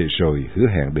 để rồi hứa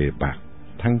hẹn đề bạc,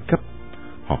 thăng cấp.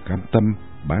 Họ cam tâm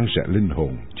bán rẻ linh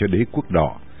hồn cho đế quốc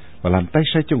đỏ và làm tay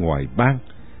sai cho ngoại bang,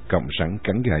 cộng sản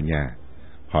cắn gà nhà.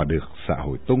 Họ được xã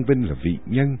hội tôn vinh là vị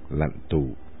nhân, lãnh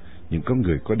tụ, những con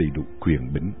người có đầy đủ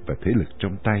quyền bính và thế lực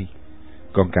trong tay.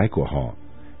 Con cái của họ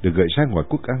được gửi sang ngoại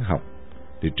quốc ăn học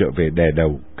để trở về đè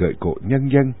đầu cởi cổ nhân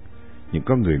dân, những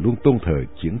con người luôn tôn thờ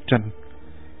chiến tranh,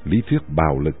 lý thuyết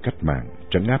bạo lực cách mạng,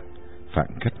 trấn áp phản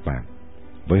cách mạng.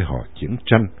 Với họ, chiến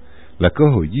tranh là cơ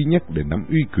hội duy nhất để nắm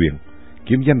uy quyền,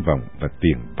 kiếm danh vọng và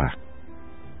tiền bạc.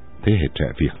 Thế hệ trẻ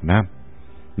Việt Nam,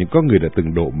 những con người đã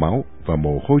từng đổ máu và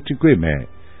mồ hôi trên quê mẹ,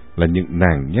 là những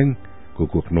nạn nhân của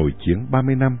cuộc nội chiến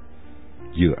 30 năm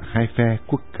giữa hai phe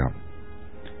quốc cộng.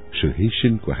 Sự hy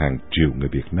sinh của hàng triệu người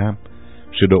Việt Nam,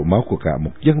 sự đổ máu của cả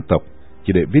một dân tộc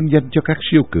chỉ để vinh danh cho các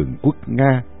siêu cường quốc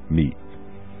Nga, Mỹ.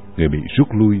 Người Mỹ rút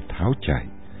lui tháo chạy,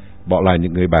 bỏ lại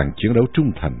những người bạn chiến đấu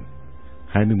trung thành.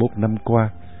 21 năm qua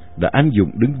đã anh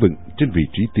dũng đứng vững trên vị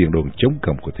trí tiền đồn chống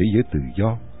cộng của thế giới tự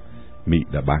do. Mỹ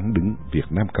đã bán đứng Việt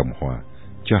Nam Cộng Hòa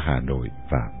cho Hà Nội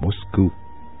và Moscow.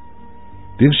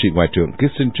 Tiến sĩ Ngoại trưởng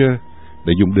Kissinger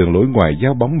đã dùng đường lối ngoại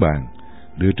giao bóng bàn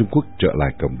đưa Trung Quốc trở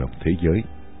lại cộng đồng thế giới.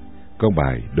 Con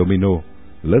bài domino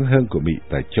lớn hơn của Mỹ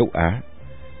tại châu Á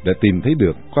đã tìm thấy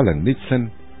được có lần Nixon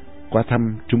qua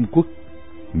thăm Trung Quốc,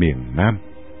 miền Nam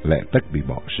lẽ tất bị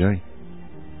bỏ rơi.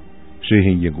 Sự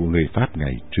hiện diện của người Pháp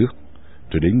ngày trước,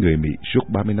 rồi đến người Mỹ suốt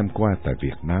 30 năm qua tại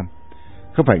Việt Nam,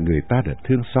 không phải người ta đã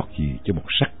thương xót gì cho một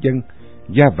sắc dân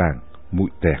da vàng, mũi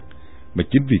tẹt, mà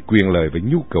chính vì quyền lợi và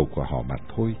nhu cầu của họ mà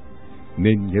thôi.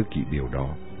 Nên nhớ kỹ điều đó.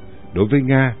 Đối với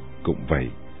Nga cũng vậy,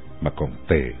 mà còn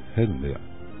tệ hơn nữa.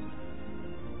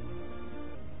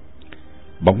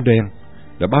 Bóng đen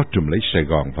đã bao trùm lấy Sài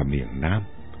Gòn và miền Nam.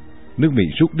 nước Mỹ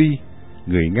rút đi,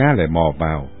 người Nga lại mò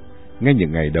vào, ngay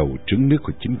những ngày đầu trứng nước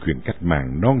của chính quyền cách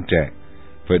mạng non trẻ,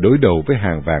 phải đối đầu với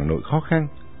hàng vàng nỗi khó khăn.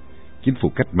 Chính phủ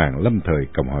cách mạng lâm thời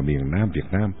Cộng hòa miền Nam Việt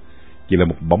Nam chỉ là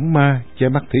một bóng ma che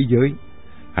mắt thế giới.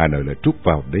 Hà Nội lại trút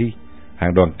vào đây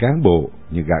hàng đoàn cán bộ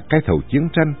như gã cái thầu chiến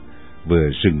tranh, vừa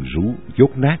rừng rú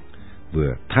dốt nát,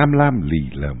 vừa tham lam lì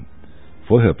lợm,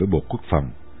 phối hợp với Bộ Quốc phòng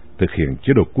thực hiện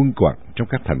chế độ quân quản trong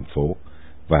các thành phố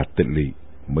và tỉnh lỵ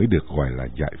mới được gọi là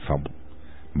giải phóng.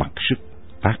 Mặc sức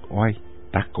tác oai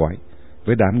tác quái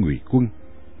với đám ngụy quân,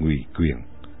 ngụy quyền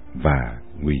và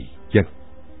ngụy dân.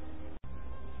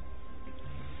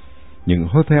 Những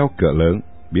hotel cỡ lớn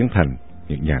biến thành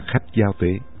những nhà khách giao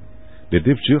tế để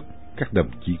tiếp rước các đồng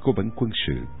chí cố vấn quân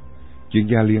sự, chuyên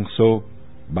gia Liên Xô,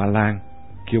 Ba Lan,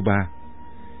 Cuba.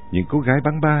 Những cô gái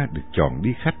bán ba được chọn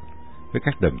đi khách với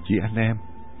các đồng chí anh em.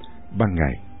 Ban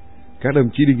ngày, các đồng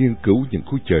chí đi nghiên cứu những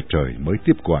khu chợ trời mới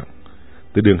tiếp quản,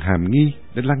 từ đường Hàm Nghi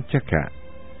đến Lăng Cha Cả.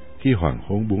 Khi hoàng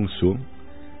hôn buông xuống,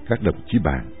 các đồng chí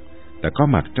bạn đã có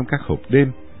mặt trong các hộp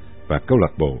đêm và câu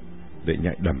lạc bộ để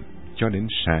nhảy đầm cho đến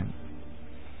sáng.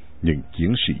 Những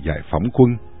chiến sĩ giải phóng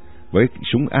quân với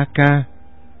súng AK,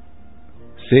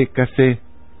 CKC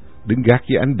đứng gác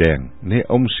dưới ánh đèn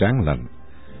neon sáng lạnh,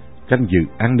 canh giữ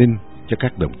an ninh cho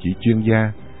các đồng chí chuyên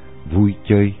gia vui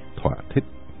chơi thỏa thích.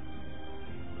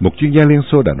 Một chuyên gia Liên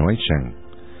Xô đã nói rằng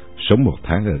sống 1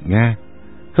 tháng ở Nga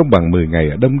không bằng 10 ngày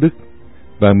ở Đông Đức,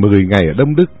 và 10 ngày ở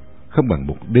Đông Đức không bằng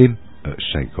 1 đêm ở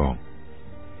Sài Gòn.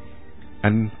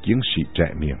 Anh chiến sĩ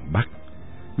trẻ miền Bắc,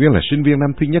 nguyên là sinh viên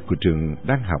năm thứ nhất của trường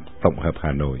đang học tổng hợp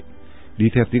Hà Nội, đi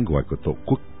theo tiếng gọi của Tổ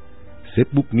quốc, xếp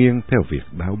bút nghiêng theo việc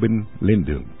đáo binh lên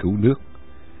đường cứu nước.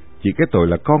 Chỉ cái tội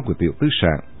là con của tiểu tứ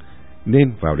sạn,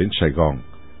 nên vào đến Sài Gòn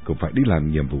cũng phải đi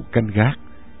làm nhiệm vụ canh gác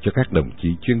cho các đồng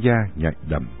chí chuyên gia nhảy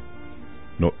đầm.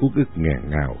 Nỗi uất ức nghẹn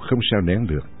ngào không sao nén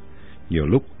được. Nhiều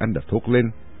lúc anh đã thốt lên,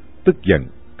 tức giận,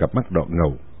 cặp mắt đỏ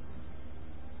ngầu: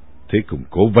 thế cùng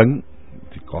cố vấn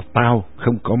thì có tao,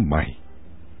 không có mày.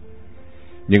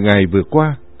 Những ngày vừa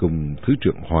qua, cùng Thứ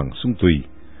trưởng Hoàng Xuân Tùy,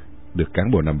 được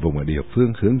cán bộ nằm vùng ở địa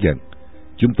phương hướng dẫn,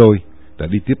 chúng tôi đã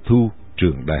đi tiếp thu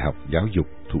trường Đại học Giáo dục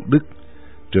Thủ Đức,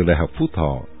 trường Đại học Phú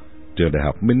Thọ, trường Đại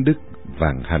học Minh Đức,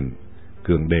 Vạn Hành,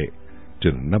 Cường Đệ,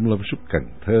 trường Nông Lâm Súc Cần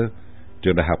Thơ,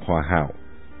 trường Đại học Hòa Hảo,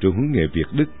 trường huấn nghệ Việt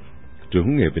Đức, trường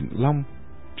huấn nghệ Vĩnh Long,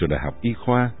 trường Đại học Y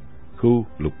khoa, khu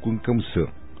Lục quân công xưởng.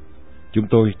 Chúng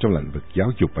tôi trong lĩnh vực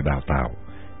giáo dục và đào tạo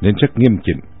nên rất nghiêm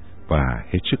chỉnh và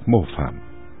hết sức mô phạm.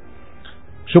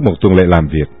 Suốt 1 tuần lễ làm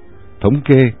việc, thống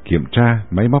kê, kiểm tra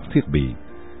máy móc thiết bị,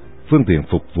 phương tiện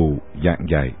phục vụ, giảng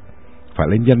dạy, phải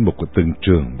lên danh mục của từng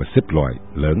trường và xếp loại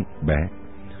lớn, bé,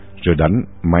 rồi đánh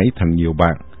máy thành nhiều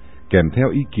bảng, kèm theo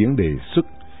ý kiến đề xuất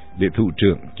để Thủ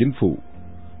trưởng Chính phủ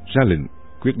ra lệnh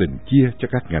quyết định chia cho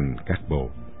các ngành, các bộ.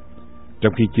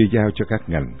 Trong khi chưa giao cho các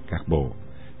ngành, các bộ,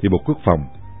 thì Bộ Quốc phòng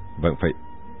vẫn phải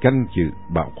canh giữ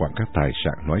bảo quản các tài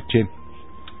sản nói trên.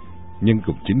 Nhưng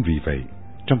cũng chính vì vậy,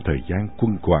 trong thời gian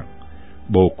quân quản,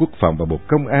 Bộ Quốc phòng và Bộ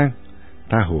Công an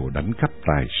tha hồ đánh cắp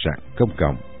tài sản công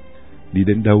cộng. Đi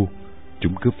đến đâu,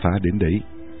 chúng cướp phá đến đấy.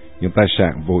 Những tài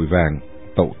sản vội vàng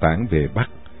tẩu tán về Bắc,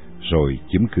 rồi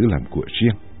chiếm cứ làm của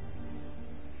riêng.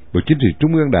 Bộ Chính trị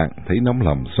Trung ương Đảng thấy nóng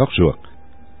lòng xót ruột,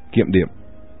 kiểm điểm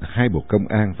 2 bộ Công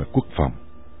an và Quốc phòng.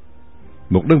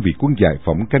 Một đơn vị quân giải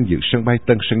phóng canh giữ sân bay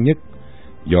Tân Sơn Nhất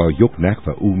do dốt nát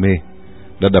và u mê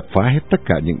đã đập phá hết tất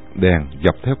cả những đèn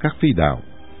dọc theo các phi đạo,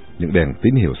 những đèn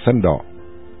tín hiệu xanh đỏ.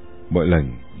 Mỗi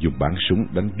lần dùng bắn súng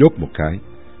đánh dốt một cái,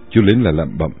 chú lính là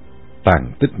lẩm bẩm: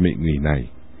 tàn tích Mỹ ngụy này,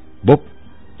 bốp,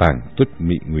 tàn tích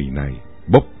Mỹ ngụy này,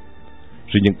 bốp.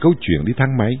 Rồi những câu chuyện đi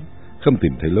thang máy không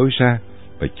tìm thấy lối ra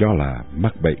và cho là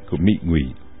mắc bệnh của Mỹ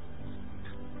ngụy.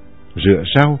 Rửa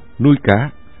rau, nuôi cá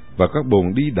và các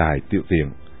bồn đi đài tiểu tiện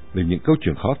là những câu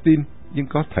chuyện khó tin nhưng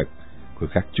có thật của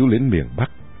các chú lính miền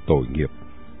Bắc tội nghiệp,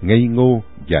 ngây ngô,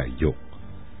 dại dột.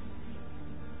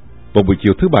 Một buổi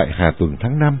chiều thứ Bảy hạ tuần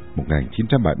tháng 5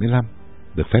 1975,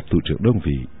 được phép thủ trưởng đơn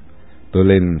vị, tôi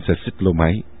lên xe xích lô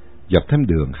máy, dọc thêm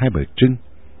đường Hai Bà Trưng,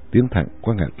 tiến thẳng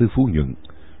qua ngã tư Phú Nhuận,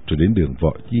 rồi đến đường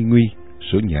Võ Chi Nguy,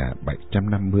 số nhà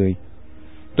 750.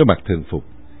 Tôi mặc thường phục,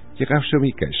 chiếc áo sơ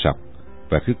mi cởi sọc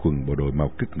và cái quần bộ đội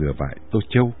màu cứt ngựa vải Tô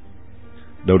Châu.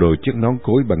 Đầu đội chiếc nón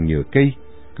cối bằng nhựa cây,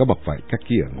 có bọc vải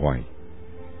kaki ở ngoài.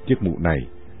 Chiếc mũ này,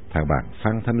 thằng bạn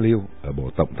Phan Thanh Liêu ở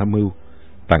Bộ Tổng Tham mưu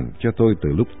tặng cho tôi từ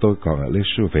lúc tôi còn ở Lê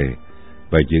Xô về,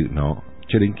 và giữ nó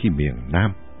cho đến khi miền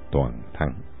Nam toàn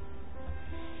thắng.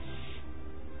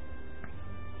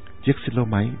 Chiếc xích lô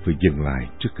máy vừa dừng lại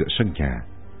trước cửa sân nhà.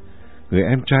 Người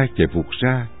em trai chạy vụt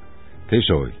ra, thế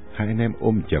rồi hai anh em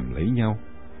ôm chầm lấy nhau.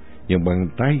 Những bàn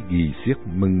tay ghì xiết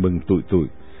mừng mừng tụi tụi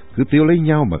cứ tíu lấy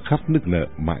nhau mà khóc nức nở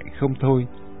mãi không thôi.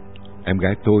 Em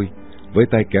gái tôi với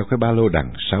tay kéo cái ba lô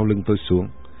đằng sau lưng tôi xuống,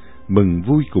 mừng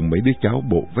vui cùng mấy đứa cháu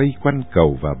bộ vây quanh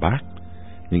cầu và bác,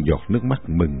 những giọt nước mắt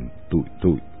mừng tụi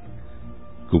tụi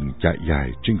cùng chạy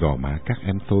dài trên gò má các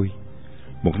em tôi.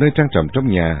 Một nơi trang trọng trong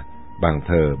nhà, bàn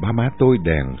thờ ba má tôi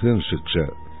đèn hương rực rỡ.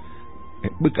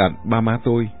 Bức ảnh ba má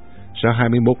tôi sau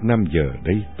 21 năm giờ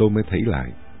đây tôi mới thấy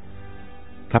lại,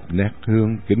 thắp nét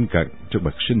hương kính cận cho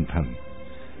bậc sinh thành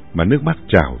mà nước mắt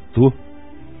trào tuôn.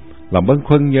 Lòng bâng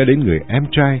khuâng nhớ đến người em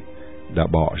trai đã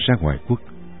bỏ ra ngoài quốc,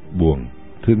 buồn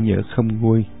thương nhớ không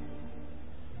nguôi.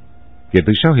 Kể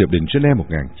từ sau Hiệp định Geneva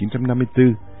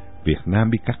 1954, Việt Nam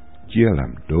bị cắt chia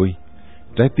làm đôi.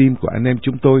 Trái tim của anh em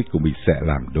chúng tôi cũng bị xẻ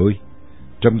làm đôi.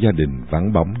 Trong gia đình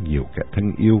vắng bóng nhiều kẻ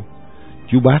thân yêu.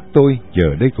 Chú bác tôi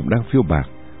giờ đây cũng đang phiêu bạt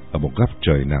ở một góc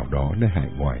trời nào đó nơi hải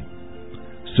ngoại.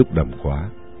 Xúc động quá,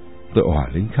 tôi òa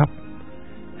lên khóc.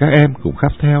 Các em cũng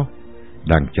khóc theo.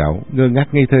 Đàn cháu ngơ ngác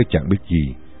ngây thơ chẳng biết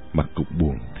gì mà cũng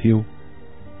buồn thiêu.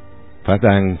 Phá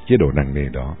tan chế độ nặng nề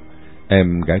đó,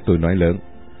 em gái tôi nói lớn: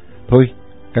 "Thôi,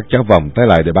 các cháu vòng tay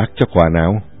lại để bác cho quà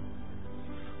nào."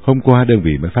 Hôm qua đơn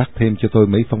vị mới phát thêm cho tôi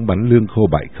mấy phóng bánh lương khô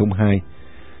 702,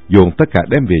 dồn tất cả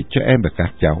đem về cho em và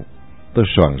các cháu. Tôi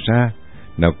soạn ra,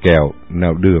 nào kẹo,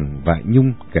 nào đường, vại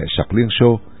nhung, kẹo sọc Liên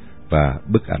Xô và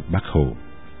bức ảnh Bác Hồ.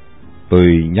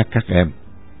 Tôi nhắc các em,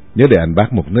 nhớ để ảnh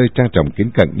bác một nơi trang trọng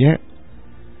kính cận nhé.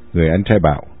 Người anh trai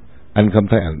bảo: "Anh không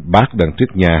thấy ảnh bác đằng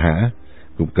trước nhà hả?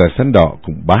 Cùng cờ xanh đỏ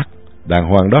cùng bác, đàng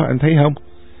hoàng đó anh thấy không?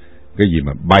 Cái gì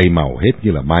mà bay màu hết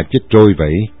như là ma chết trôi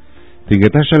vậy? Thì người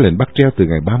ta sẽ lệnh bắt treo từ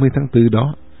ngày 30 tháng 4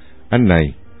 đó. Anh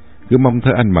này, cứ mong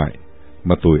thơ anh mãi,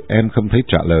 mà tụi em không thấy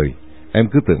trả lời. Em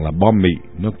cứ tưởng là bom mị,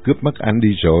 nó cướp mất anh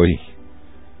đi rồi."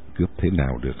 Cướp thế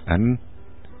nào được anh?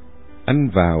 Anh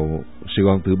vào Sài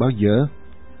Gòn từ bao giờ?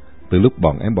 Từ lúc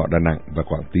bọn em bỏ Đà Nẵng và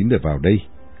Quảng Tín để vào đây.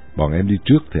 Bọn em đi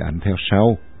trước thì anh theo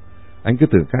sau. Anh cứ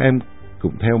tưởng các em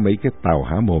cũng theo mấy cái tàu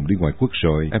há mồm đi ngoài quốc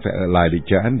rồi. Em phải ở lại để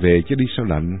chờ anh về chứ đi sao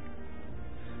lạnh.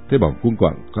 Thế bọn quân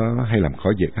Quảng có hay làm khó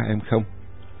dễ các em không?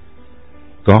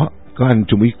 Có anh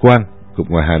Trung úy Quang cũng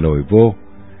ngoài Hà Nội vô,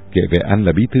 kể về anh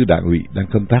là bí thư đảng ủy đang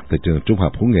công tác tại trường Trung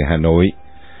học Phú Nghệ Hà Nội,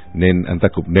 nên anh ta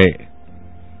cũng nệ.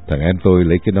 Thằng em tôi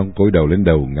lấy cái nón cối đầu lên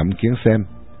đầu ngắm kiến xem.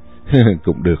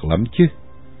 Cũng được lắm chứ.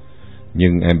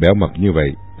 Nhưng em béo mập như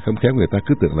vậy, không khéo người ta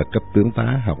cứ tưởng là cấp tướng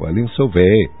tá học ở Liên Xô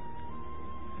về.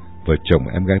 Vợ chồng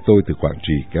em gái tôi từ Quảng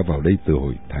Trị kéo vào đây từ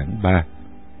hồi tháng 3.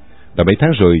 Đã mấy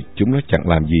tháng rồi chúng nó chẳng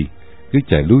làm gì, cứ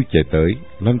chạy lui chạy tới,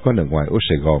 loanh quanh ở ngoài ô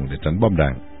Sài Gòn để tránh bom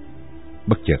đạn.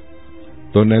 Bất chợt,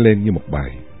 tôi nói lên như một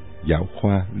bài giáo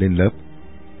khoa lên lớp.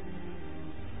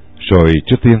 Rồi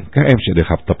trước tiên các em sẽ được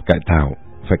học tập cải tạo,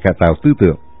 phải cải tạo tư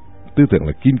tưởng. Tư tưởng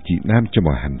là kim chỉ nam cho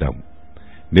mọi hành động.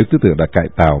 Nếu tư tưởng đã cải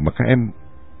tạo mà các em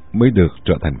mới được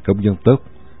trở thành công dân tốt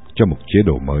cho một chế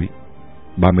độ mới.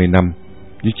 30 năm,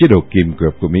 như chế độ kìm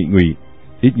kẹp của Mỹ Ngụy,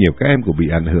 ít nhiều các em cũng bị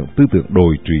ảnh hưởng tư tưởng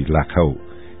đồi trụy lạc hậu,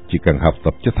 chỉ cần học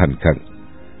tập cho thành khẩn.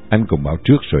 Anh cũng báo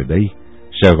trước rồi đây,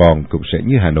 Sài Gòn cũng sẽ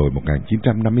như Hà Nội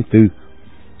 1954,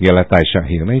 nghĩa là tài sản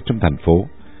hiện nay trong thành phố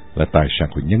là tài sản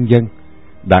của nhân dân.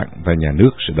 Đảng và nhà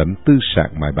nước sẽ đánh tư sản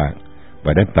mài bạc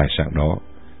và đem tài sản đó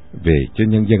về cho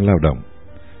nhân dân lao động.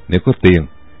 Nếu có tiền,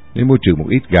 nên mua trừ một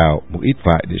ít gạo, một ít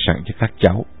vải để sẵn cho các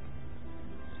cháu.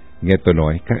 Nghe tôi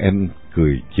nói, các em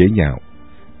cười chế nhạo.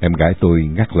 Em gái tôi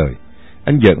ngắt lời: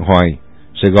 "Anh giận hoài,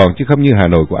 Sài Gòn chứ không như Hà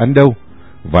Nội của anh đâu.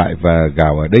 Vải và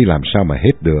gạo ở đây làm sao mà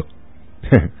hết được."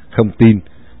 Không tin,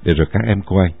 để rồi các em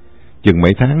coi. Chừng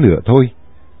mấy tháng nữa thôi,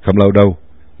 không lâu đâu,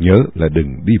 nhớ là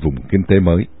đừng đi vùng kinh tế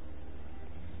mới.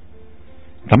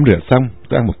 Tắm rửa xong,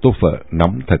 tôi ăn một tô phở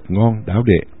nóng thật ngon đáo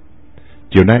đệ.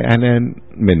 Chiều nay anh em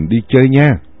mình đi chơi nha.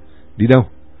 Đi đâu?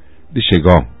 Đi Sài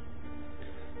Gòn.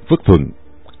 Phước Thuận,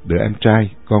 đứa em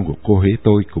trai, con của cô Huế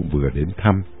tôi cũng vừa đến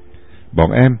thăm.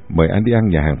 Bọn em mời anh đi ăn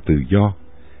nhà hàng Tự Do.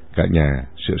 Cả nhà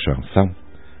sửa soạn xong,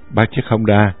 ba chiếc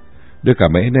Honda đưa cả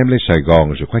mấy anh em lên Sài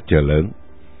Gòn rồi khoác chợ lớn.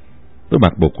 Tôi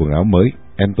mặc bộ quần áo mới,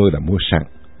 em tôi đã mua sẵn.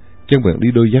 Chân vẫn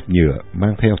đi đôi dép nhựa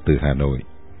mang theo từ Hà Nội.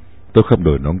 Tôi không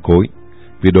đổi nón cối,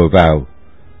 vì đổi vào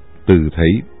từ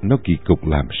thấy nó kỳ cục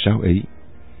làm sao ấy.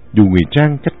 Dù ngụy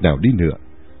trang cách nào đi nữa,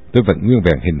 tôi vẫn nguyên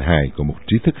vẹn hình hài của một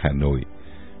trí thức Hà Nội,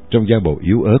 trong da bầu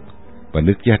yếu ớt và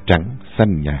nước da trắng,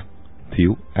 xanh nhạt,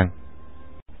 thiếu ăn.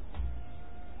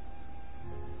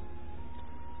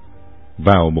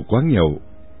 Vào một quán nhậu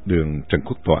đường Trần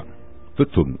Quốc Toản, Phước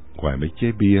Thuận ngoài mấy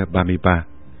chế bia 33.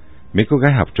 Mấy cô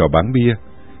gái học trò bán bia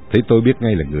thấy tôi biết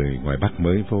ngay là người ngoài Bắc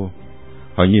mới vô.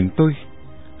 Họ nhìn tôi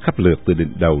khắp lượt từ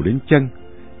đỉnh đầu đến chân,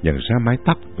 nhận ra mái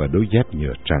tóc và đôi dép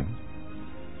nhựa trắng.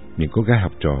 Những cô gái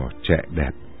học trò trẻ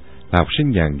đẹp, là học sinh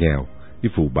nhà nghèo đi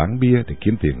phụ bán bia để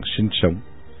kiếm tiền sinh sống.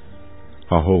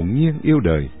 Họ hồn nhiên yêu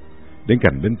đời, đến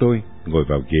cạnh bên tôi, ngồi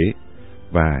vào ghế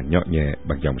và nhọ nhẹ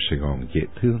bằng giọng Sài Gòn dễ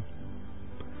thương.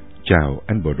 Chào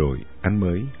anh bộ đội, anh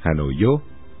mới Hà Nội vô.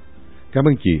 Cảm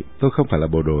ơn chị, tôi không phải là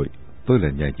bộ đội, tôi là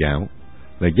nhà giáo,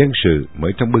 là dân sự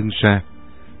mới trong bưng ra.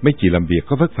 Mấy chị làm việc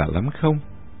có vất vả lắm không?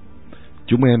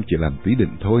 Chúng em chỉ làm tí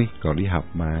định thôi, còn đi học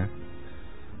mà.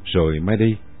 Rồi mai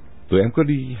đi, tụi em có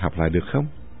đi học lại được không?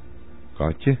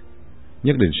 Có chứ,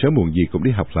 nhất định sớm muộn gì cũng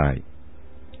đi học lại.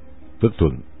 Phước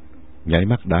Thuận nháy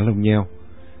mắt đá lông nheo,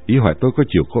 ý hỏi tôi có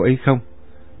chịu cô ấy không?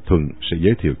 Thuận sẽ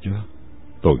giới thiệu cho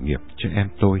tội nghiệp cho em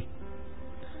tôi.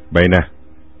 Vậy nè,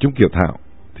 chúng Kiều Thảo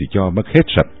thì cho mất hết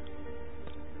sạch.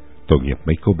 Tội nghiệp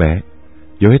mấy cô bé,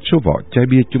 dỡ hết số vỏ chai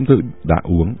bia chúng tôi đã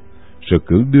uống, rồi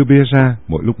cứ đưa bia ra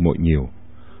mỗi lúc mỗi nhiều.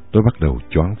 Tôi bắt đầu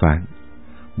choáng váng.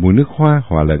 Mùi nước hoa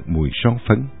hòa lẫn mùi son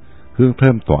phấn, hương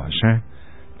thơm tỏa ra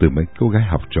từ mấy cô gái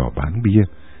học trò bán bia,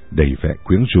 đầy vẻ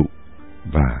quyến rũ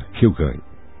và khiêu gợi.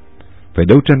 Phải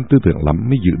đấu tranh tư tưởng lắm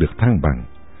mới giữ được thăng bằng,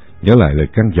 nhớ lại lời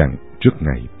căn dặn trước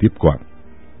ngày tiếp quản.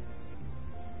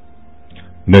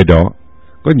 Nơi đó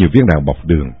có nhiều viên đạn bọc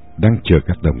đường đang chờ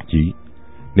các đồng chí.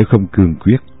 Nếu không cương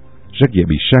quyết, rất dễ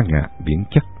bị sa ngã biến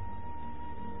chất.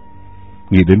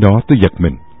 Nghĩ đến đó tôi giật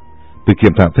mình. Từ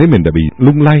Kiều Thảo thấy mình đã bị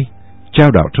lung lay,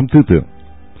 chao đảo trong tư tưởng.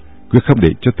 Quyết không để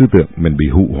cho tư tưởng mình bị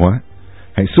hụ hóa.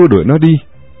 Hãy xua đuổi nó đi.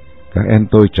 Các em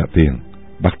tôi trả tiền,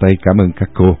 bắt tay cảm ơn các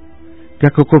cô.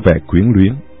 Các cô có vẻ quyến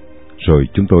luyến. Rồi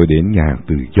chúng tôi đến nhà hàng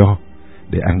Tự Do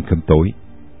để ăn cơm tối.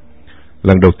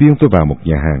 Lần đầu tiên tôi vào một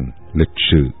nhà hàng lịch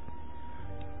sự.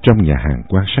 Trong nhà hàng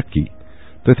quan sát kỹ,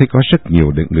 tôi thấy có rất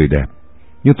nhiều người đẹp.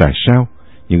 Nhưng tại sao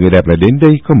những người đẹp lại đến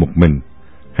đây có một mình?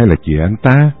 Hay là chỉ anh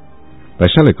ta? Tại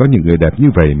sao lại có những người đẹp như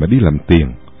vậy mà đi làm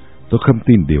tiền? Tôi không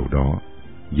tin điều đó.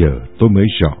 Giờ tôi mới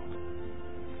rõ.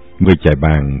 Người chạy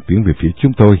bàn tiến về phía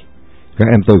chúng tôi. Các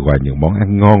em tôi gọi những món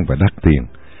ăn ngon và đắt tiền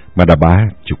mà đã 30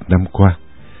 năm qua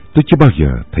tôi chưa bao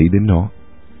giờ thấy đến nó.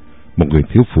 Một người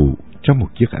thiếu phụ trong một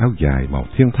chiếc áo dài màu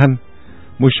thiên thanh,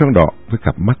 môi son đỏ với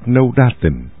cặp mắt nâu đa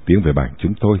tình tiến về bàn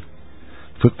chúng tôi.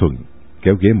 Phước Thuận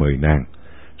kéo ghế mời nàng,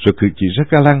 rồi cử chỉ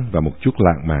rất ga lăng và một chút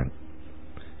lãng mạn.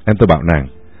 Em tôi bảo nàng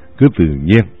cứ tự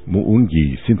nhiên, muốn uống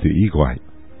gì xin tùy ý gọi.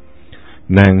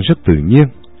 Nàng rất tự nhiên,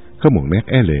 không một nét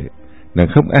e lệ. Nàng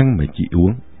không ăn mà chỉ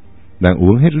uống. Nàng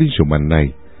uống hết ly rượu mạnh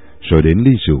này, rồi đến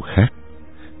ly rượu khác.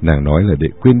 Nàng nói là để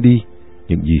quên đi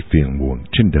những gì phiền muộn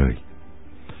trên đời.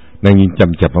 Nàng nhìn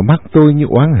chằm chằm vào mắt tôi như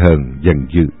oán hờn, giận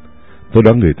dữ. Tôi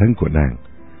đoán người thân của nàng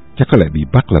chắc có lẽ bị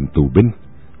bắt làm tù binh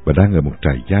và đang ở một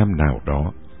trại giam nào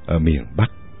đó ở miền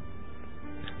Bắc.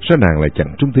 Sao nàng lại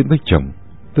chẳng trung tín với chồng?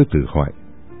 Tôi tự hỏi.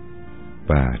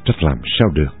 Và trách làm sao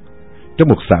được, trong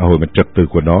một xã hội mà trật tự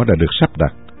của nó đã được sắp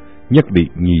đặt, nhất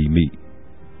định nhì mị,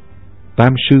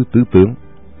 tam sư tứ tướng.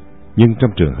 Nhưng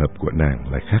trong trường hợp của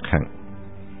nàng lại khác hẳn.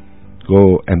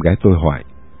 Cô em gái tôi hỏi,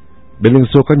 bên Liên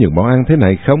Xô có những món ăn thế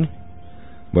này không?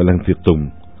 Mỗi lần tiệc tùng,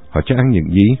 họ cho ăn những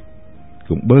gì?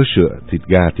 Cũng bơ sữa, thịt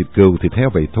gà, thịt cừu, thịt heo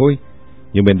vậy thôi.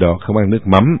 Nhưng bên đó không ăn nước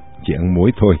mắm, chỉ ăn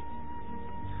muối thôi.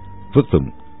 Phước Thuận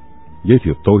giới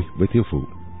thiệu tôi với thiếu phụ.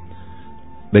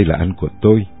 Đây là anh của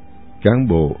tôi, cán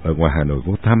bộ ở ngoài Hà Nội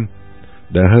vô thăm.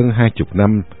 Đã hơn 20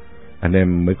 năm, anh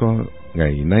em mới có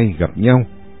ngày nay gặp nhau.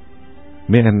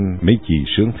 Mấy anh mấy chị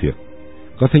sướng thiệt.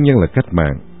 Có thế nhân là cách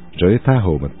mạng, rồi tha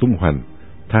hồ mà tung hoành,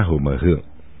 tha hồ mà hưởng.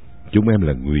 Chúng em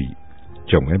là Ngụy,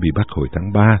 chồng em bị bắt hồi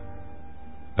tháng 3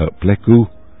 ở Pleiku.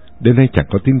 Đến nay chẳng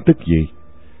có tin tức gì.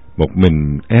 Một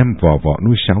mình em vò vọ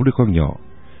nuôi 6 đứa con nhỏ.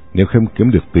 Nếu không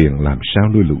kiếm được tiền làm sao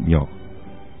nuôi lũ nhỏ.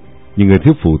 Nhưng người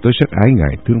thiếu phụ tôi rất ái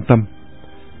ngại thương tâm.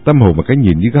 Tâm hồn và cái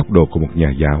nhìn dưới góc độ của một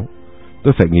nhà giáo.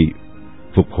 Tôi phải nghĩ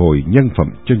phục hồi nhân phẩm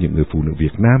cho những người phụ nữ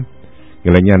Việt Nam.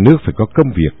 Nghĩa là nhà nước phải có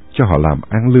công việc cho họ làm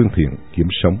ăn lương thiện kiếm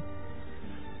sống.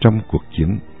 Trong cuộc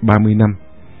chiến 30 năm,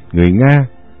 người Nga,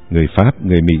 người Pháp,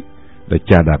 người Mỹ đã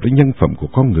chà đạp đến nhân phẩm của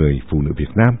con người phụ nữ Việt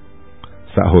Nam.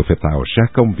 Xã hội phải tạo ra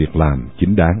công việc làm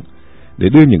chính đáng để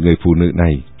đưa những người phụ nữ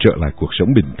này trở lại cuộc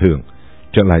sống bình thường,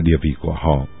 trở lại địa vị của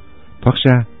họ, thoát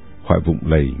ra khỏi vùng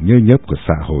lầy nhơ nhớp của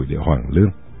xã hội để hoàn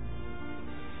lương.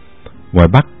 Ngoài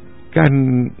Bắc, các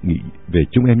anh nghĩ về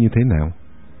chúng em như thế nào?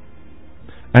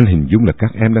 Anh hình dung là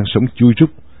các em đang sống chui rúc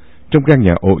trong căn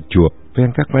nhà ổ chuột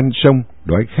ven các ven sông,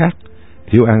 đói khát,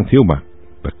 thiếu ăn thiếu mặc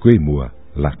và quê mùa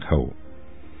lạc hậu.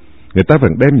 Người ta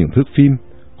vẫn đem những thước phim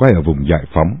quay ở vùng giải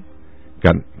phóng,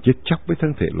 cảnh chết chóc với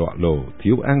thân thể lọa lồ,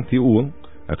 thiếu ăn thiếu uống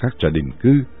ở các trại định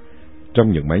cư,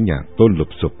 trong những mái nhà tôn lụp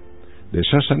xụp để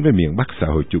so sánh với miền Bắc xã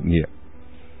hội chủ nghĩa.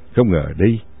 Không ngờ ở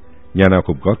đây, nhà nào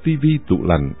cũng có tivi, tủ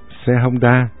lạnh, xe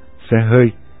Honda, xe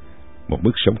hơi, một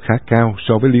mức sống khá cao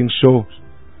so với Liên Xô.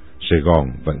 Sài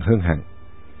Gòn vẫn hơn hẳn.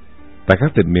 Tại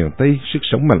các tỉnh miền Tây, sức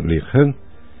sống mạnh liệt hơn.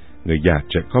 người già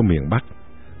trẻ con miền Bắc,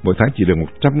 mỗi tháng chỉ được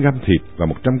 100 gram thịt và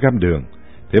 100 gram đường,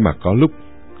 thế mà có lúc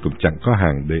cũng chẳng có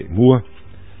hàng để mua.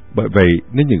 Bởi vậy,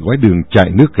 nên những gói đường chạy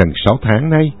nước gần 6 tháng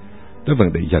nay, tôi vẫn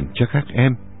để dành cho các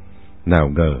em. Nào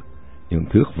ngờ, những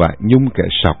thước vải nhung kẻ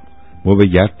sọc, mua với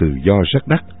giá tự do rất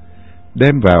đắt,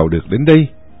 đem vào được đến đây,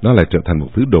 nó lại trở thành một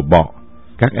thứ đồ bọ.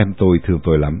 Các em tôi thương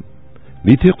tôi lắm.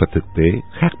 Lý thuyết và thực tế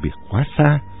khác biệt quá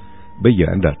xa. Bây giờ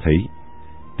anh đã thấy,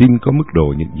 tin có mức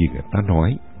độ những gì người ta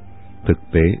nói. Thực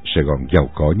tế Sài Gòn giàu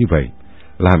có như vậy,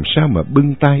 làm sao mà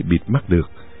bưng tay bịt mắt được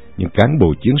những cán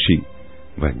bộ chiến sĩ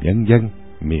và nhân dân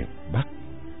miền Bắc.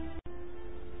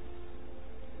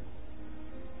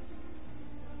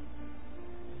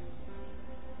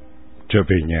 Trở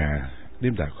về nhà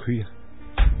đêm đã khuya,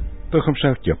 tôi không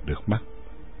sao chợp được mắt.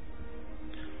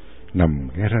 Nằm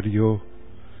nghe radio,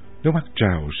 nước mắt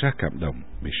trào ra cảm động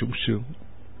vì sung sướng.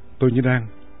 Tôi như đang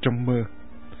trong mơ,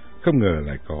 không ngờ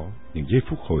lại có những giây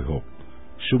phút hồi hộp,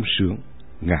 sung sướng,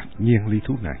 ngạc nhiên lý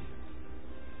thú này.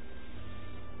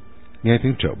 Nghe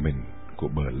tiếng trợn mình của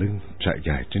bờ lưng trải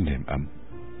dài trên nệm ấm,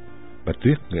 bà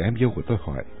Tuyết, người em dâu của tôi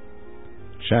hỏi: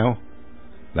 "Sao?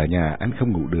 Là nhà anh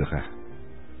không ngủ được à?"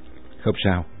 "Không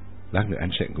sao, lát nữa anh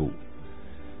sẽ ngủ.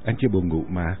 Anh chưa buồn ngủ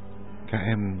mà, các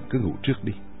em cứ ngủ trước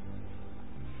đi."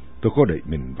 Tôi cố đẩy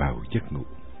mình vào giấc ngủ.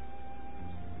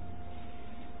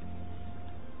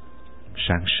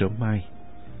 Sáng sớm mai,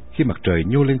 khi mặt trời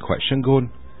nhô lên khỏi sân golf,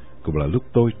 cũng là lúc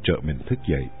tôi trở mình thức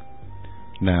dậy.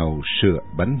 Nào sữa,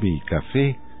 bánh mì, cà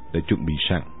phê để chuẩn bị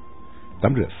sẵn.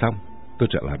 Tắm rửa xong, tôi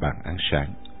trở lại bàn ăn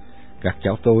sáng. Các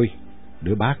cháu tôi,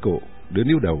 đứa bá cổ, đứa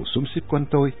níu đầu xúm xít quanh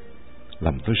tôi,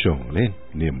 làm tôi rộn lên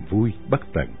niềm vui bất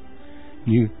tận,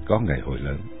 như có ngày hội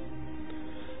lớn.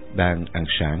 Đang ăn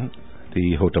sáng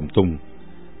thì Hồ Trọng Tùng,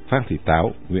 Phan Thị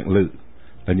Táo, Nguyễn Lự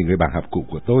là những người bạn học cũ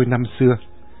của tôi năm xưa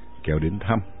kéo đến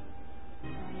thăm.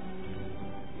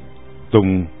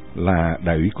 Tùng là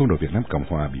đại úy quân đội Việt Nam Cộng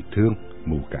Hòa bị thương,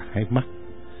 mù cả hai mắt.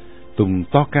 Tùng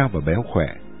to cao và béo khỏe.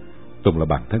 Tùng là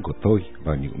bạn thân của tôi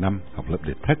vào những năm học lớp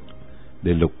đệ thất,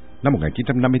 đệ lục năm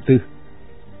 1954.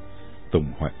 Tùng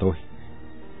hỏi tôi: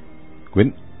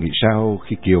 "Quýnh, nghĩ sao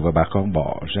khi Kiều và bà con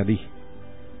bỏ ra đi?"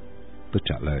 Tôi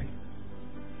trả lời: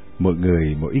 "Mỗi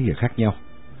người mỗi ý nghĩa khác nhau.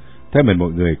 Theo mình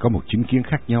mỗi người có một chính kiến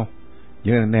khác nhau,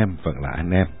 nhưng anh em vẫn là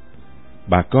anh em,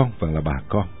 bà con vẫn là bà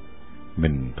con.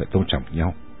 Mình phải tôn trọng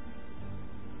nhau."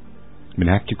 Mình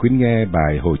hát cho Quýnh nghe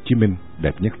bài Hồ Chí Minh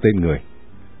đẹp nhất tên người.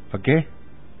 Ok?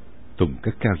 Tùng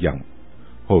cất cao giọng: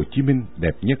 "Hồ Chí Minh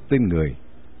đẹp nhất tên người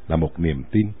là một niềm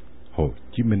tin Hồ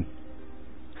Chí Minh."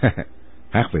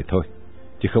 Hát vậy thôi,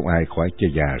 chứ không ai khoái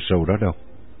chơi già râu đó đâu.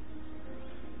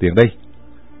 Tiện đây,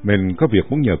 mình có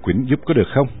việc muốn nhờ Quýnh giúp có được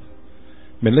không?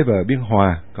 Mình lấy vợ Biên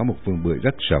Hòa, có một vườn bưởi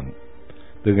rất rộng.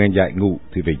 Từ ngày dạy ngụ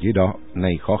thì về dưới đó,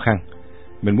 nay khó khăn.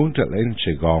 Mình muốn trở lên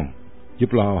Sài Gòn,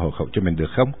 giúp lo hộ khẩu cho mình được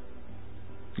không?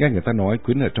 Nghe người ta nói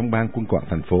Quýnh ở trong ban quân quản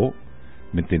thành phố,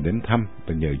 mình tìm đến thăm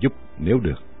và nhờ giúp nếu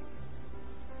được.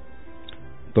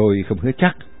 Tôi không hứa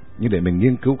chắc, nhưng để mình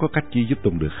nghiên cứu có cách chi giúp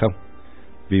Tùng được không?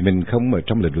 Vì mình không ở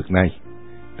trong lĩnh vực này.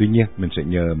 Tuy nhiên, mình sẽ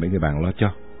nhờ mấy người bạn lo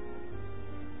cho.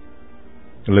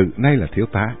 Lự nay là thiếu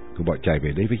tá, cũng bỏ chạy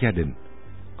về đây với gia đình.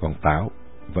 Còn Táo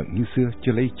vẫn như xưa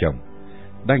chưa lấy chồng,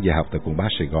 đang dạy học tại quận 3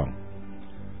 Sài Gòn.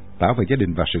 Táo và gia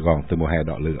đình vào Sài Gòn từ mùa hè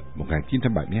đỏ lửa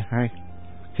 1972,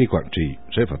 khi Quảng Trị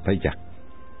rơi vào tay giặc.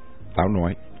 Táo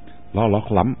nói, lo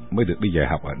lót lắm mới được đi dạy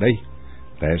học ở đây,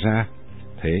 té ra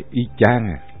thế y chang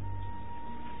à.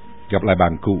 Gặp lại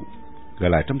bạn cũ, gợi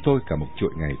lại trong tôi cả một chuỗi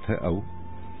ngày thơ ấu.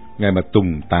 Ngày mà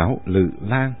Tùng, Táo, Lự,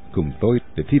 Lan cùng tôi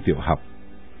để thi tiểu học.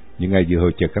 Những ngày dự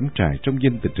hội chợ cắm trại trong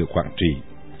dinh từ trường Quảng Trị.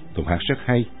 Tùng hát rất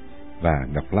hay và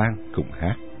Ngọc Lan cùng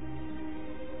hát.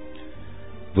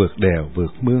 Vượt đèo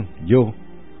vượt mương vô,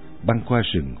 băng qua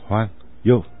rừng hoang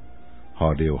vô,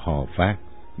 hò đều hò vang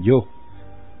vô,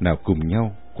 nào cùng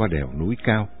nhau qua đèo núi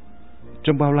cao.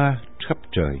 Trong bao la khắp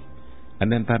trời, anh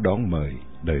em ta đón mời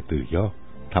đời tự do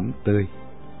thắm tươi.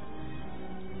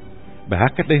 Bài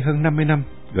hát cách đây hơn 50 năm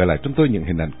gợi lại trong tôi những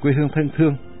hình ảnh quê hương thân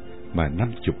thương mà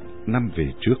 50 năm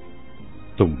về trước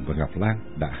Tùng và Ngọc Lan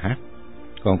đã hát.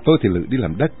 Còn tôi thì Lự đi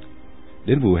làm đất,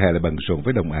 đến vụ hè lại bận rộn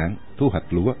với đồng áng thu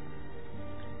hoạch lúa.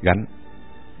 Gánh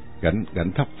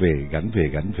thóc về,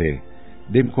 gánh về.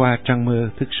 Đêm qua trăng mơ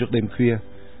thức suốt đêm khuya,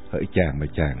 hỡi chàng mà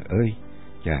chàng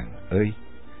ơi,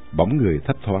 bóng người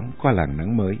thấp thoáng qua làng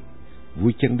nắng mới,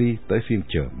 vui chân đi tới phiên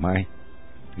chờ mai.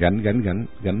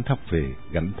 Gánh thóc về,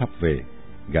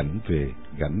 gánh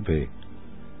về.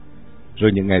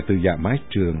 Rồi những ngày từ dạ mái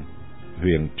trường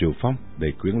huyện Triệu Phong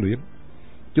đầy quyến luyến,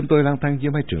 chúng tôi lang thang giữa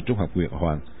mái trường trung học Nguyễn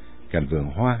Hoàng, cạnh vườn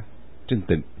hoa trên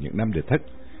tỉnh những năm đệ thất,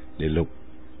 đệ lục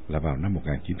là vào năm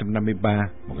 1953,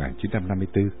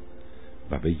 1954.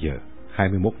 Và bây giờ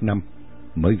 21 năm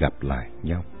mới gặp lại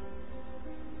nhau.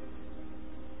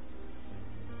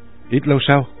 Ít lâu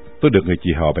sau, tôi được người chị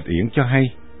họ Bạch Yến cho hay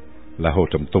là Hồ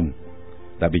Trọng Tùng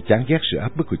đã bị chán ghét sự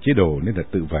áp bức của chế độ nên đã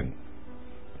tự vận.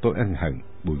 Tôi ân hận,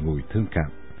 bùi ngùi thương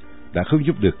cảm, đã không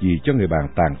giúp được gì cho người bạn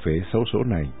tàn phế xấu số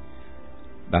này.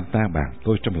 Đám tang bạn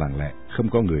tôi trong làng lẹ, không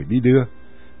có người đi đưa,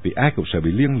 vì ai cũng sợ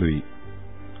bị liên lụy.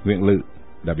 Nguyễn Lự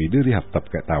đã bị đưa đi học tập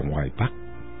cải tạo ngoài Bắc.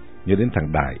 Nhớ đến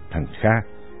thằng Đại, thằng Kha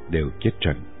đều chết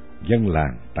trận, dân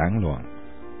làng tán loạn,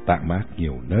 tản mát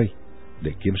nhiều nơi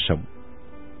để kiếm sống.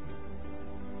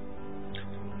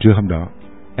 Trưa hôm đó,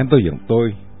 em tôi dẫn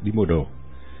tôi đi mua đồ,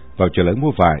 vào chợ lớn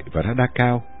mua vải và ra Đa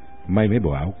Cao may mấy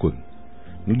bộ áo quần.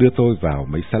 Nó đưa tôi vào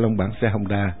mấy salon bán xe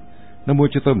Honda. Nó mua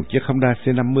cho tôi một chiếc Honda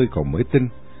C50 còn mới tinh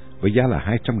với giá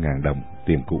là 200.000 đồng,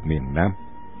 tiền cũ miền Nam.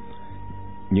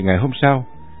 Những ngày hôm sau,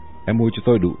 em mua cho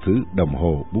tôi đủ thứ đồng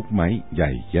hồ, bút máy,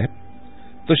 giày, dép.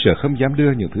 Tôi sợ không dám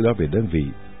đưa những thứ đó về đơn vị.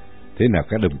 Thế nào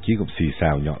các đồng chí cũng xì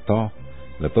xào nhỏ to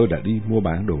là tôi đã đi mua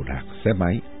bán đồ đạc, xe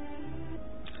máy.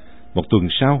 Một tuần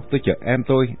sau, tôi chở em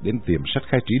tôi đến tiệm sách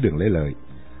Khai Trí đường Lê Lợi.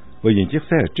 Vừa nhìn chiếc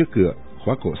xe ở trước cửa,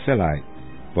 khóa cổ xe lại,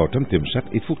 vào trong tiệm sách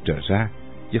ít phút trở ra,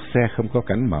 chiếc xe không có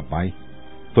cánh mà bay.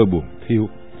 Tôi buồn thiêu.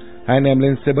 Hai anh em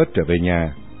lên xe bus trở về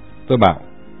nhà. Tôi bảo,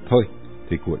 thôi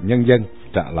thì của nhân dân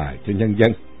trả lại cho nhân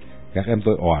dân. Các em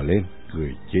tôi òa lên,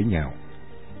 cười chế nhạo.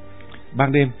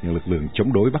 Ban đêm, những lực lượng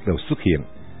chống đối bắt đầu xuất hiện.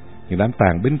 Những đám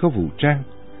tàn binh có vũ trang,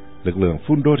 lực lượng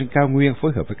phun rô trên cao nguyên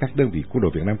phối hợp với các đơn vị quân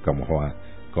đội Việt Nam Cộng Hòa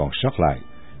còn sót lại,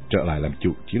 trở lại làm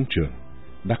chủ chiến trường.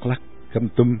 Đắk Lắk, Khâm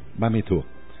Tum, Ba Mê Thuột,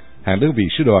 hàng đơn vị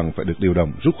sư đoàn phải được điều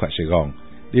động rút khỏi Sài Gòn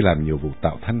đi làm nhiều vụ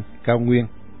tạo thanh cao nguyên.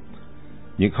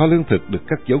 Những kho lương thực được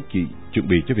cất giấu kỹ chuẩn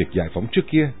bị cho việc giải phóng trước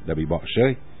kia đã bị bỏ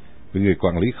rơi vì người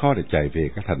quản lý kho để chạy về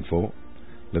các thành phố.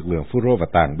 Lực lượng phun rô và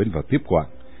tàn binh vào tiếp quản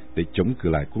để chống cự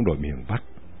lại quân đội miền Bắc.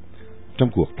 Trong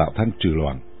cuộc tạo thanh trừ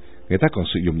loạn, người ta còn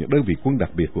sử dụng những đơn vị quân đặc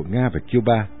biệt của Nga và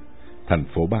Cuba. Thành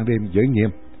phố ban đêm giới nghiêm,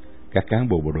 các cán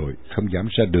bộ bộ đội không dám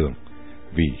ra đường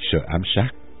vì sợ ám sát.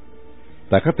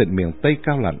 Tại các tỉnh miền Tây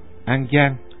Cao Lạnh, An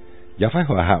Giang, giáo phái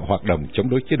Hòa Hảo hoạt động chống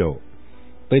đối chế độ.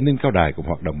 Tây Ninh, Cao Đài cũng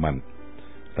hoạt động mạnh.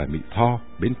 Tại Mỹ Tho,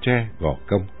 Bến Tre, Gò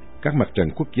Công, các mặt trận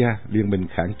quốc gia, Liên minh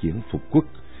kháng chiến phục quốc,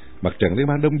 mặt trận Liên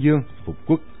bang Đông Dương phục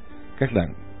quốc, các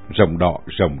đảng rồng đỏ,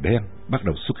 rồng đen bắt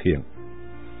đầu xuất hiện.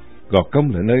 Gò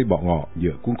Công là nơi bỏ ngỏ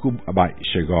giữa quân khu 7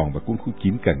 Sài Gòn và quân khu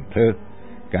 9 Cần Thơ.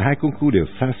 Cả hai quân khu đều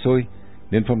xa xôi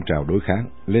nên phong trào đối kháng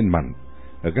lên mạnh.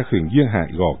 Ở các huyện Duyên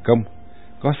Hải, Gò Công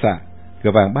có xã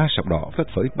cờ vàng ba sọc đỏ phất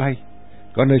phới bay,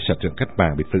 có nơi sạt trận cách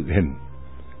mạng bị tự hình.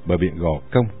 Bờ biển Gò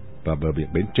Công và bờ biển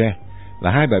Bến Tre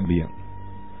là hai bãi biển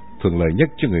thuận lợi nhất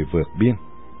cho người vượt biên.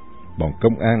 Bọn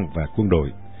công an và quân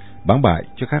đội bán bại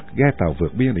cho các ghe tàu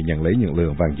vượt biên để nhận lấy những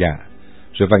lượng vàng giả,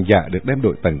 rồi vàng giả được đem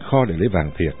đội tầng kho để lấy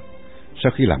vàng thiệt.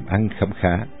 Sau khi làm ăn khấm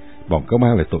khá, bọn công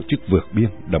an lại tổ chức vượt biên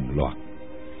đồng loạt.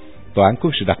 Tòa án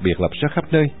quân sự đặc biệt lập ra khắp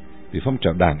nơi vì phong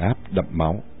trào đàn áp đẫm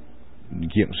máu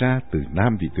diễn ra từ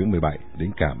Nam Vị Tuyến 17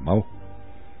 đến Cà Mau.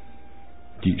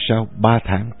 Chỉ sau 3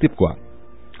 tháng tiếp quản,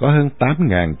 có hơn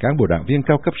 8.000 cán bộ đảng viên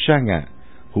cao cấp sa ngã,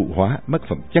 hụ hóa, mất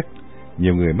phẩm chất,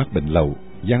 nhiều người mắc bệnh lậu,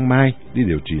 giang mai đi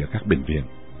điều trị ở các bệnh viện.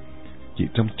 Chỉ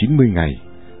trong 90 ngày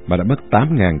mà đã mất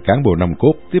 8.000 cán bộ nòng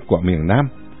cốt tiếp quản miền Nam,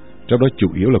 trong đó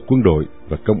chủ yếu là quân đội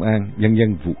và công an, nhân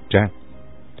dân vũ trang.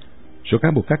 Số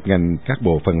cán bộ các ngành, các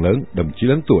bộ phần lớn, đồng chí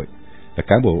lớn tuổi là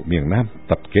cán bộ miền Nam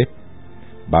tập kết,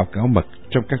 báo cáo mật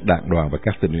trong các đảng đoàn và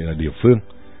các tỉnh ủy ở địa phương,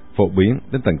 phổ biến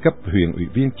đến tầng cấp huyện ủy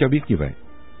viên cho biết như vậy.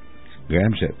 Người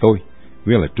em rể tôi,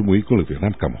 nguyên là Trung úy Quân lực Việt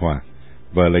Nam Cộng Hòa,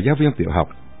 vợ là giáo viên tiểu học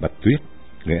Bạch Tuyết,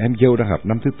 người em dâu đang học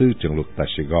năm thứ 4 trường luật tại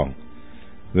Sài Gòn.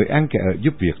 Người ăn kẻ ở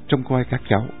giúp việc trông coi các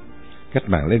cháu. Cách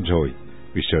mạng lên rồi,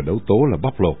 vì sợ đấu tố là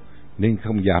bóc lột nên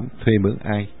không dám thuê mướn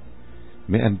ai.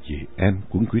 Mấy anh chị em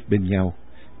quấn quýt bên nhau,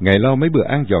 ngày lo mấy bữa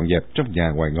ăn dọn dẹp trong nhà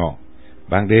ngoài ngõ.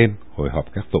 Ban đêm hội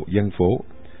họp các tổ dân phố,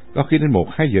 có khi đến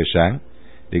 1-2 giờ sáng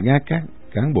để nghe các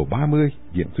cán bộ 30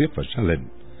 diễn thuyết và ra lệnh.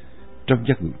 Trong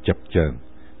giấc ngủ chập chờn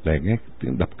lại nghe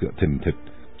tiếng đập cửa thình thịch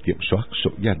kiểm soát sổ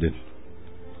gia đình.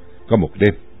 Có một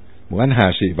đêm, một anh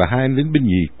hạ sĩ và 2 anh lính binh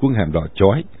nhì quân hàm đỏ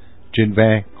chói trên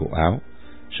ve cổ áo,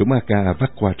 súng AK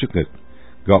vắt qua trước ngực,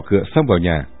 gõ cửa xông vào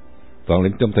nhà. Toàn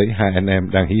lính trông thấy 2 anh em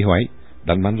đang hí hoáy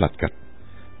đánh mắn lạch cạch.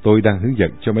 Tôi đang hướng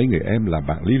dẫn cho mấy người em làm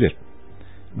bạn lý lịch.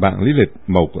 Bạn lý lịch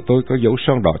màu của tôi có dấu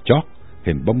son đỏ chót,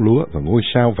 hình bông lúa và ngôi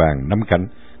sao vàng 5 cánh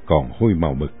còn hôi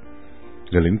màu mực.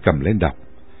 Người lính cầm lên đọc,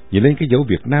 nhìn lên cái dấu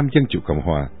Việt Nam Dân Chủ Cộng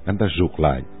Hòa, anh ta ruột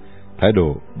lại, thái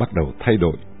độ bắt đầu thay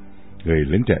đổi. Người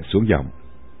lính trẻ xuống giọng: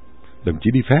 "Đồng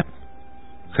chí đi phép?"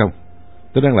 "Không,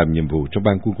 tôi đang làm nhiệm vụ trong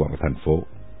ban quân quản của thành phố."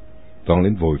 Toàn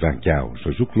lính vội vàng chào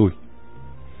rồi rút lui.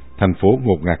 Thành phố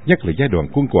ngột ngạt nhất là giai đoạn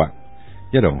quân quản,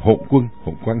 giai đoạn hỗn quân,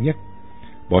 hỗn quan nhất.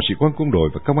 Bọn sĩ quan quân đội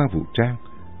và công an vũ trang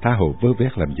tha hồ vơ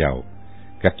vét làm giàu.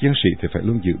 Các chiến sĩ thì phải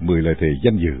luôn giữ 10 lời thề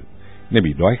danh dự, nên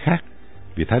bị đói khát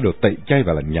vì thái độ tẩy chay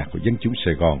và lạnh nhạt của dân chúng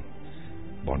Sài Gòn.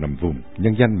 Bọn nằm vùng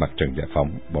nhân danh mặt trận giải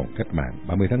phóng, bọn cách mạng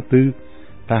 30 tháng 4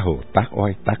 tha hồ tác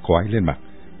oai tác quái lên mặt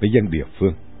với dân địa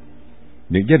phương.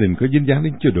 Những gia đình có dính dáng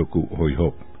đến chế độ cũ hồi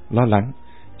hộp, lo lắng,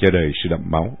 chờ đợi sự đẫm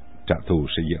máu, trả thù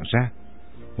sẽ diễn ra.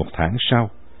 Một tháng sau,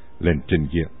 lên trình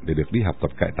diện để được đi học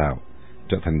tập cải tạo,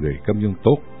 trở thành người công nhân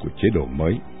tốt của chế độ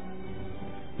mới.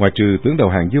 Ngoài trừ tướng đầu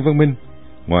hàng Dương Văn Minh,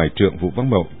 ngoài trưởng Vũ Văn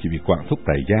Mậu chỉ bị quản thúc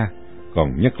tại gia,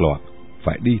 còn nhất loạt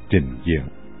phải đi trình diện.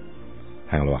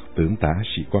 Hàng loạt tướng tá,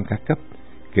 sĩ quan các cấp,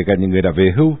 kể cả những người đã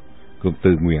về hưu, cũng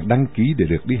tự nguyện đăng ký để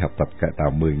được đi học tập cải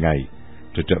tạo 10 ngày,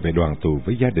 rồi trở về đoàn tù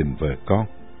với gia đình vợ con.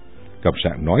 Cộng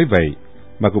sản nói vậy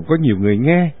mà cũng có nhiều người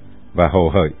nghe và hồ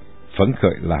hởi, phấn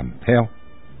khởi làm theo.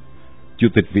 Chủ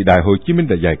tịch vĩ đại Hồ Chí Minh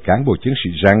đã dạy cán bộ chiến sĩ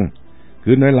rằng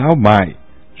cứ nói láo mãi,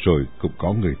 rồi cũng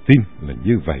có người tin là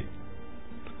như vậy.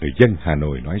 Người dân Hà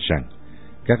Nội nói rằng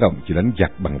các ông chỉ đánh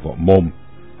giặc bằng võ mồm,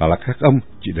 hoặc là các ông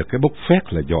chỉ được cái bốc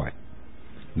phét là giỏi.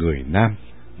 Người Nam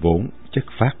vốn chất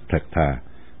phác thật thà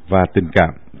và tình cảm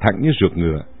thẳng như ruột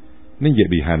ngựa, nên dễ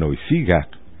bị Hà Nội xí gạt,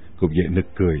 cũng dễ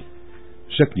nực cười.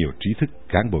 Rất nhiều trí thức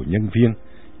cán bộ nhân viên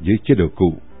dưới chế độ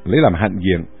cũ lấy làm hãnh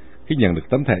diện khi nhận được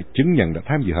tấm thẻ chứng nhận đã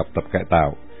tham dự học tập cải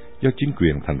tạo do chính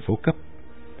quyền thành phố cấp.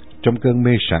 Trong cơn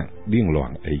mê sảng điên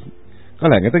loạn ấy, có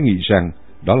lẽ người ta nghĩ rằng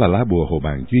đó là lá bùa hộ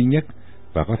mạng duy nhất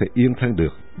và có thể yên thân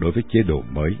được đối với chế độ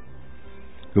mới.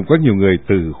 Cũng có nhiều người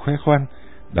từ khoe khoang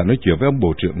đã nói chuyện với ông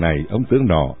bộ trưởng này, ông tướng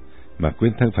nọ, mà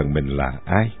quên thân phận mình là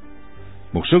ai.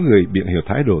 Một số người biện hiểu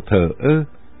thái độ thờ ơ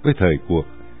với thời cuộc,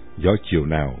 gió chiều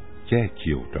nào che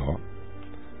chiều đó.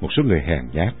 Một số người hèn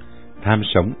nhát, tham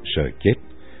sống, sợ chết,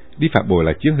 đi phản bội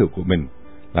lại chiến hữu của mình,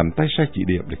 làm tay sai chỉ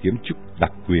điểm để kiếm chút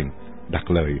đặc quyền,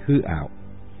 đặt lời hư ảo.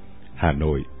 Hà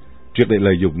Nội triệt để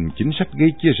lợi dụng chính sách gây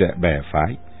chia rẽ bè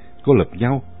phái, cô lập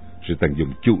nhau, rồi tận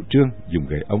dụng chủ trương dùng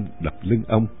gậy ông đập lưng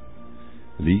ông.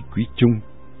 Lý Quý Trung,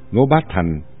 Ngô Bá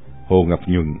Thành, Hồ Ngọc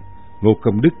Nhuận, Ngô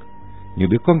Công Đức, những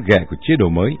đứa con ghẻ của chế độ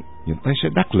mới, những tay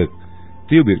sai đắc lực,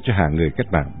 tiêu biểu cho hàng người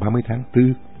cách mạng 30 tháng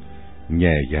 4.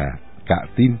 Nhè dạ, cả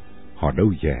tin, họ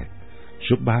đâu dè.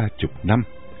 Suốt 30 năm,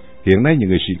 hiện nay những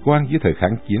người sĩ quan dưới thời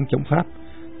kháng chiến chống Pháp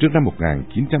trước năm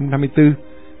 1954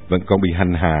 vẫn còn bị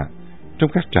hành hạ trong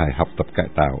các trại học tập cải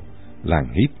tạo, Làng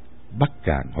Hít, Bắc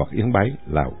Cạn hoặc Yên Bái,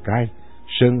 Lào Cai,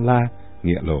 Sơn La,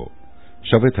 Nghĩa Lộ.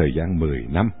 So với thời gian 10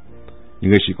 năm,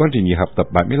 những người sĩ quan trình nhiệm học tập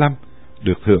 75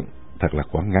 được hưởng thật là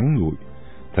quá ngắn ngủi.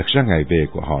 Thật ra ngày về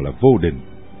của họ là vô định.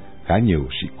 Khá nhiều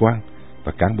sĩ quan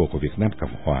và cán bộ của Việt Nam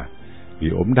Cộng Hòa vì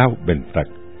ốm đau, bệnh tật,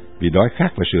 vì đói khát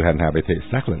và sự hành hạ về thể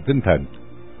xác lẫn tinh thần.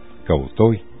 Cầu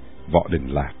tôi, Võ Đình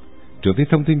Lạc, trưởng ty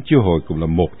thông tin chiêu hồi cũng là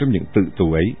một trong những tự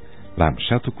tù ấy, làm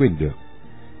sao tôi quên được.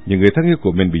 Những người thân yêu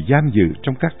của mình bị giam giữ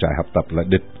trong các trại học tập là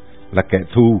địch, là kẻ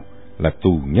thù, là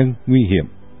tù nhân nguy hiểm.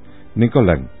 Nên có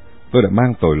lần tôi đã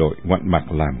mang tội lỗi ngoặn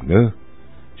mặt làm ngơ,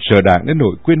 sợ đảng đến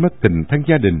nỗi quên mất tình thân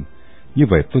gia đình. Như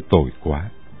vậy tôi tội quá.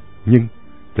 Nhưng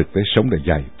thực tế sống đã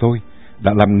dạy tôi,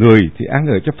 đã làm người thì ăn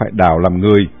ở cho phải đào làm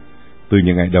người. Từ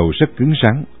những ngày đầu rất cứng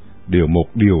rắn, điều 1,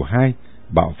 điều 2,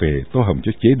 bảo vệ tô hồng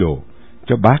cho chế độ,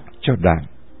 cho bác, cho đảng.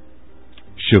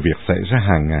 Sự việc xảy ra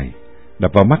hàng ngày,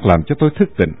 đập vào mắt làm cho tôi thức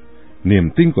tỉnh, niềm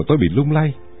tin của tôi bị lung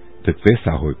lay. Thực tế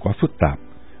xã hội quá phức tạp,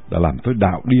 đã làm tôi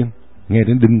đạo điên, nghe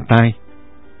đến đinh tai.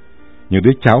 Những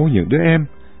đứa cháu, những đứa em,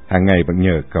 hàng ngày vẫn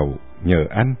nhờ cậu, nhờ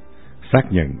anh,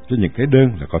 xác nhận cho những cái đơn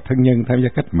là có thân nhân tham gia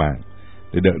cách mạng,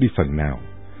 để đỡ đi phần nào.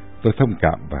 Tôi thông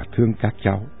cảm và thương các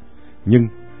cháu. Nhưng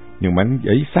những mảnh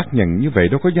giấy xác nhận như vậy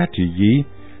đâu có giá trị gì.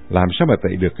 Làm sao mà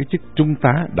tẩy được cái chức trung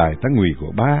tá, đại tá ngụy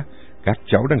của ba các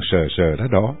cháu đang sờ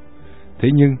đó. Thế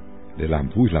nhưng, để làm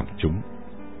vui lòng chúng,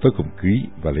 tôi cũng ký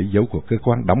và lấy dấu của cơ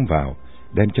quan đóng vào,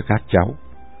 đem cho các cháu.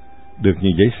 Được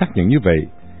những giấy xác nhận như vậy,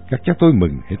 các cháu tôi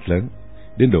mừng hết lớn,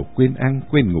 đến độ quên ăn,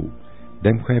 quên ngủ,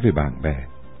 đem khoe với bạn bè.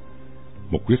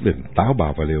 Một quyết định táo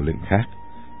bạo và liều lĩnh khác.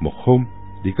 Một hôm,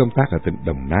 đi công tác ở tỉnh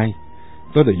Đồng Nai,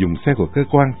 tôi đã dùng xe của cơ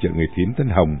quan chở người thím tên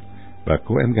Hồng và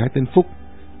cô em gái tên Phúc,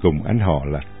 cùng anh họ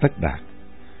là Tất Đạt.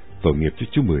 Tội nghiệp cho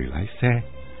chú Mười lái xe.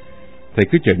 Thầy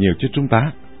cứ chở nhiều cho trung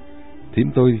tá.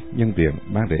 Thím tôi nhân tiện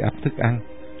mang đầy ắp thức ăn,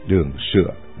 đường,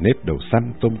 sữa, nếp đậu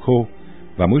xanh, tôm khô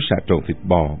và muối xả trộn thịt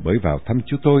bò bới vào thăm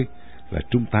chú tôi là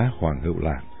trung tá Hoàng Hữu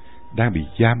Lạc, đang bị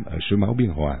giam ở suối máu Biên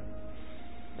Hòa.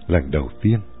 Lần đầu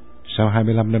tiên, sau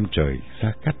 25 năm trời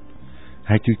xa cách,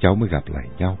 hai chú cháu mới gặp lại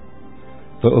nhau.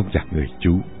 Tôi ôm chặt người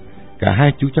chú, cả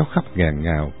hai chú cháu khóc nghẹn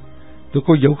ngào. Tôi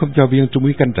cố giấu không cho viên trung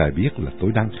úy canh trại biết là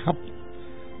tôi đang khóc.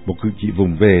 Một cử chỉ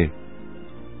vùng về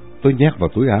Tôi nhét vào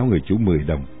túi áo người chủ 10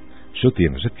 đồng. Số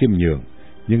tiền rất khiêm nhường,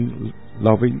 nhưng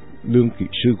lo với lương kỹ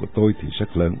sư của tôi thì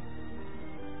rất lớn.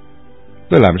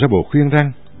 Tôi làm ra bộ khuyên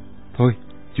răng: thôi,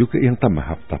 chú cứ yên tâm mà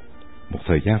học tập. Một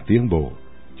thời gian tiến bộ,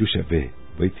 chú sẽ về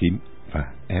với thím và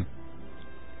em.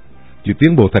 Chú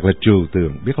tiến bộ thật là trừu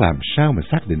tượng, biết làm sao mà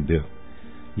xác định được.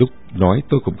 Lúc nói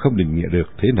tôi cũng không định nghĩa được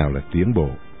thế nào là tiến bộ.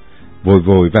 Vội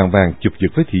vội vàng vàng chụp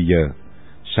giật với thì giờ.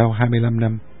 Sau 25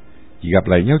 năm, chỉ gặp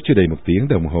lại nhau chưa đầy 1 tiếng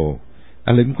đồng hồ,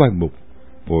 anh lính quan mục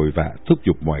vội vã thúc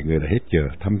giục mọi người đã hết giờ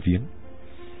thăm viếng.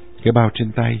 Cái bao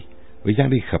trên tay, với dáng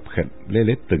đi khập khệnh lê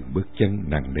lết từng bước chân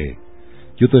nặng nề.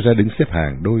 Chú tôi ra đứng xếp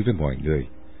hàng đôi với mọi người.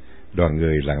 Đoàn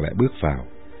người lặng lẽ bước vào.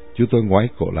 Chú tôi ngoái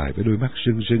cổ lại với đôi mắt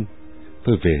rưng rưng.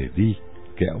 Tôi về đi,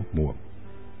 kẻo muộn.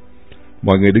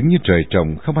 Mọi người đứng như trời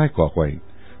trồng, không ai cọ quậy.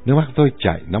 Nước mắt tôi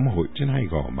chảy nóng hổi trên hai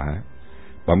gò má.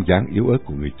 Bóng dáng yếu ớt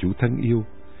của người chú thân yêu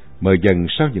mờ dần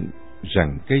sau những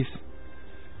rặng cây.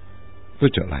 Tôi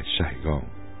trở lại Sài Gòn,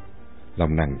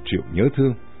 lòng nặng triệu nhớ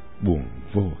thương, buồn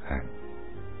vô hạn.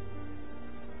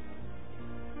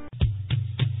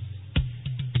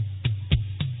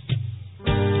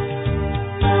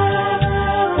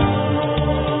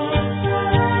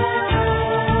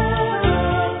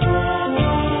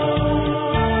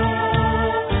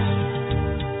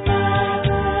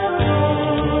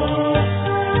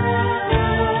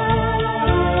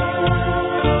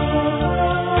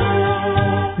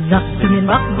 Giặc từ miền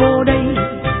Bắc vô đây,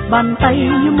 bàn tay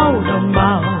như màu đồng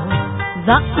bào.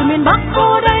 Giặc từ miền Bắc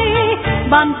vô đây,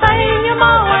 bàn tay như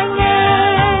màu anh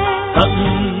em. Hận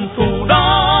thù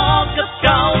đó cất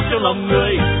cao trong lòng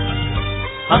người,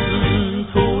 hận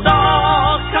thù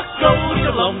đó khắc sâu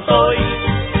trong lòng tôi,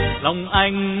 lòng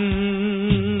anh.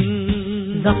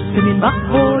 Giặc từ miền Bắc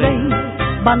vô đây,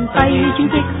 bàn tay chinh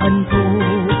dịch hận thù.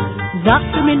 Giặc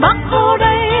từ miền Bắc vô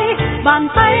đây, bàn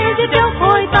tay giết đeo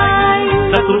phôi tay.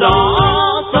 Giặc thù đó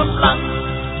xâm lăng,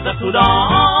 giặc thù đó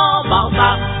bạo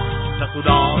tạc, giặc thù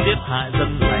đó giết hại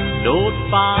dân thành, đốt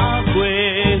phá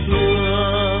quê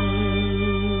hương.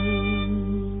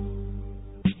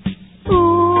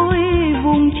 Tôi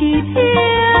vùng Chỉ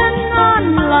Thiên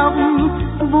An Lộc,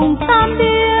 vùng Tam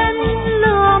Biên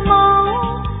lửa máu,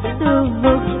 từ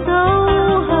vực sâu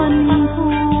hận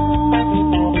thù.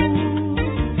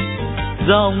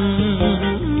 Dòng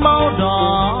máu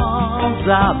đỏ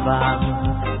da vàng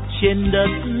trên đất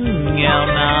nghèo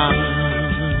nàn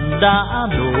đã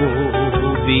đổ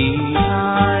vì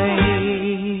ai?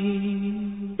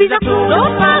 Vì giặc thù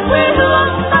đốt phá quê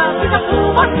hương ta, vì giặc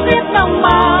thù bắt giết đồng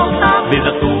bào ta. Vì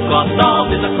giặc thù còn đó,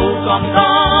 vì giặc thù còn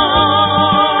đó.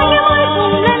 Anh em ơi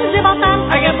cùng lên dưới bao tang,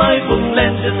 Anh em ơi cùng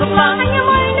lên dưới sông Lam. anh em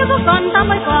ơi nếu có còn ta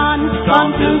mới còn,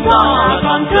 Còn tự do là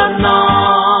còn thương nó.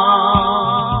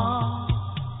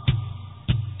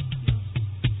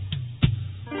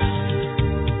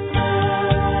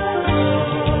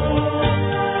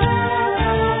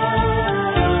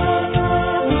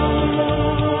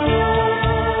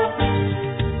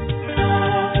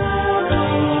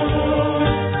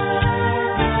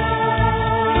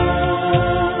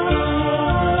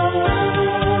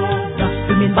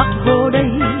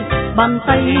 Bàn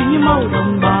tay như màu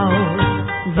đồng bào.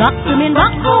 Giặc từ miền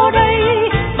Bắc vô đây,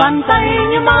 bàn tay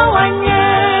như màu anh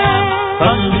em.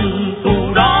 Hận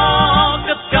thù đó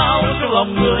cất cao trong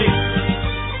lòng người,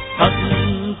 hận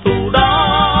thù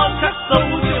đó khắc sâu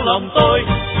trong lòng tôi,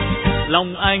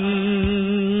 lòng anh.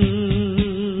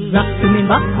 Giặc từ miền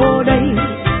Bắc vô đây,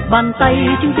 bàn tay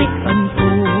chinh dịch hận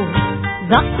thù.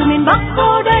 Giặc từ miền Bắc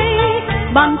vô đây,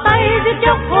 bàn tay giết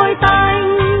chóc hôi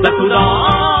tanh. Giặc thù đó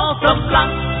xâm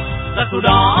lăng, giặc thù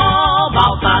đó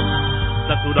bạo tạc,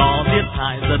 giặc thù đó giết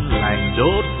hại dân lành,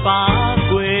 đốt phá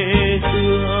quê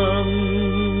hương.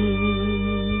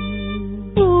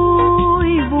 Ôi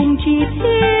vùng Chỉ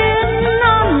Thiên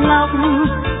An Lộc,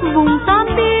 vùng Tam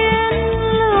Biên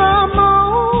lửa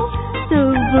máu,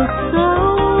 từ vực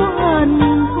sâu hận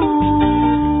thù.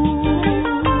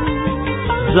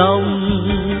 Dòng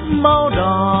máu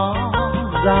đỏ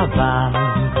da vàng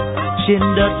trên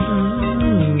đất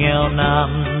nghèo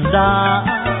nàn đã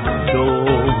đổ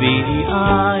vì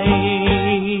ai?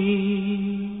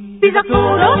 Vì giặc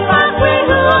thù đốt phá quê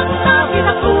hương ta, vì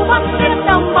giặc thù bắt giết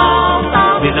đồng bào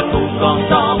ta. Vì giặc thù còn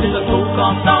đó, vì giặc thù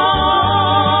còn đó.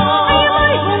 Anh em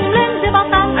ơi vùng lên dưới bao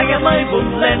tang, Anh em ơi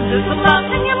vùng lên dưới sông Lam.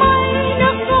 anh em ơi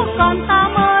nước dù còn ta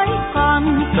mới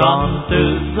còn. Còn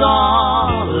tự do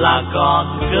là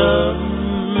còn cơm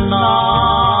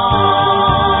no.